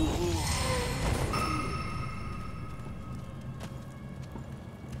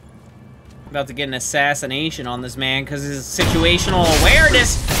 About to get an assassination on this man because his situational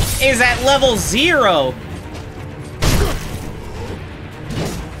awareness is at level 0.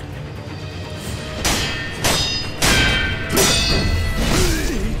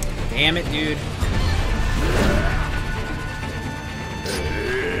 Damn it, dude.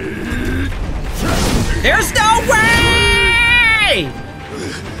 There's no way!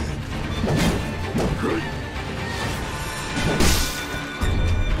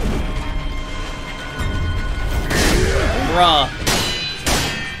 Bruh.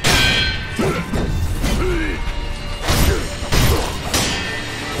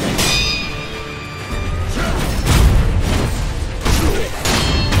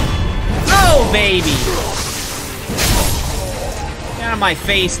 Oh, baby. Get out of my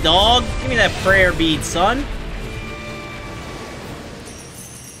face, dog. Give me that prayer bead, son.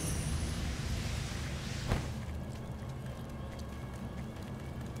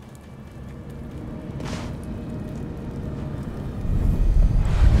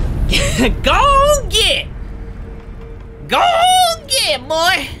 Go get! Go get,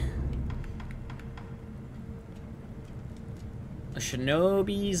 boy! A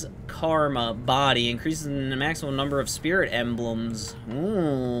shinobi's karma body increases the maximum number of spirit emblems.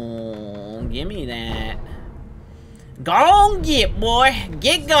 Ooh, give me that. Go get, boy!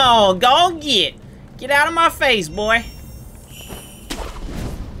 Get gone! Go get! Get out of my face, boy!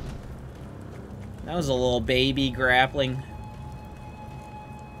 That was a little baby grappling.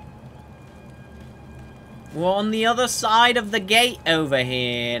 We're on the other side of the gate over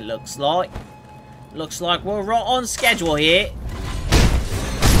here, looks like. Looks like we're right on schedule here.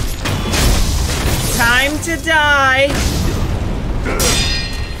 Time to die.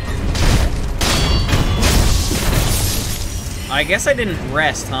 I guess I didn't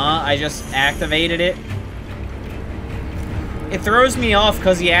rest, huh? I just activated it. It throws me off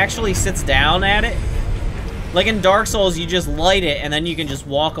because he actually sits down at it. Like in Dark Souls, you just light it and then you can just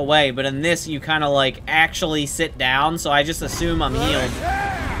walk away. But in this, you kind of like actually sit down, so I just assume I'm healed.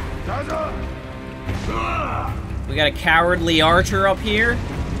 We got a cowardly archer up here.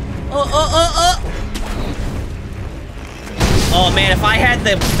 Oh man, if I had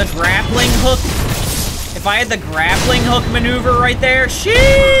the grappling hook, if I had the grappling hook maneuver right there,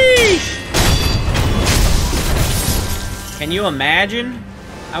 sheesh! Can you imagine?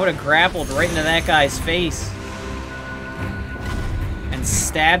 I would have grappled right into that guy's face. And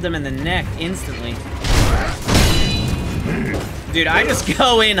stabbed him in the neck instantly. Dude, I just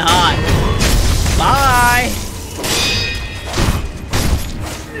go in hot. Bye!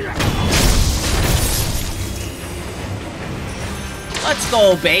 Let's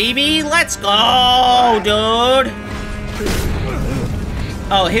go, baby! Let's go, dude!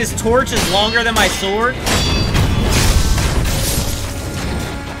 Oh, his torch is longer than my sword?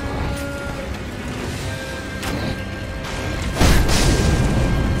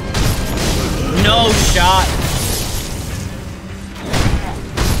 No shot.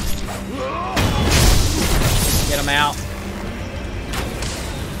 Get him out.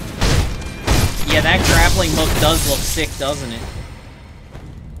 Yeah, that grappling hook does look sick, doesn't it?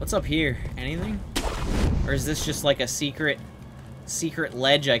 What's up here? Anything? Or is this just like a secret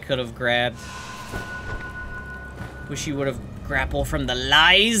ledge I could have grabbed? Wish you would have grappled from the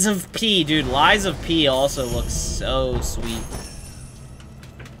Lies of P. Dude, Lies of P also looks so sweet.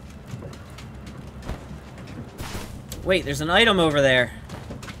 Wait, there's an item over there.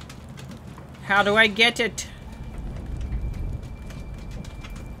 How do I get it?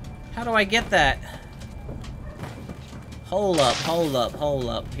 How do I get that? Hold up, hold up, hold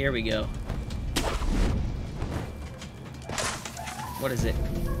up. Here we go. What is it?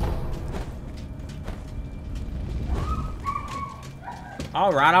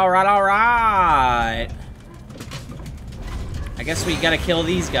 Alright, alright, alright. I guess we gotta kill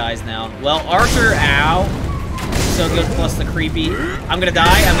these guys now. Well, Archer, ow. So good, plus the creepy. I'm gonna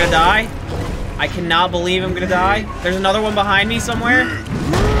die, I'm gonna die. I cannot believe I'm gonna die. There's another one behind me somewhere.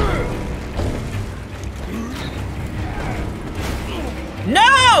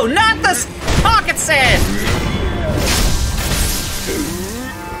 No! Not the pocket sand!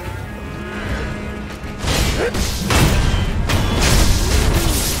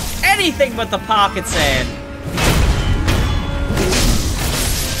 Anything but the pocket sand.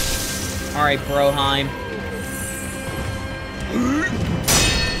 Alright, Broheim.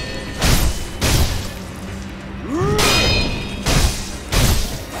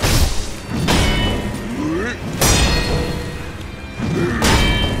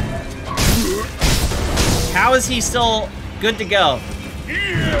 How is he still good to go?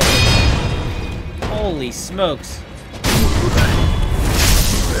 Holy smokes.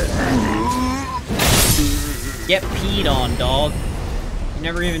 Get peed on, dog. You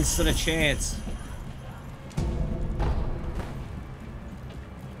never even stood a chance.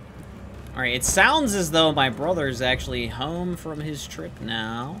 Alright, it sounds as though my brother's actually home from his trip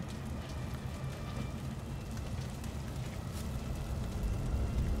now.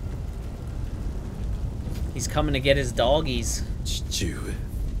 He's coming to get his doggies.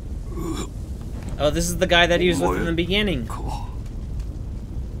 Oh, this is the guy that he was with in the beginning.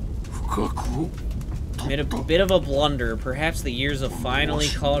 Made a bit of a blunder. Perhaps the years have finally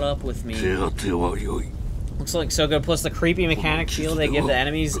caught up with me. Looks like so good. Plus the creepy mechanic feel they give the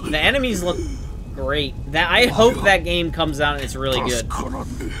enemies. The enemies look great. I hope that game comes out and it's really good.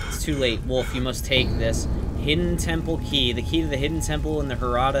 It's too late. Wolf, you must take this. Hidden Temple Key. The key to the hidden temple in the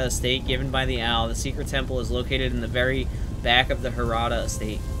Harada estate given by the owl. The secret temple is located in the very back of the Harada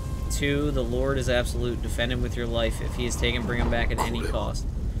estate. 2. The Lord is absolute. Defend him with your life. If he is taken, bring him back at any cost.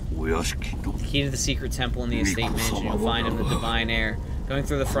 The key to the secret temple in the estate mansion. You'll find him the divine heir. Going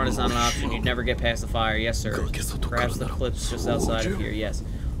through the front is not an option. You'd never get past the fire. Yes, sir. Perhaps the cliff's just outside of here. Yes.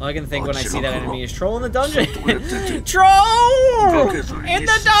 All I can think when I see that enemy is Troll in the dungeon. Troll! In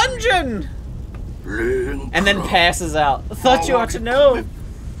the dungeon! And then passes out. Thought you ought to know.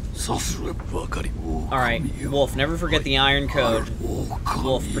 Alright, Wolf, never forget the Iron Code.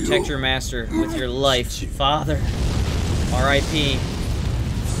 Wolf, protect your master with your life. Father. R.I.P.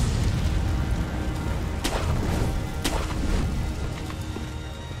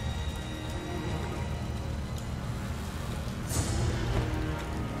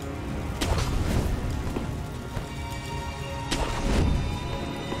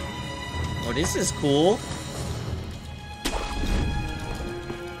 Oh, this is cool.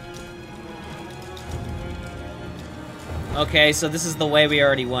 Okay, so this is the way we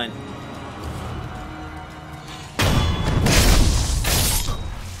already went.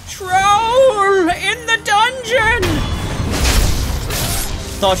 Troll in the dungeon!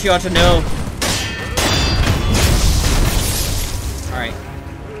 Thought you ought to know. Alright.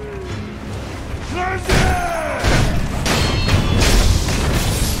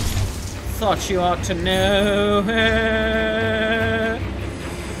 Thought you ought to know.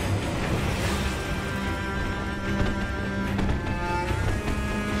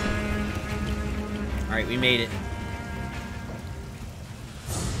 Alright, we made it.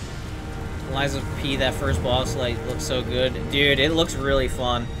 Eliza P, that first boss fight looks so good. Dude, it looks really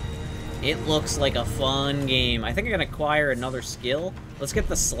fun. It looks like a fun game. I think I'm gonna acquire another skill. Let's get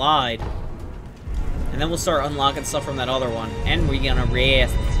the slide. And then we'll start unlocking stuff from that other one. And we're gonna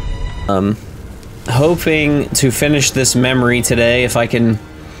rest. Hoping to finish this memory today if I can,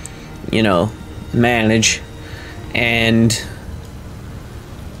 you know, manage. And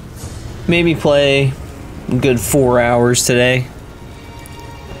maybe play a good 4 hours today.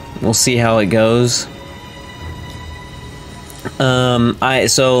 We'll see how it goes.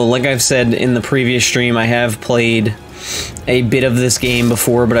 So like I've said in the previous stream, I have played a bit of this game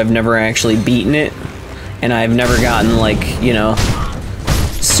before, but I've never actually beaten it. And I've never gotten, like, you know,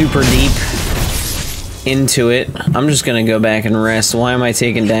 super deep into it. I'm just gonna go back and rest. Why am I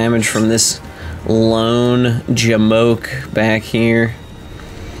taking damage from this lone jamoke back here?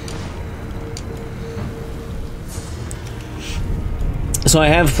 So I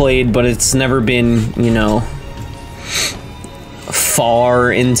have played, but it's never been, you know,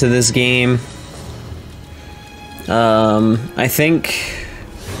 far into this game. I think...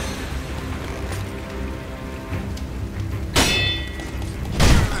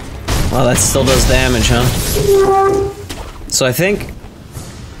 Wow, that still does damage, huh? So I think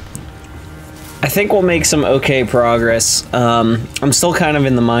we'll make some okay progress. I'm still kind of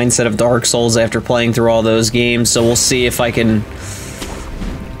in the mindset of Dark Souls after playing through all those games, so we'll see if I can,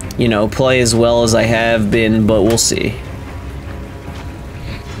 you know, play as well as I have been, but we'll see.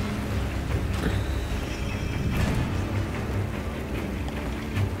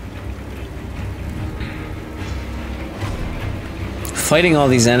 Fighting all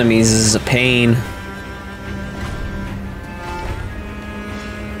these enemies is a pain.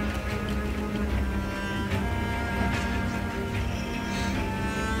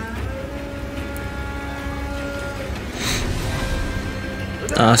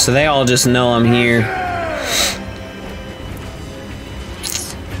 So they all just know I'm here.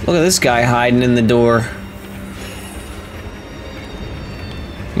 Look at this guy hiding in the door.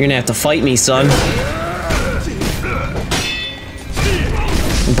 You're gonna have to fight me, son.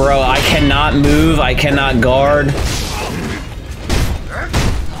 Bro, I cannot move, I cannot guard.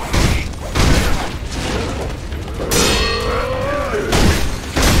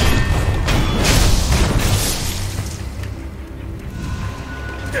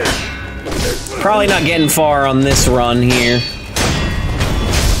 Probably not getting far on this run here.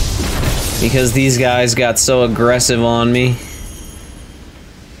 Because these guys got so aggressive on me.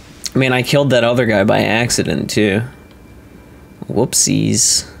 I mean, I killed that other guy by accident, too.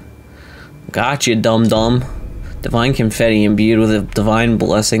 Whoopsies. Gotcha, dum-dum. Divine confetti imbued with a divine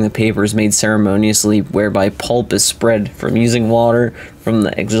blessing. The paper is made ceremoniously, whereby pulp is spread from using water from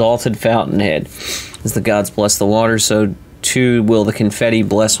the exalted fountainhead. As the gods bless the water, so too will the confetti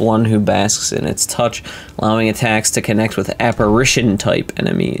bless one who basks in its touch, allowing attacks to connect with apparition-type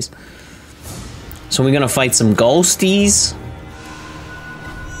enemies. So we're gonna fight some ghosties?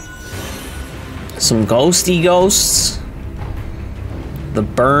 Some ghosty ghosts? The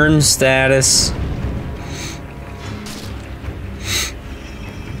burn status.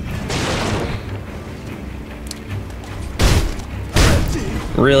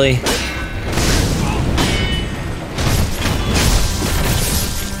 Really?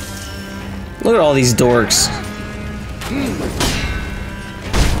 Look at all these dorks.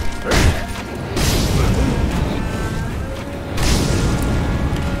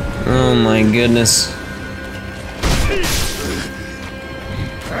 Oh my goodness.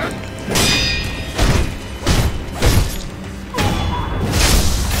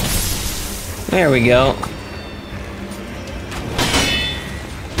 There we go.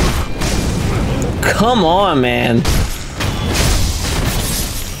 Come on, man.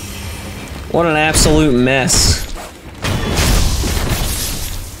 What an absolute mess.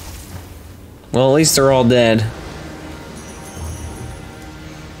 Well, at least they're all dead.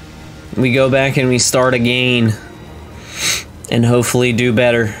 We go back and we start again. And hopefully do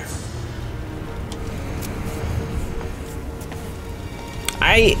better.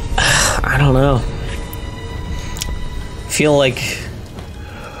 I don't know. I feel like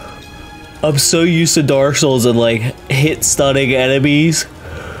I'm so used to Dark Souls and like hit stunning enemies.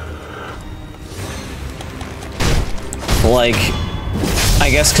 Like, I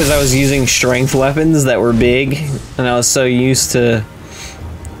guess because I was using strength weapons that were big, and I was so used to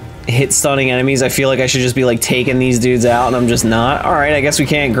hit stunning enemies, I feel like I should just be like taking these dudes out, and I'm just not. Alright, I guess we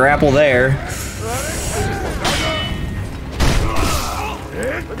can't grapple there.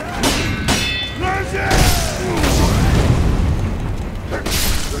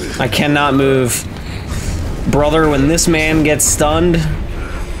 I cannot move. Brother, when this man gets stunned,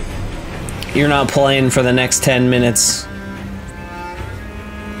 you're not playing for the next 10 minutes.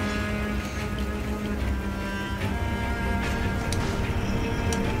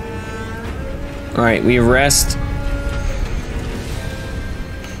 Alright, we rest.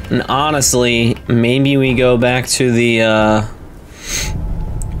 And honestly, maybe we go back to the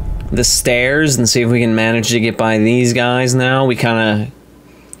stairs and see if we can manage to get by these guys now. We kind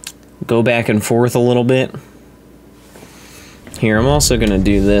of go back and forth a little bit. Here, I'm also gonna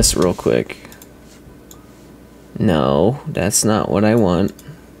do this real quick. No, that's not what I want.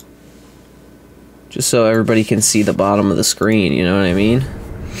 Just so everybody can see the bottom of the screen, you know what I mean?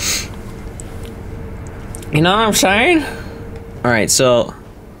 You know what I'm saying? Alright, so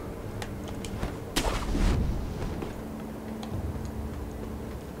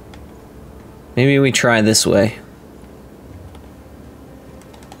maybe we try this way.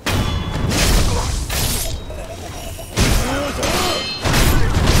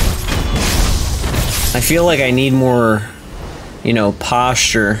 I feel like I need more, you know,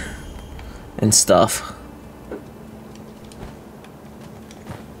 posture and stuff.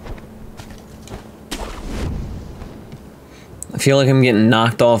 I feel like I'm getting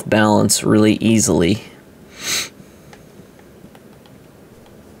knocked off balance really easily.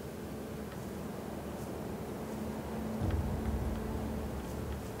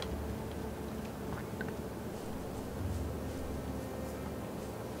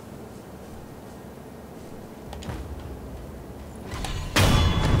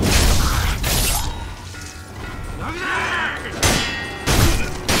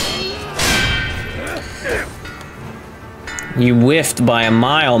 You whiffed by a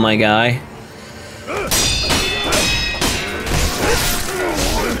mile, my guy.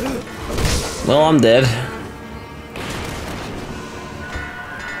 Well, I'm dead.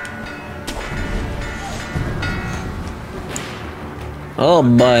 Oh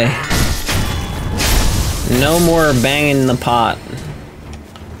boy. No more banging the pot.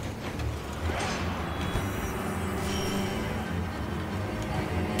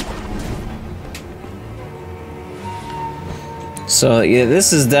 So, yeah,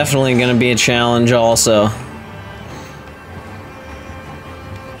 this is definitely gonna be a challenge also.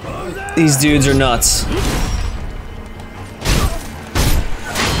 These dudes are nuts.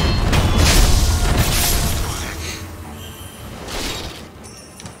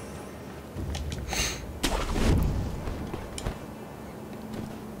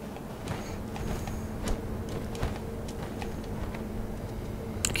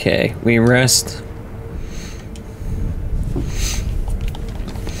 Okay, we rest.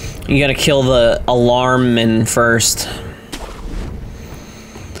 You gotta kill the alarmman first.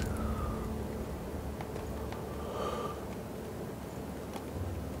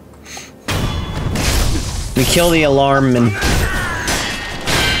 We kill the alarmman.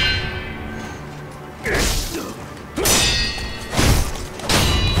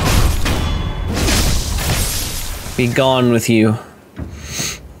 Be gone with you.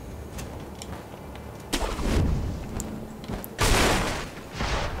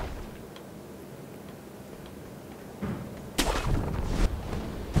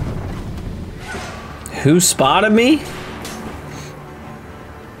 Who spotted me?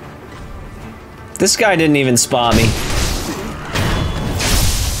 This guy didn't even spot me.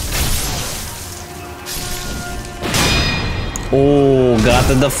 Oh, got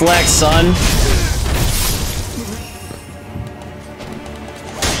the deflect, son.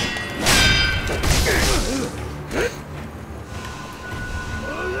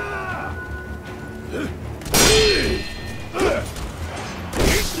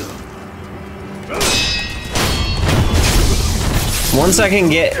 Once I can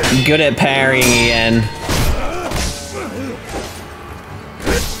get good at parrying again.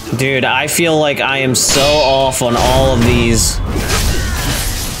 Dude, I feel like I am so off on all of these.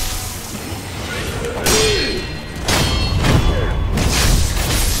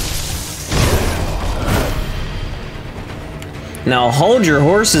 Now hold your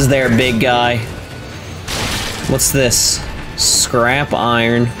horses there, big guy. What's this? Scrap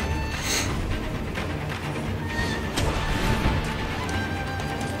iron.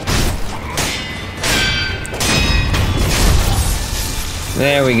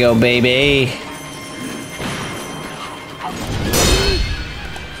 There we go, baby.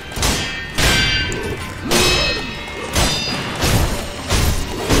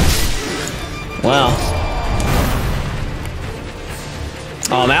 Wow.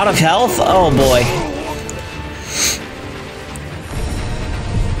 Oh, I'm out of health? Oh boy.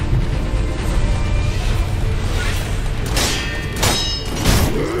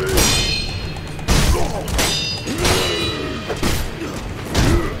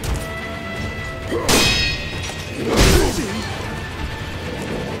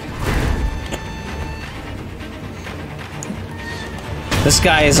 This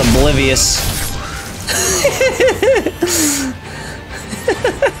guy is oblivious.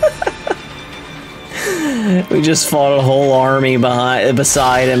 We just fought a whole army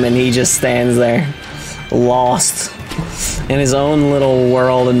beside him, and he just stands there, lost in his own little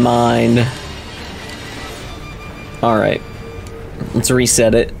world and mind. Alright, let's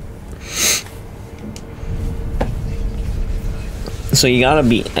reset it. So you gotta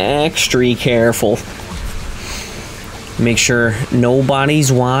be extra careful. Make sure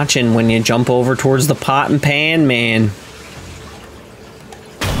nobody's watching when you jump over towards the pot and pan, man.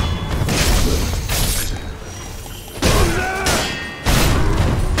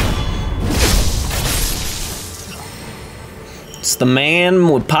 It's the man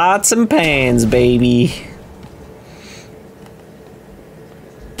with pots and pans, baby.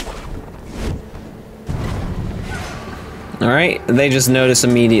 Alright, they just notice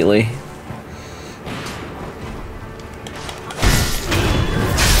immediately.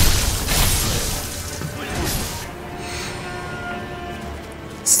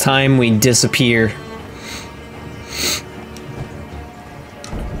 It's time we disappear.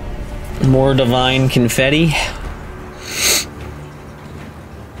 More divine confetti.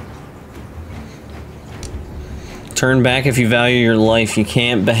 Turn back if you value your life. You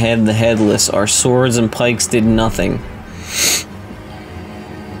can't behead the headless. Our swords and pikes did nothing.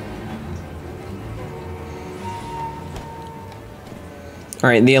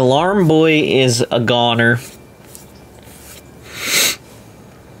 Alright, the alarm boy is a goner.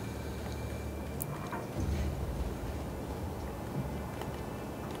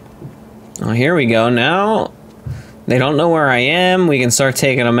 Oh, here we go. Now they don't know where I am. We can start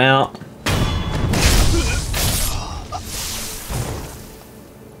taking them out.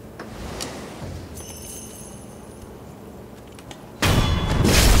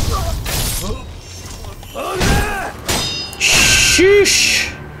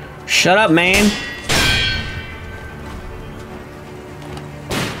 Shh! Shut up, man.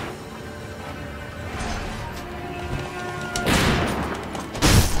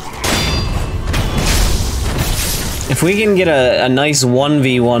 If we can get a nice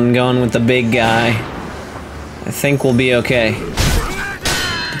 1v1 going with the big guy, I think we'll be okay.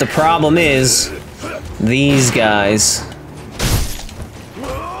 But the problem is, these guys.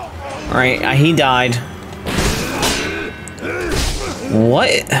 Alright, he died.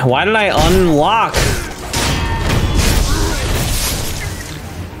 What? Why did I unlock?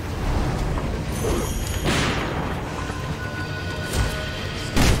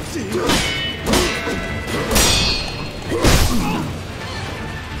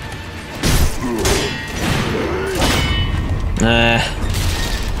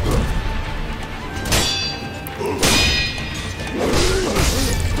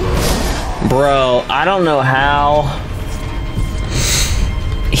 Bro, I don't know how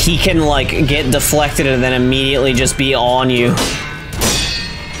he can, like, get deflected and then immediately just be on you.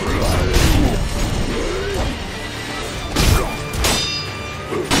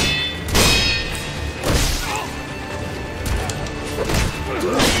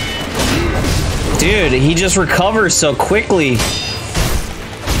 Dude, he just recovers so quickly.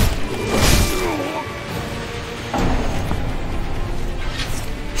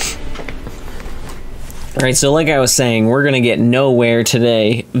 Alright, so like I was saying, we're gonna get nowhere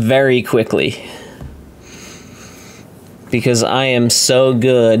today very quickly. Because I am so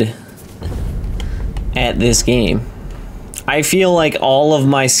good at this game. I feel like all of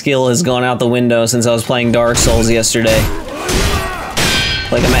my skill has gone out the window since I was playing Dark Souls yesterday.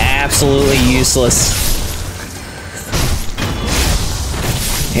 Like, I'm absolutely useless.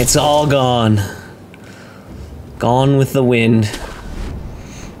 It's all gone. Gone with the wind.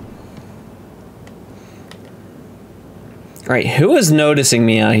 Alright, who is noticing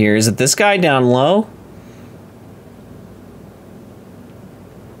me out here? Is it this guy down low?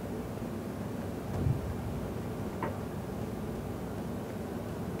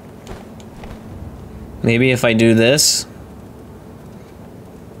 Maybe if I do this?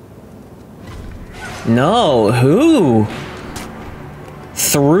 No, who?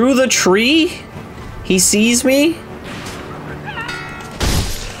 Through the tree? He sees me?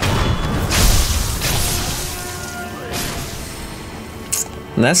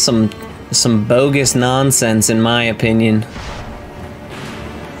 That's some bogus nonsense in my opinion.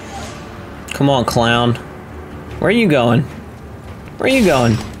 Come on, clown. Where are you going? Where are you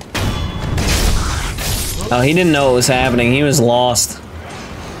going? Oh, he didn't know what was happening. He was lost.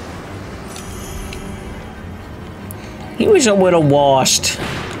 He wish I would have washed.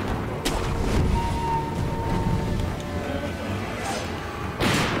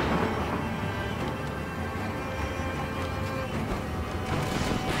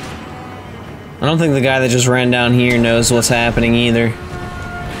 I don't think the guy that just ran down here knows what's happening either.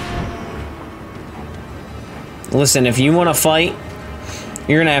 Listen, if you want to fight,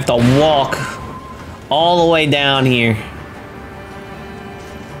 you're gonna have to walk all the way down here.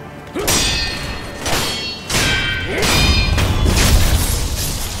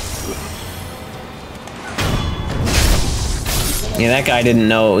 Yeah, that guy didn't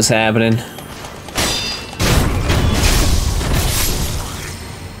know what was happening.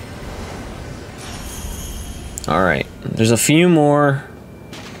 Alright, there's a few more.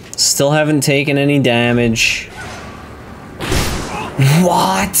 Still haven't taken any damage.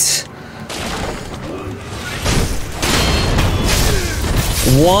 What?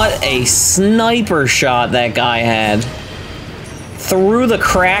 What a sniper shot that guy had. Through the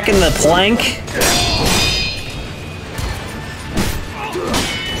crack in the plank.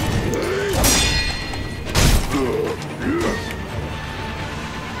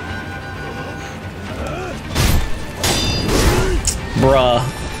 Bruh.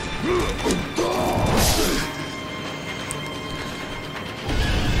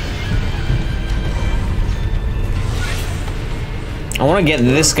 I want to get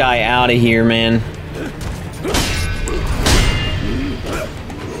this guy out of here, man.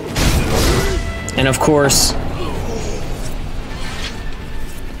 And of course,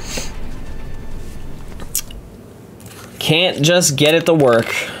 can't just get it to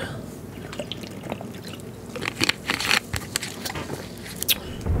work.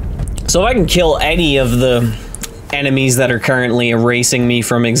 So if I can kill any of the enemies that are currently erasing me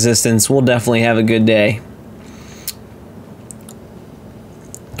from existence, we'll definitely have a good day.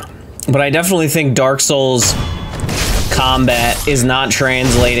 But I definitely think Dark Souls combat is not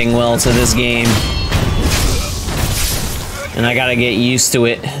translating well to this game. And I gotta get used to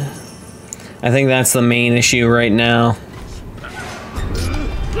it. I think that's the main issue right now.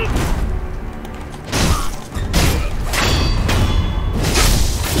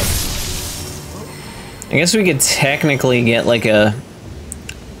 I guess we could technically get like a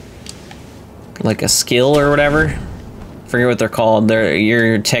skill or whatever. Forget what they're called. They're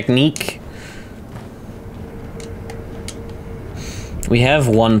your technique. We have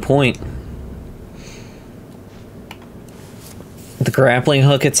 1 point. The grappling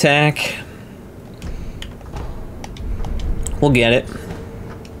hook attack. We'll get it.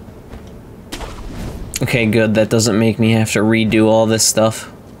 Okay, good. That doesn't make me have to redo all this stuff.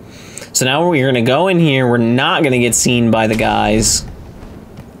 So now we're gonna go in here. We're not gonna get seen by the guys.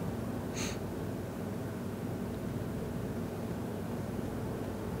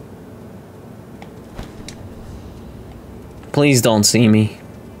 Please don't see me.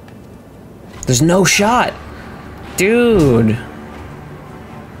 There's no shot. Dude.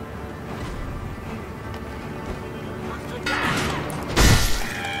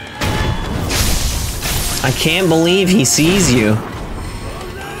 I can't believe he sees you.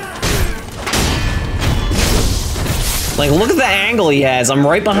 Like, look at the angle he has. I'm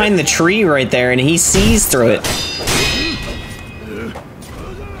right behind the tree right there, and he sees through it.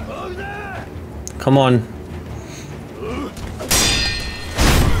 Come on.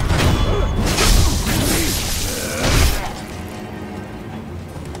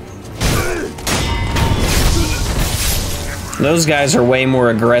 Those guys are way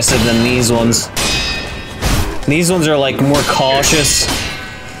more aggressive than these ones. These ones are like more cautious.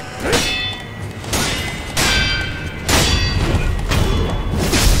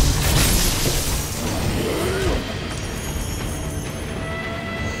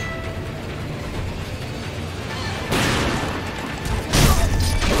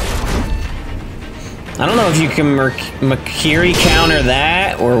 I don't know if you can Makiri counter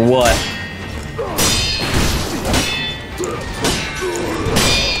that or what.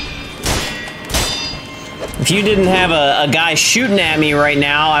 If you didn't have a guy shooting at me right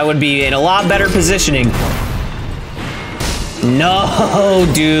now, I would be in a lot better positioning. No,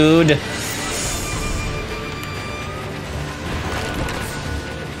 dude.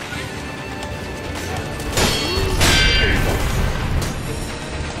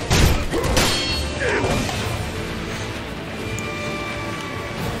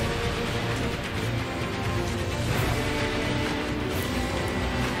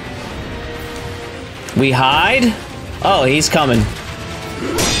 We hide? Oh, he's coming.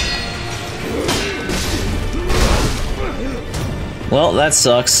 Well, that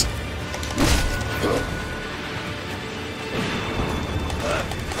sucks.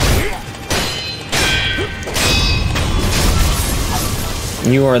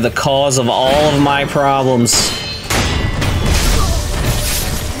 You are the cause of all of my problems.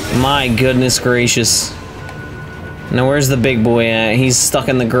 My goodness gracious. Now where's the big boy at? He's stuck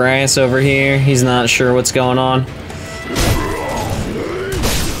in the grass over here. He's not sure what's going on.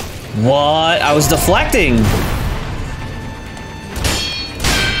 What? I was deflecting!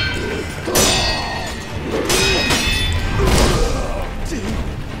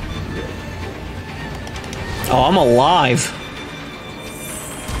 Oh, I'm alive.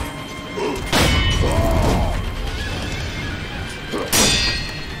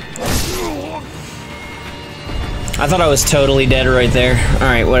 I thought I was totally dead right there.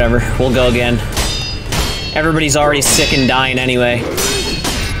 Alright, whatever. We'll go again. Everybody's already sick and dying anyway.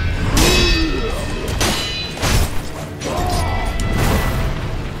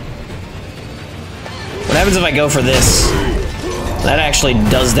 What happens if I go for this? That actually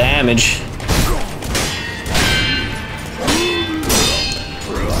does damage.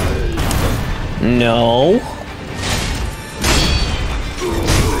 No.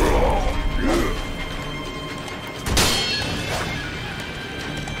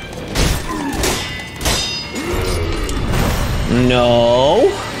 No.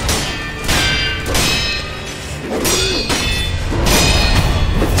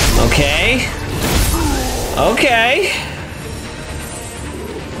 Okay. Okay.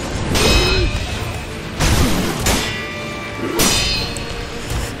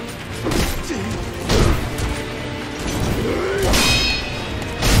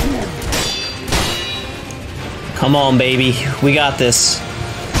 Come on, baby. We got this.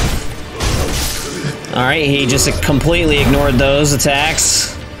 Alright, he just completely ignored those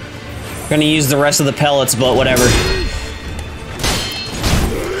attacks. Gonna use the rest of the pellets, but whatever.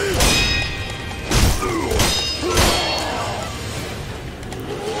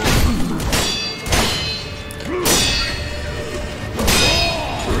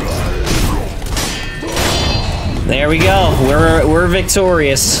 There we go. We're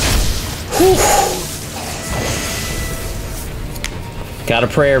victorious. Whew. Got a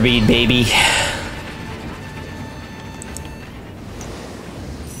prayer bead, baby.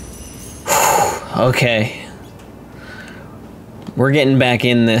 Okay. We're getting back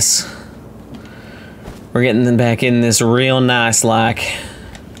in this. We're getting them back in this real nice like.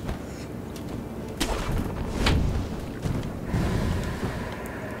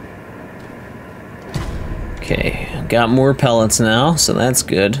 Okay, got more pellets now, so that's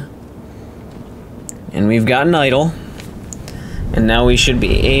good. And we've got an idol. And now we should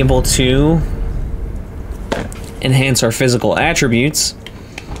be able to enhance our physical attributes.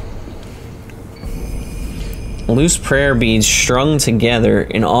 Loose prayer beads strung together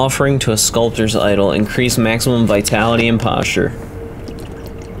in offering to a sculptor's idol increase maximum vitality and posture.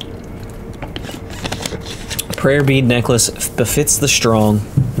 A prayer bead necklace befits the strong.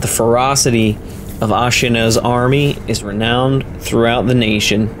 The ferocity of Ashina's army is renowned throughout the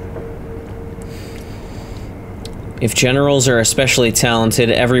nation. If generals are especially talented,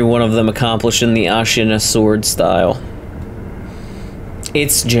 every one of them accomplished in the Ashina sword style.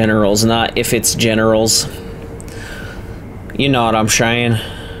 It's generals, not if it's generals. You know what I'm saying.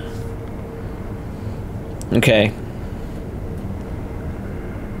 Okay.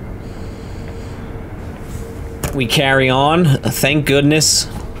 We carry on. Thank goodness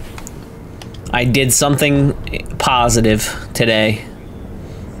I did something positive today.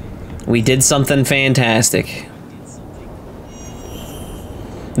 We did something fantastic.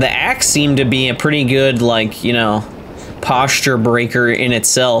 The axe seemed to be a pretty good, like, you know, posture breaker in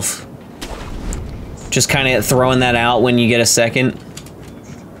itself. Just kind of throwing that out when you get a second.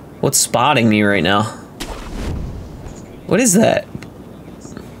 What's spotting me right now? What is that?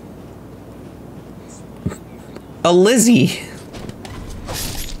 A Lizzie.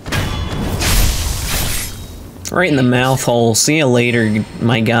 Right in the mouth hole. See you later,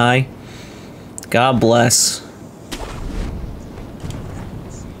 my guy. God bless.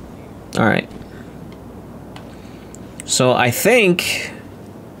 Alright. So I think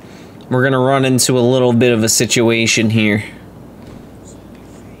we're gonna run into a little bit of a situation here.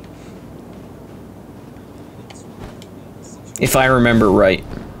 If I remember right.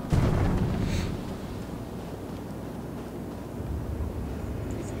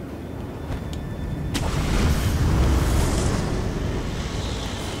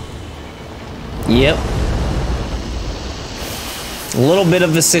 Yep. A little bit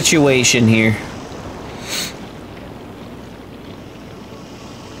of a situation here.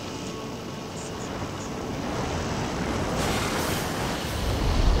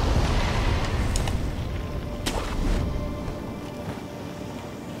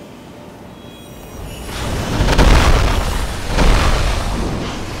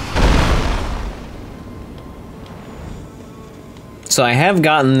 So I have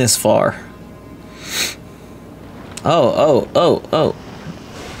gotten this far. Oh.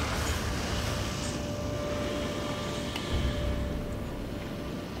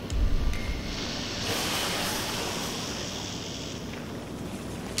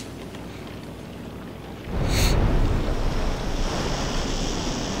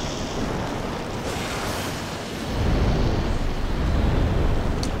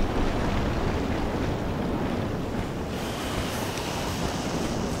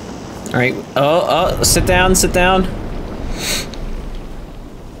 All right. Oh, sit down, sit down.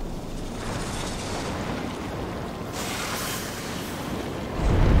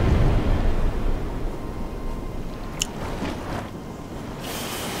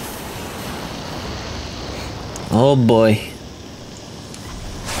 Oh boy.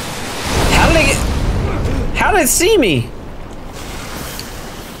 How did it see me?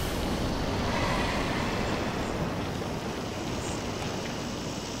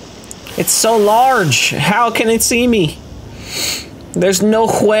 It's so large. How can it see me? There's no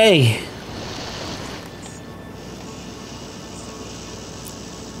way.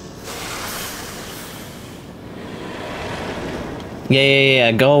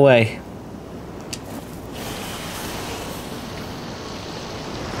 Yeah, go away.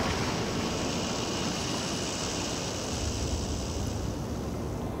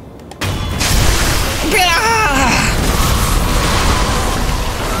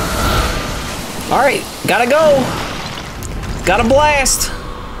 Alright, gotta go. Gotta blast.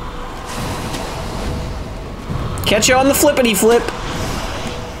 Catch you on the flippity flip.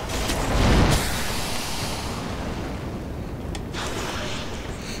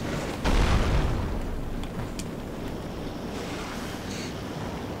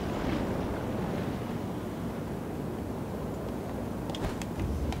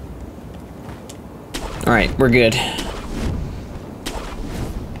 Alright, we're good.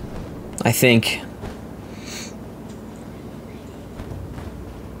 I think.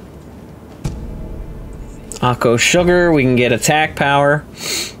 Akko Sugar, we can get attack power.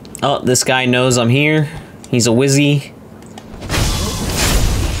 Oh, this guy knows I'm here. He's a wizzy.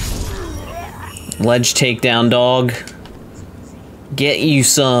 Ledge takedown, dog. Get you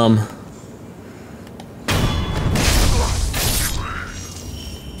some.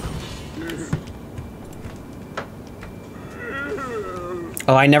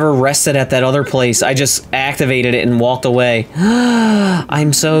 Oh, I never rested at that other place. I just activated it and walked away.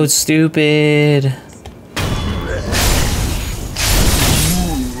 I'm so stupid.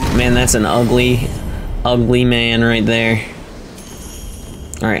 Man, that's an ugly, ugly man right there.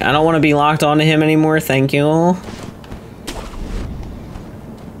 Alright, I don't want to be locked onto him anymore, thank you.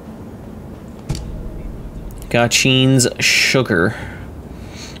 Gachin's sugar.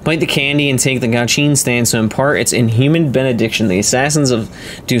 Bite the candy and take the Gachin stance to impart its inhuman benediction. The assassins of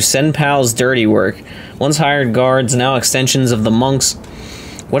do Senpou's dirty work. Once hired guards, now extensions of the monks.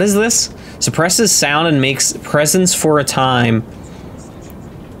 What is this? Suppresses sound and makes presence for a time.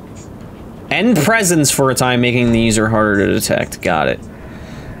 End presence for a time, making the user harder to detect. Got it.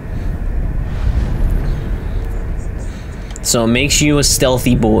 So it makes you a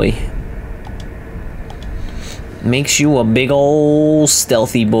stealthy boy. Makes you a big ol'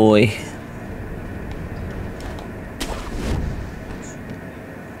 stealthy boy.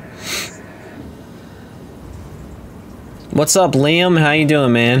 What's up, Liam? How you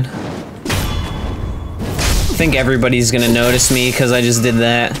doing, man? I think everybody's gonna notice me because I just did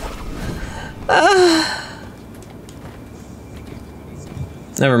that.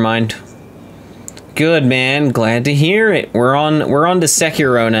 Never mind. Good, man. Glad to hear it. We're on to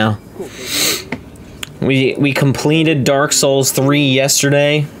Sekiro now. We completed Dark Souls 3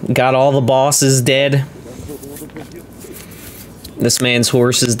 yesterday. Got all the bosses dead. This man's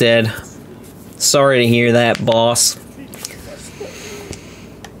horse is dead. Sorry to hear that, boss.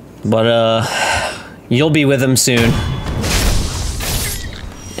 But you'll be with him soon.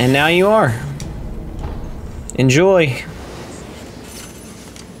 And now you are. Enjoy.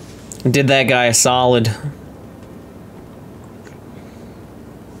 Did that guy a solid.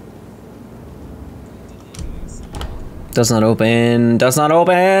 Does not open. Does not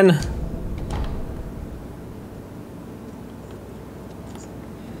open.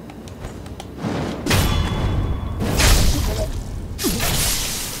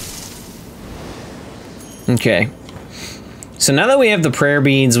 Okay. So now that we have the prayer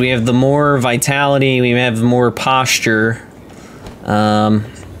beads, we have the more vitality, we have more posture.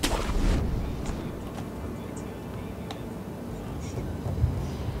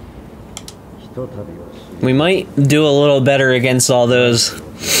 We might do a little better against all those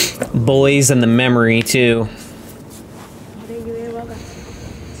boys in the memory, too.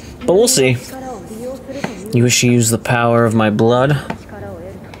 But we'll see. You wish to use the power of my blood?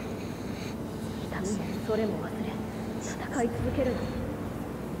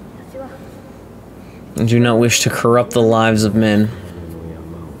 I do not wish to corrupt the lives of men.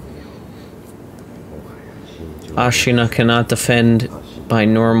 Ashina cannot defend by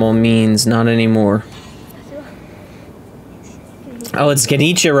normal means, not anymore. Oh, it's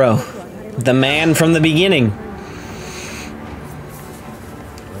Genichiro, the man from the beginning.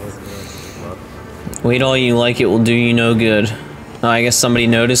 Wait all you like, it will do you no good. Oh, I guess somebody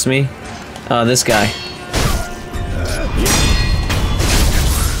noticed me. Oh, this guy.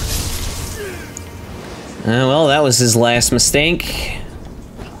 Well, that was his last mistake.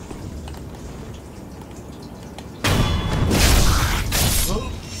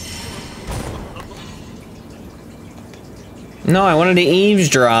 No, I wanted to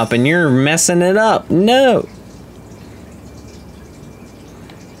eavesdrop, and you're messing it up. No!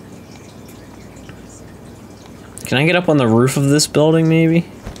 Can I get up on the roof of this building, maybe?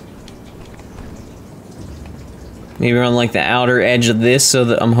 Maybe on, like, the outer edge of this so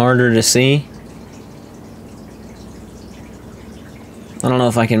that I'm harder to see? I don't know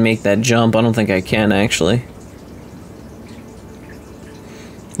if I can make that jump. I don't think I can, actually.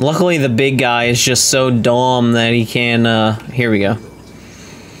 Luckily, the big guy is just so dumb that he can, here we go.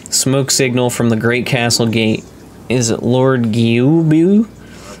 Smoke signal from the Great Castle Gate. Is it Lord Gyubu?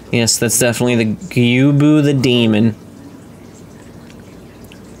 Yes, that's definitely the Gyubu the Demon.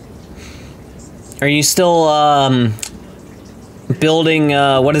 Are you still, building,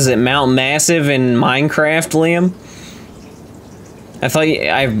 what is it, Mount Massive in Minecraft, Liam? I thought you,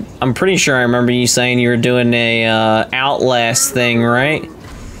 I'm pretty sure I remember you saying you were doing a, Outlast thing, right?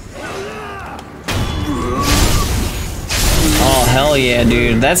 Oh, hell yeah,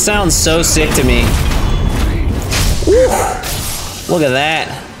 dude. That sounds so sick to me. Woo. Look at that.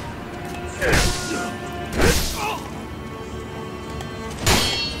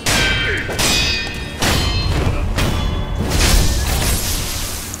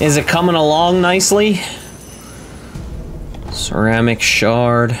 Is it coming along nicely? Ceramic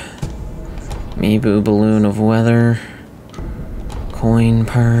shard. Meeboo balloon of weather. Coin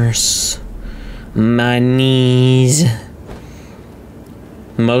purse. My knees.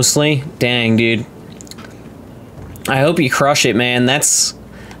 Mostly? Dang, dude. I hope you crush it, man. That's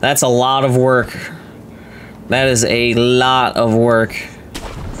a lot of work. That is a lot of work.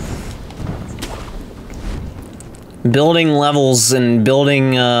 Building levels and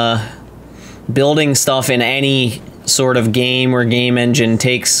building stuff in any sort of game or game engine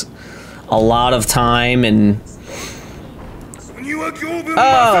takes a lot of time and...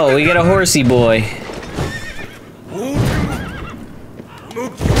 Oh, we get a horsey boy.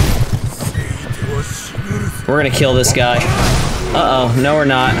 We're gonna kill this guy. Uh-oh, no we're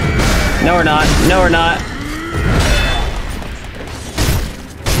not. No we're not, no we're not.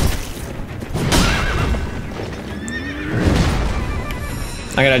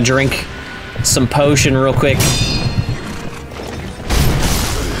 I gotta drink some potion real quick.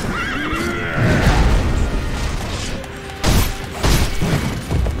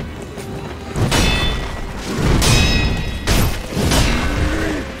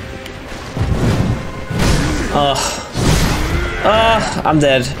 I'm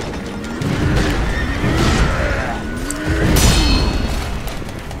dead.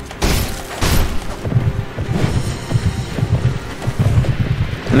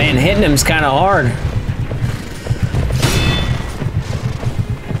 Man, hitting him's kind of hard.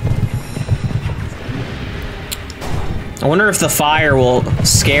 I wonder if the fire will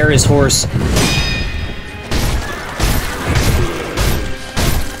scare his horse.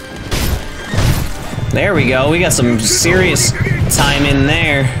 There we go. We got some serious time in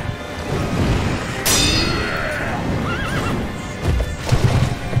there.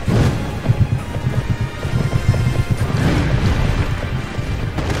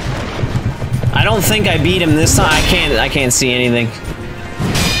 I don't think I beat him this time. I can't see anything.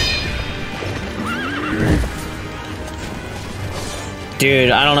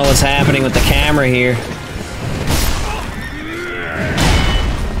 Dude, I don't know what's happening with the camera here.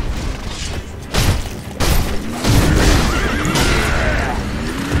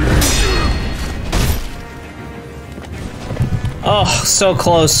 Oh, so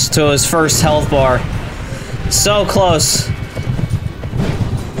close to his first health bar. So close.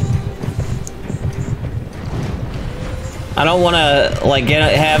 I don't want to, like,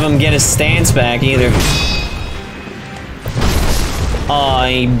 have him get his stance back, either. Oh,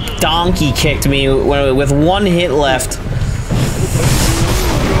 he donkey kicked me with one hit left.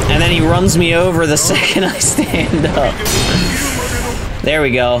 And then he runs me over the second I stand up. There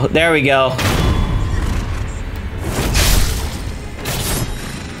we go. There we go.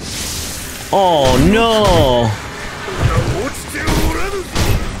 Oh, no.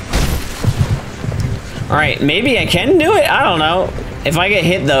 Alright, maybe I can do it? I don't know. If I get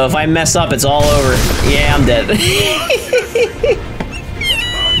hit, though, if I mess up, it's all over. Yeah, I'm dead.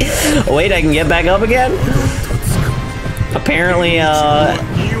 Wait, I can get back up again? Apparently,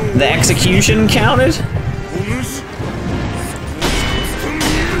 the execution counted?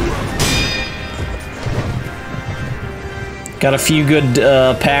 Got a few good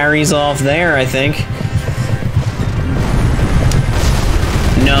parries off there, I think.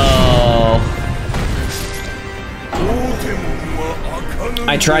 No.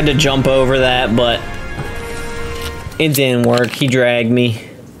 I tried to jump over that, but it didn't work. He dragged me.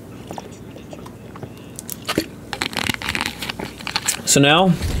 So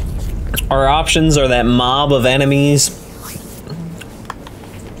now, our options are that mob of enemies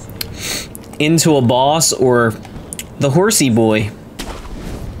into a boss or the horsey boy.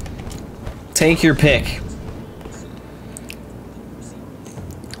 Take your pick.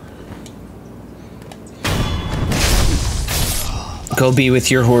 Go be with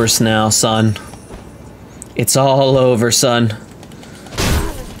your horse now, son. It's all over, son.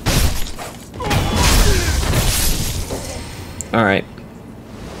 Alright.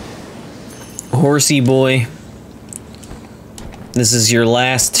 Horsey boy. This is your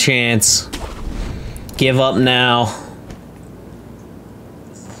last chance. Give up now.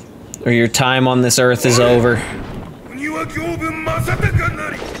 Or your time on this earth is over.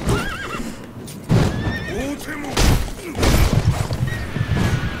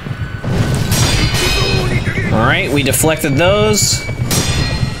 Alright, we deflected those.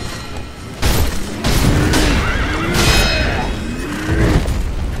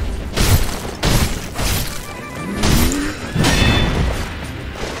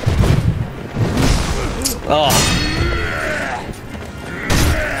 Oh.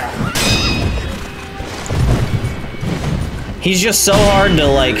 He's just so hard to,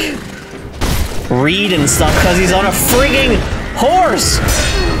 like, read and stuff because he's on a frigging horse!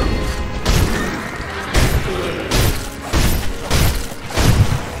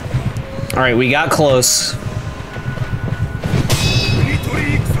 Alright, we got close.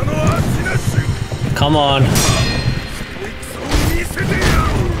 Come on.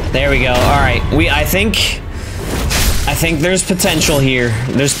 There we go. Alright, I think there's potential here.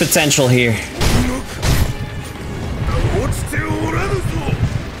 There's potential here.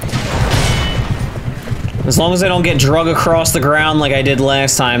 As long as I don't get drug across the ground like I did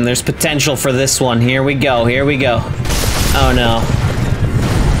last time, there's potential for this one. Here we go, here we go. Oh no.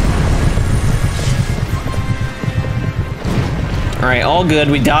 Alright, all good.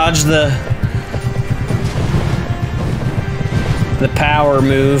 We dodged the power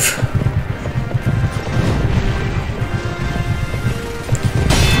move.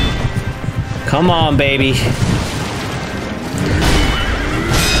 Come on, baby.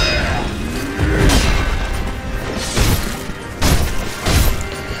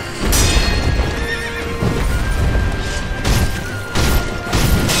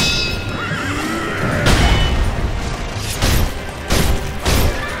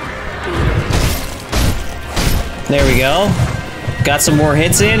 There we go. Got some more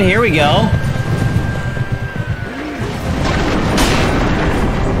hits in. Here we go.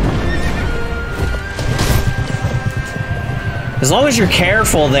 As long as you're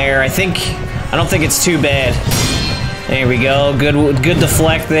careful there, I don't think it's too bad. There we go. Good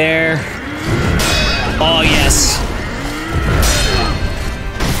deflect there. Oh, yes.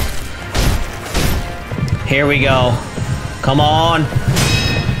 Here we go. Come on.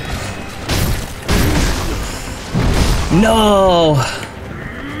 No!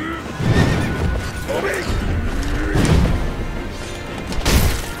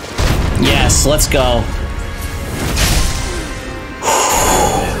 Yes, let's go.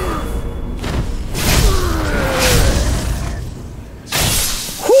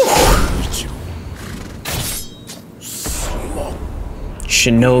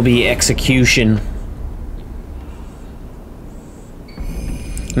 Shinobi execution.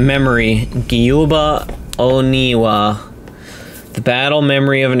 Memory. Gyuba Oniwa. The battle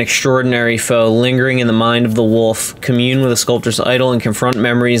memory of an extraordinary foe lingering in the mind of the wolf. Commune with a sculptor's idol and confront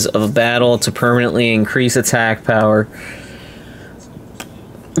memories of a battle to permanently increase attack power.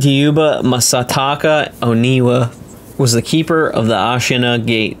 Gyuba Masataka Oniwa was the keeper of the Ashina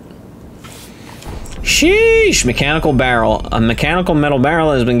Gate. Sheesh! Mechanical barrel. A mechanical metal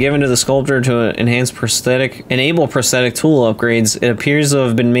barrel has been given to the sculptor to enable prosthetic tool upgrades. It appears to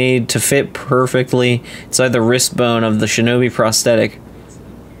have been made to fit perfectly inside the wrist bone of the shinobi prosthetic.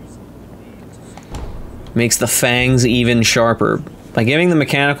 Makes the fangs even sharper. By giving the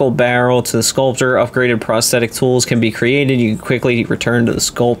mechanical barrel to the sculptor, upgraded prosthetic tools can be created. You can quickly return to the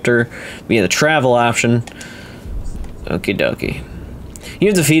sculptor via the travel option. Okie dokie. You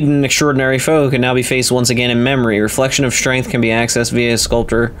have defeated an extraordinary foe who can now be faced once again in memory. Reflection of strength can be accessed via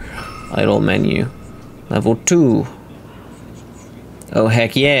sculptor idle menu. Level 2. Oh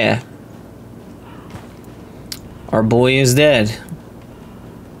heck yeah. Our boy is dead.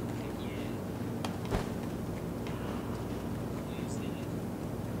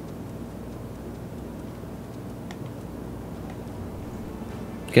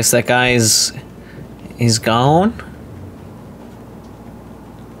 Guess that guy is gone.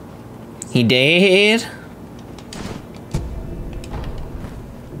 He dead?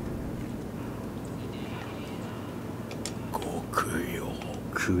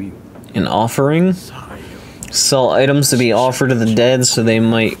 An offering? Sell items to be offered to the dead so they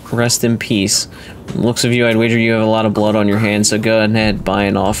might rest in peace. Looks of you, I'd wager you have a lot of blood on your hands, so go ahead, buy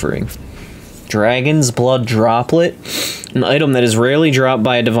an offering. Dragon's Blood Droplet. An item that is rarely dropped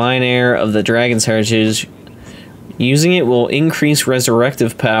by a divine heir of the dragon's heritage. Using it will increase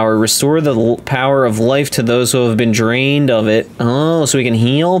resurrective power, restore the power of life to those who have been drained of it. Oh, so we can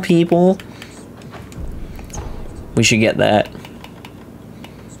heal people? We should get that.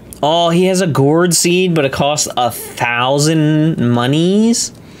 Oh, he has a gourd seed, but it costs 1,000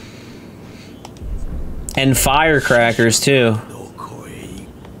 monies? And firecrackers, too.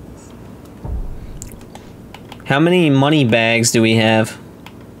 How many money bags do we have?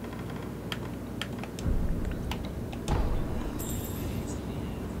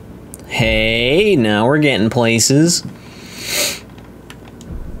 Hey, now we're getting places.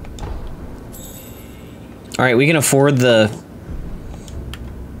 Alright, we can afford the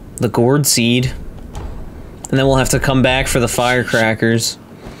gourd seed. And then we'll have to come back for the firecrackers.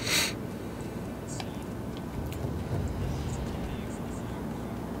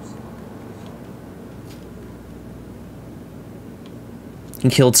 He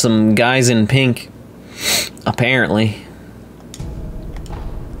killed some guys in pink. Apparently.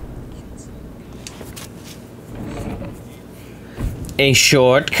 A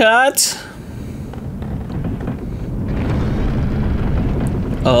shortcut?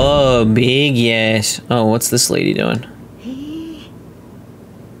 Oh, big yes. Oh, what's this lady doing?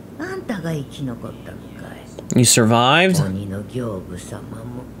 You survived?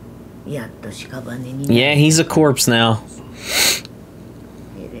 Yeah, he's a corpse now.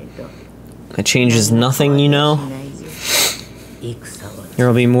 That changes nothing, you know?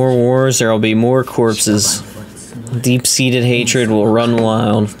 There'll be more wars, there'll be more corpses. Deep-seated hatred will run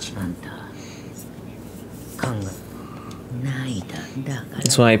wild.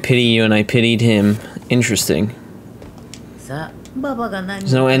 That's why I pity you and I pitied him. Interesting.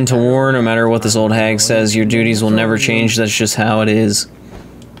 There's no end to war, no matter what this old hag says. Your duties will never change, that's just how it is.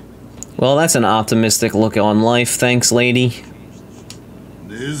 Well, that's an optimistic look on life. Thanks, lady.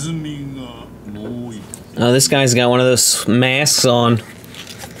 Oh, this guy's got one of those masks on.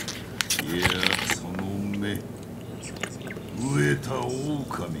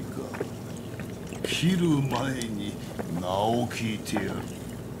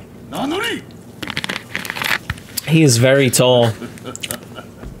 He is very tall.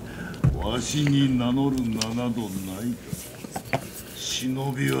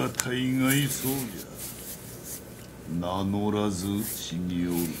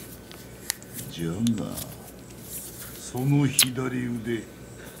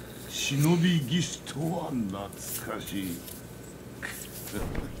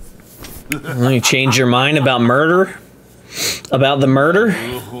 Let me change your mind about murder? About the murder?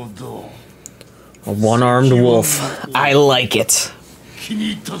 A one-armed wolf. I like it.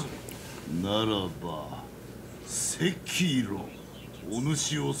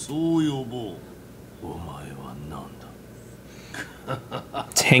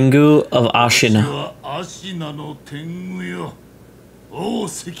 Tengu of Ashina. Oh,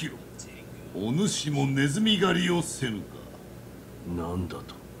 Sekiro. お主もネズミ狩りをせぬか。なんだ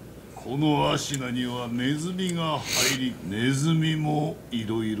と。このアシナにはネズミが入り、ネズミもい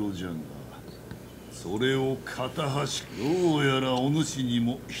ろいろじゃが、それを片端どうやらお主に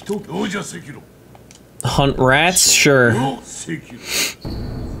も一どうじゃSekiro。Hunt rats? Sure.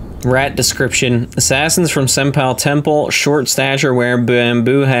 Rat description. Assassins from Senpal Temple, short stature, wear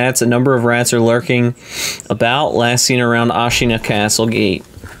bamboo hats. A number of rats are lurking about, last seen around Ashina Castle Gate.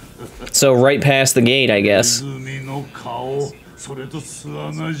 So right past the gate, I guess.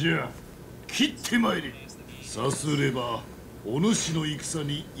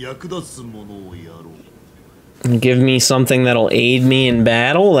 Give me something that'll aid me in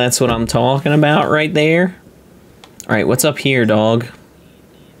battle? That's what I'm talking about right there. Alright, what's up here, dog?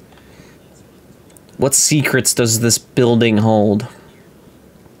 What secrets does this building hold?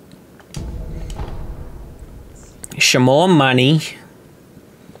 Some more money.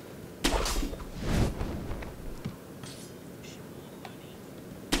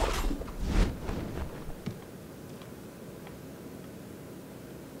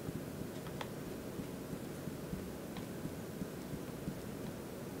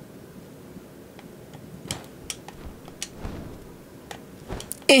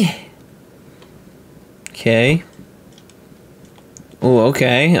 Okay. Oh,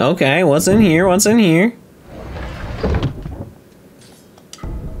 okay, okay. What's in here? What's in here?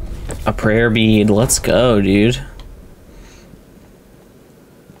 A prayer bead. Let's go, dude.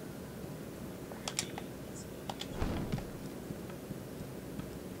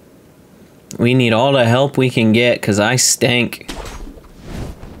 We need all the help we can get, because I stink.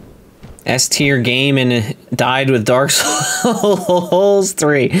 S-tier game and died with Dark Souls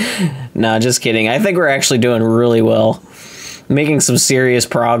 3. Nah, just kidding. I think we're actually doing really well. Making some serious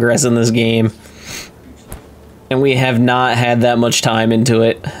progress in this game. And we have not had that much time into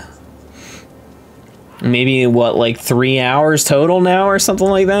it. Maybe, what, like 3 hours total now or something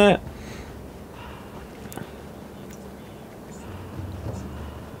like that?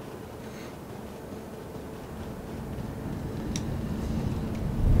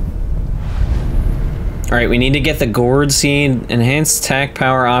 Alright, we need to get the Gourd Seed. Enhanced attack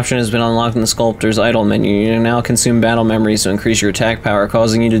power option has been unlocked in the Sculptor's Idol menu. You now consume battle memories to increase your attack power,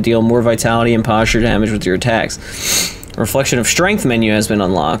 causing you to deal more vitality and posture damage with your attacks. Reflection of Strength menu has been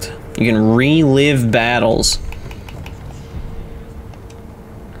unlocked. You can relive battles.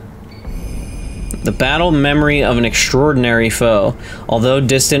 The battle memory of an extraordinary foe. Although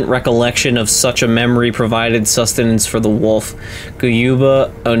distant recollection of such a memory provided sustenance for the wolf,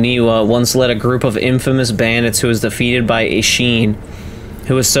 Guyuba Oniwa once led a group of infamous bandits who was defeated by Ishin,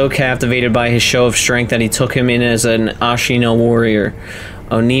 who was so captivated by his show of strength that he took him in as an Ashina warrior.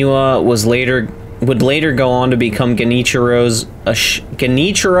 Oniwa would later go on to become Genichiro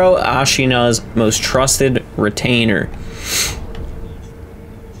Ashina's most trusted retainer.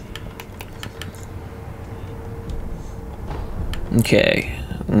 Okay,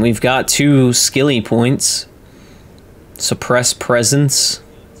 we've got 2 skilly points. Suppress presence.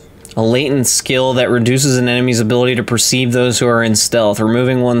 A latent skill that reduces an enemy's ability to perceive those who are in stealth.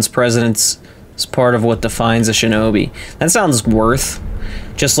 Removing one's presence is part of what defines a shinobi. That sounds worth.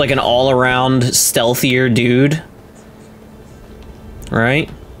 Just like an all-around stealthier dude. Right?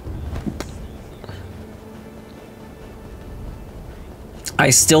 I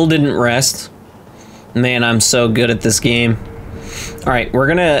still didn't rest. Man, I'm so good at this game. Alright, we're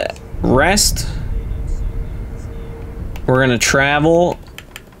gonna rest. We're gonna travel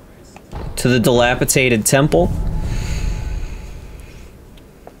to the dilapidated temple.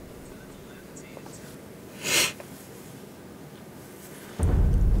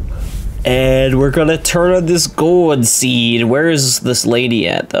 And we're gonna turn on this gourd seed. Where is this lady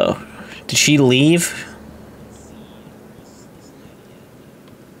at, though? Did she leave?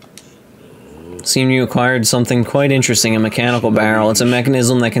 Seemed you acquired something quite interesting, a mechanical barrel. It's a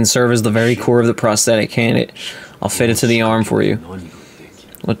mechanism that can serve as the very core of the prosthetic, can't it? I'll fit it to the arm for you.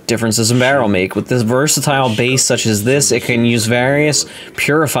 What difference does a barrel make? With this versatile base such as this, it can use various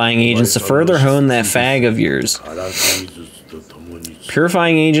purifying agents to further hone that fag of yours.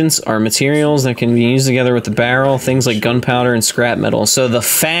 Purifying agents are materials that can be used together with the barrel, things like gunpowder and scrap metal. So the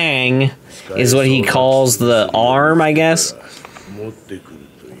fang is what he calls the arm, I guess.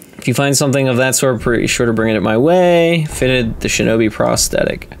 If you find something of that sort, pretty sure to bring it my way. Fitted the shinobi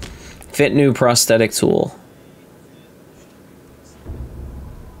prosthetic. Fit new prosthetic tool.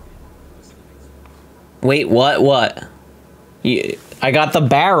 Wait, what? What? I got the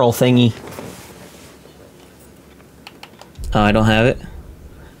barrel thingy. Oh, I don't have it.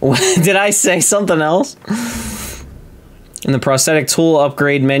 Did I say something else? In the prosthetic tool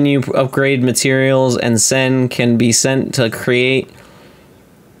upgrade menu, upgrade materials, and send can be sent to create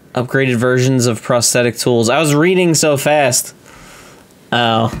upgraded versions of prosthetic tools. I was reading so fast.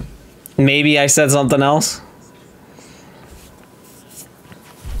 Oh. Maybe I said something else?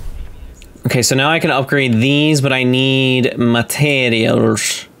 Okay, so now I can upgrade these, but I need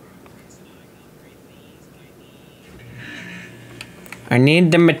materials. I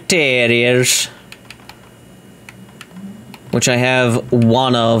need the materials. Which I have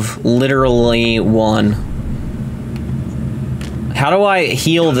one of. Literally one. How do I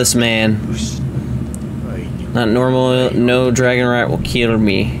heal this man? Not normal. No dragon rat will kill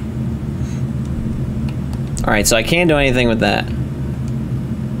me. Alright, so I can't do anything with that.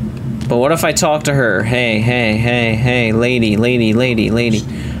 But what if I talk to her? Hey, hey, hey, hey, lady, lady, lady, lady.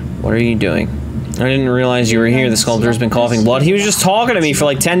 What are you doing? I didn't realize you were here. The sculptor's been coughing blood. He was just talking to me for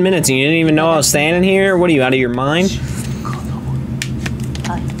like 10 minutes and you didn't even know I was standing here? What are you, out of your mind?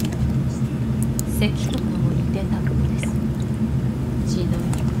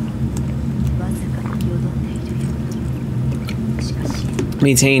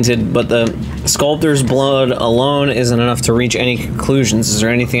 Be tainted, but the sculptor's blood alone isn't enough to reach any conclusions. Is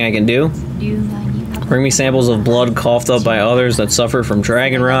there anything I can do? Bring me samples of blood coughed up by others that suffer from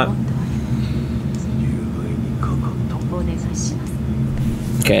dragon rot.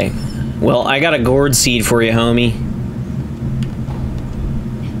 Okay. Well, I got a gourd seed for you, homie.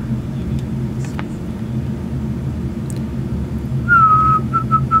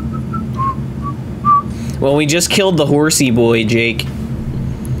 Well, we just killed the horsey boy, Jake.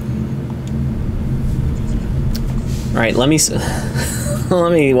 Alright, let me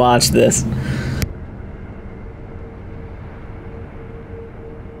let me watch this.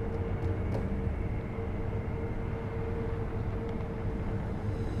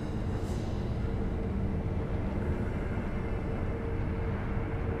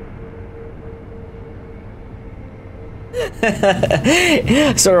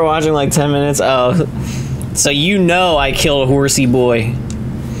 Started watching like 10 minutes. Oh, so you know I killed a horsey boy.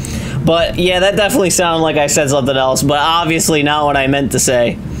 But yeah, that definitely sounded like I said something else, but obviously not what I meant to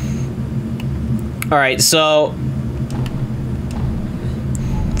say. Alright, so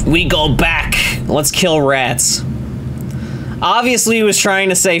we go back. Let's kill rats. Obviously he was trying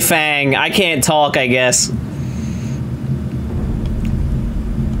to say fang. I can't talk, I guess.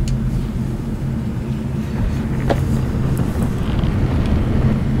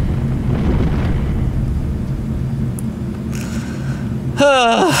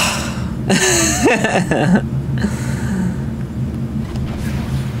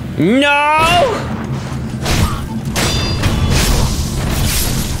 No!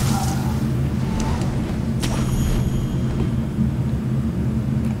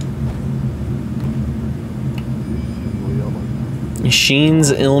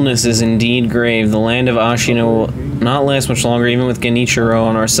 Shin's illness is indeed grave. The land of Ashina will not last much longer, even with Genichiro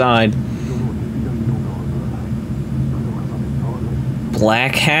on our side.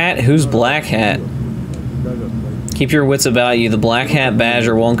 Black Hat? Who's Black Hat? Keep your wits about you. The Black Hat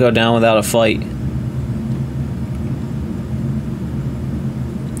Badger won't go down without a fight.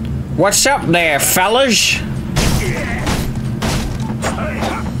 What's up there, fellas?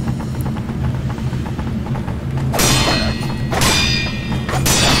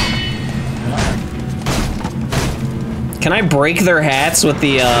 Can I break their hats with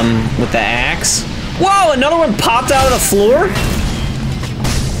the axe? Whoa, another one popped out of the floor?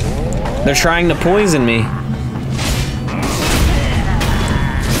 They're trying to poison me.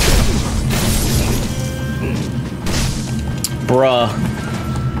 Bruh.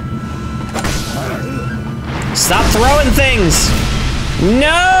 Stop throwing things!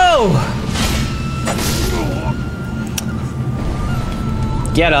 No!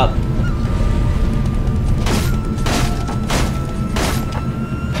 Get up.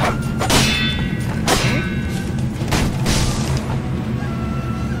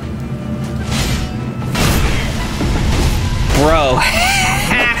 Bro,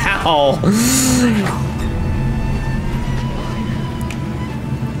 how?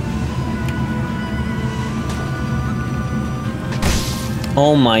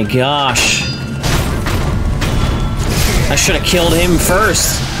 Oh my gosh. I should have killed him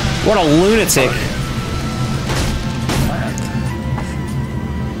first. What a lunatic.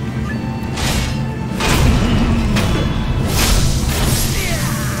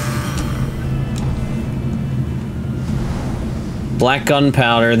 Black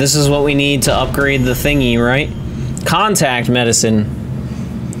gunpowder. This is what we need to upgrade the thingy, right? Contact medicine.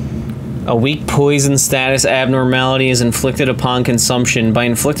 A weak poison status abnormality is inflicted upon consumption. By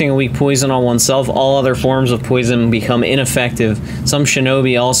inflicting a weak poison on oneself, all other forms of poison become ineffective. Some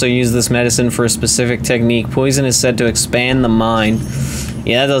shinobi also use this medicine for a specific technique. Poison is said to expand the mind.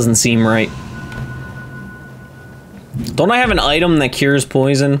 Yeah, that doesn't seem right. Don't I have an item that cures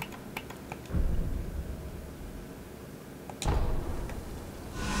poison?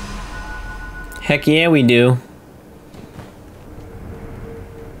 Heck yeah, we do.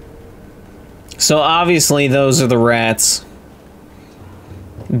 So obviously those are the rats.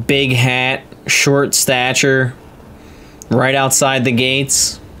 Big hat, short stature, right outside the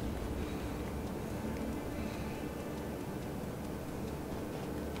gates.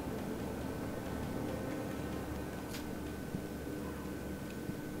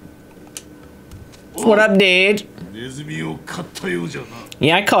 What up, dude?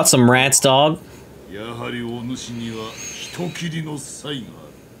 Yeah, I caught some rats, dog.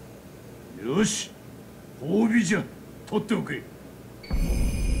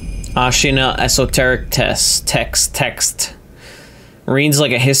 Ashina esoteric text. Reads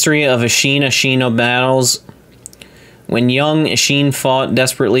like a history of Ashina battles. When young, Ishin fought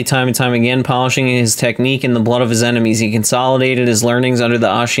desperately time and time again, polishing his technique in the blood of his enemies. He consolidated his learnings under the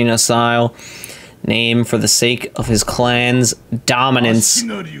Ashina style name for the sake of his clan's dominance.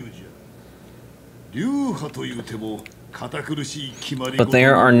 But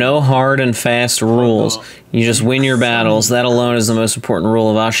there are no hard and fast rules. You just win your battles. That alone is the most important rule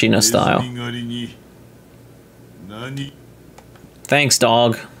of Ashina style. Thanks,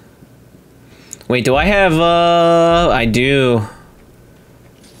 dog. Wait, do I have, I do.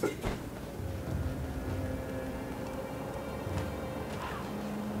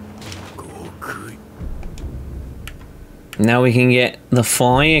 Now we can get the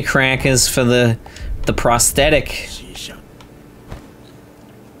firecrackers for the prosthetic.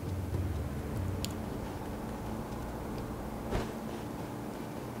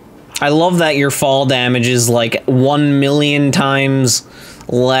 I love that your fall damage is like 1,000,000 times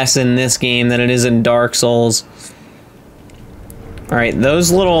less in this game than it is in Dark Souls. Alright,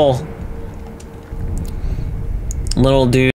 those little dudes.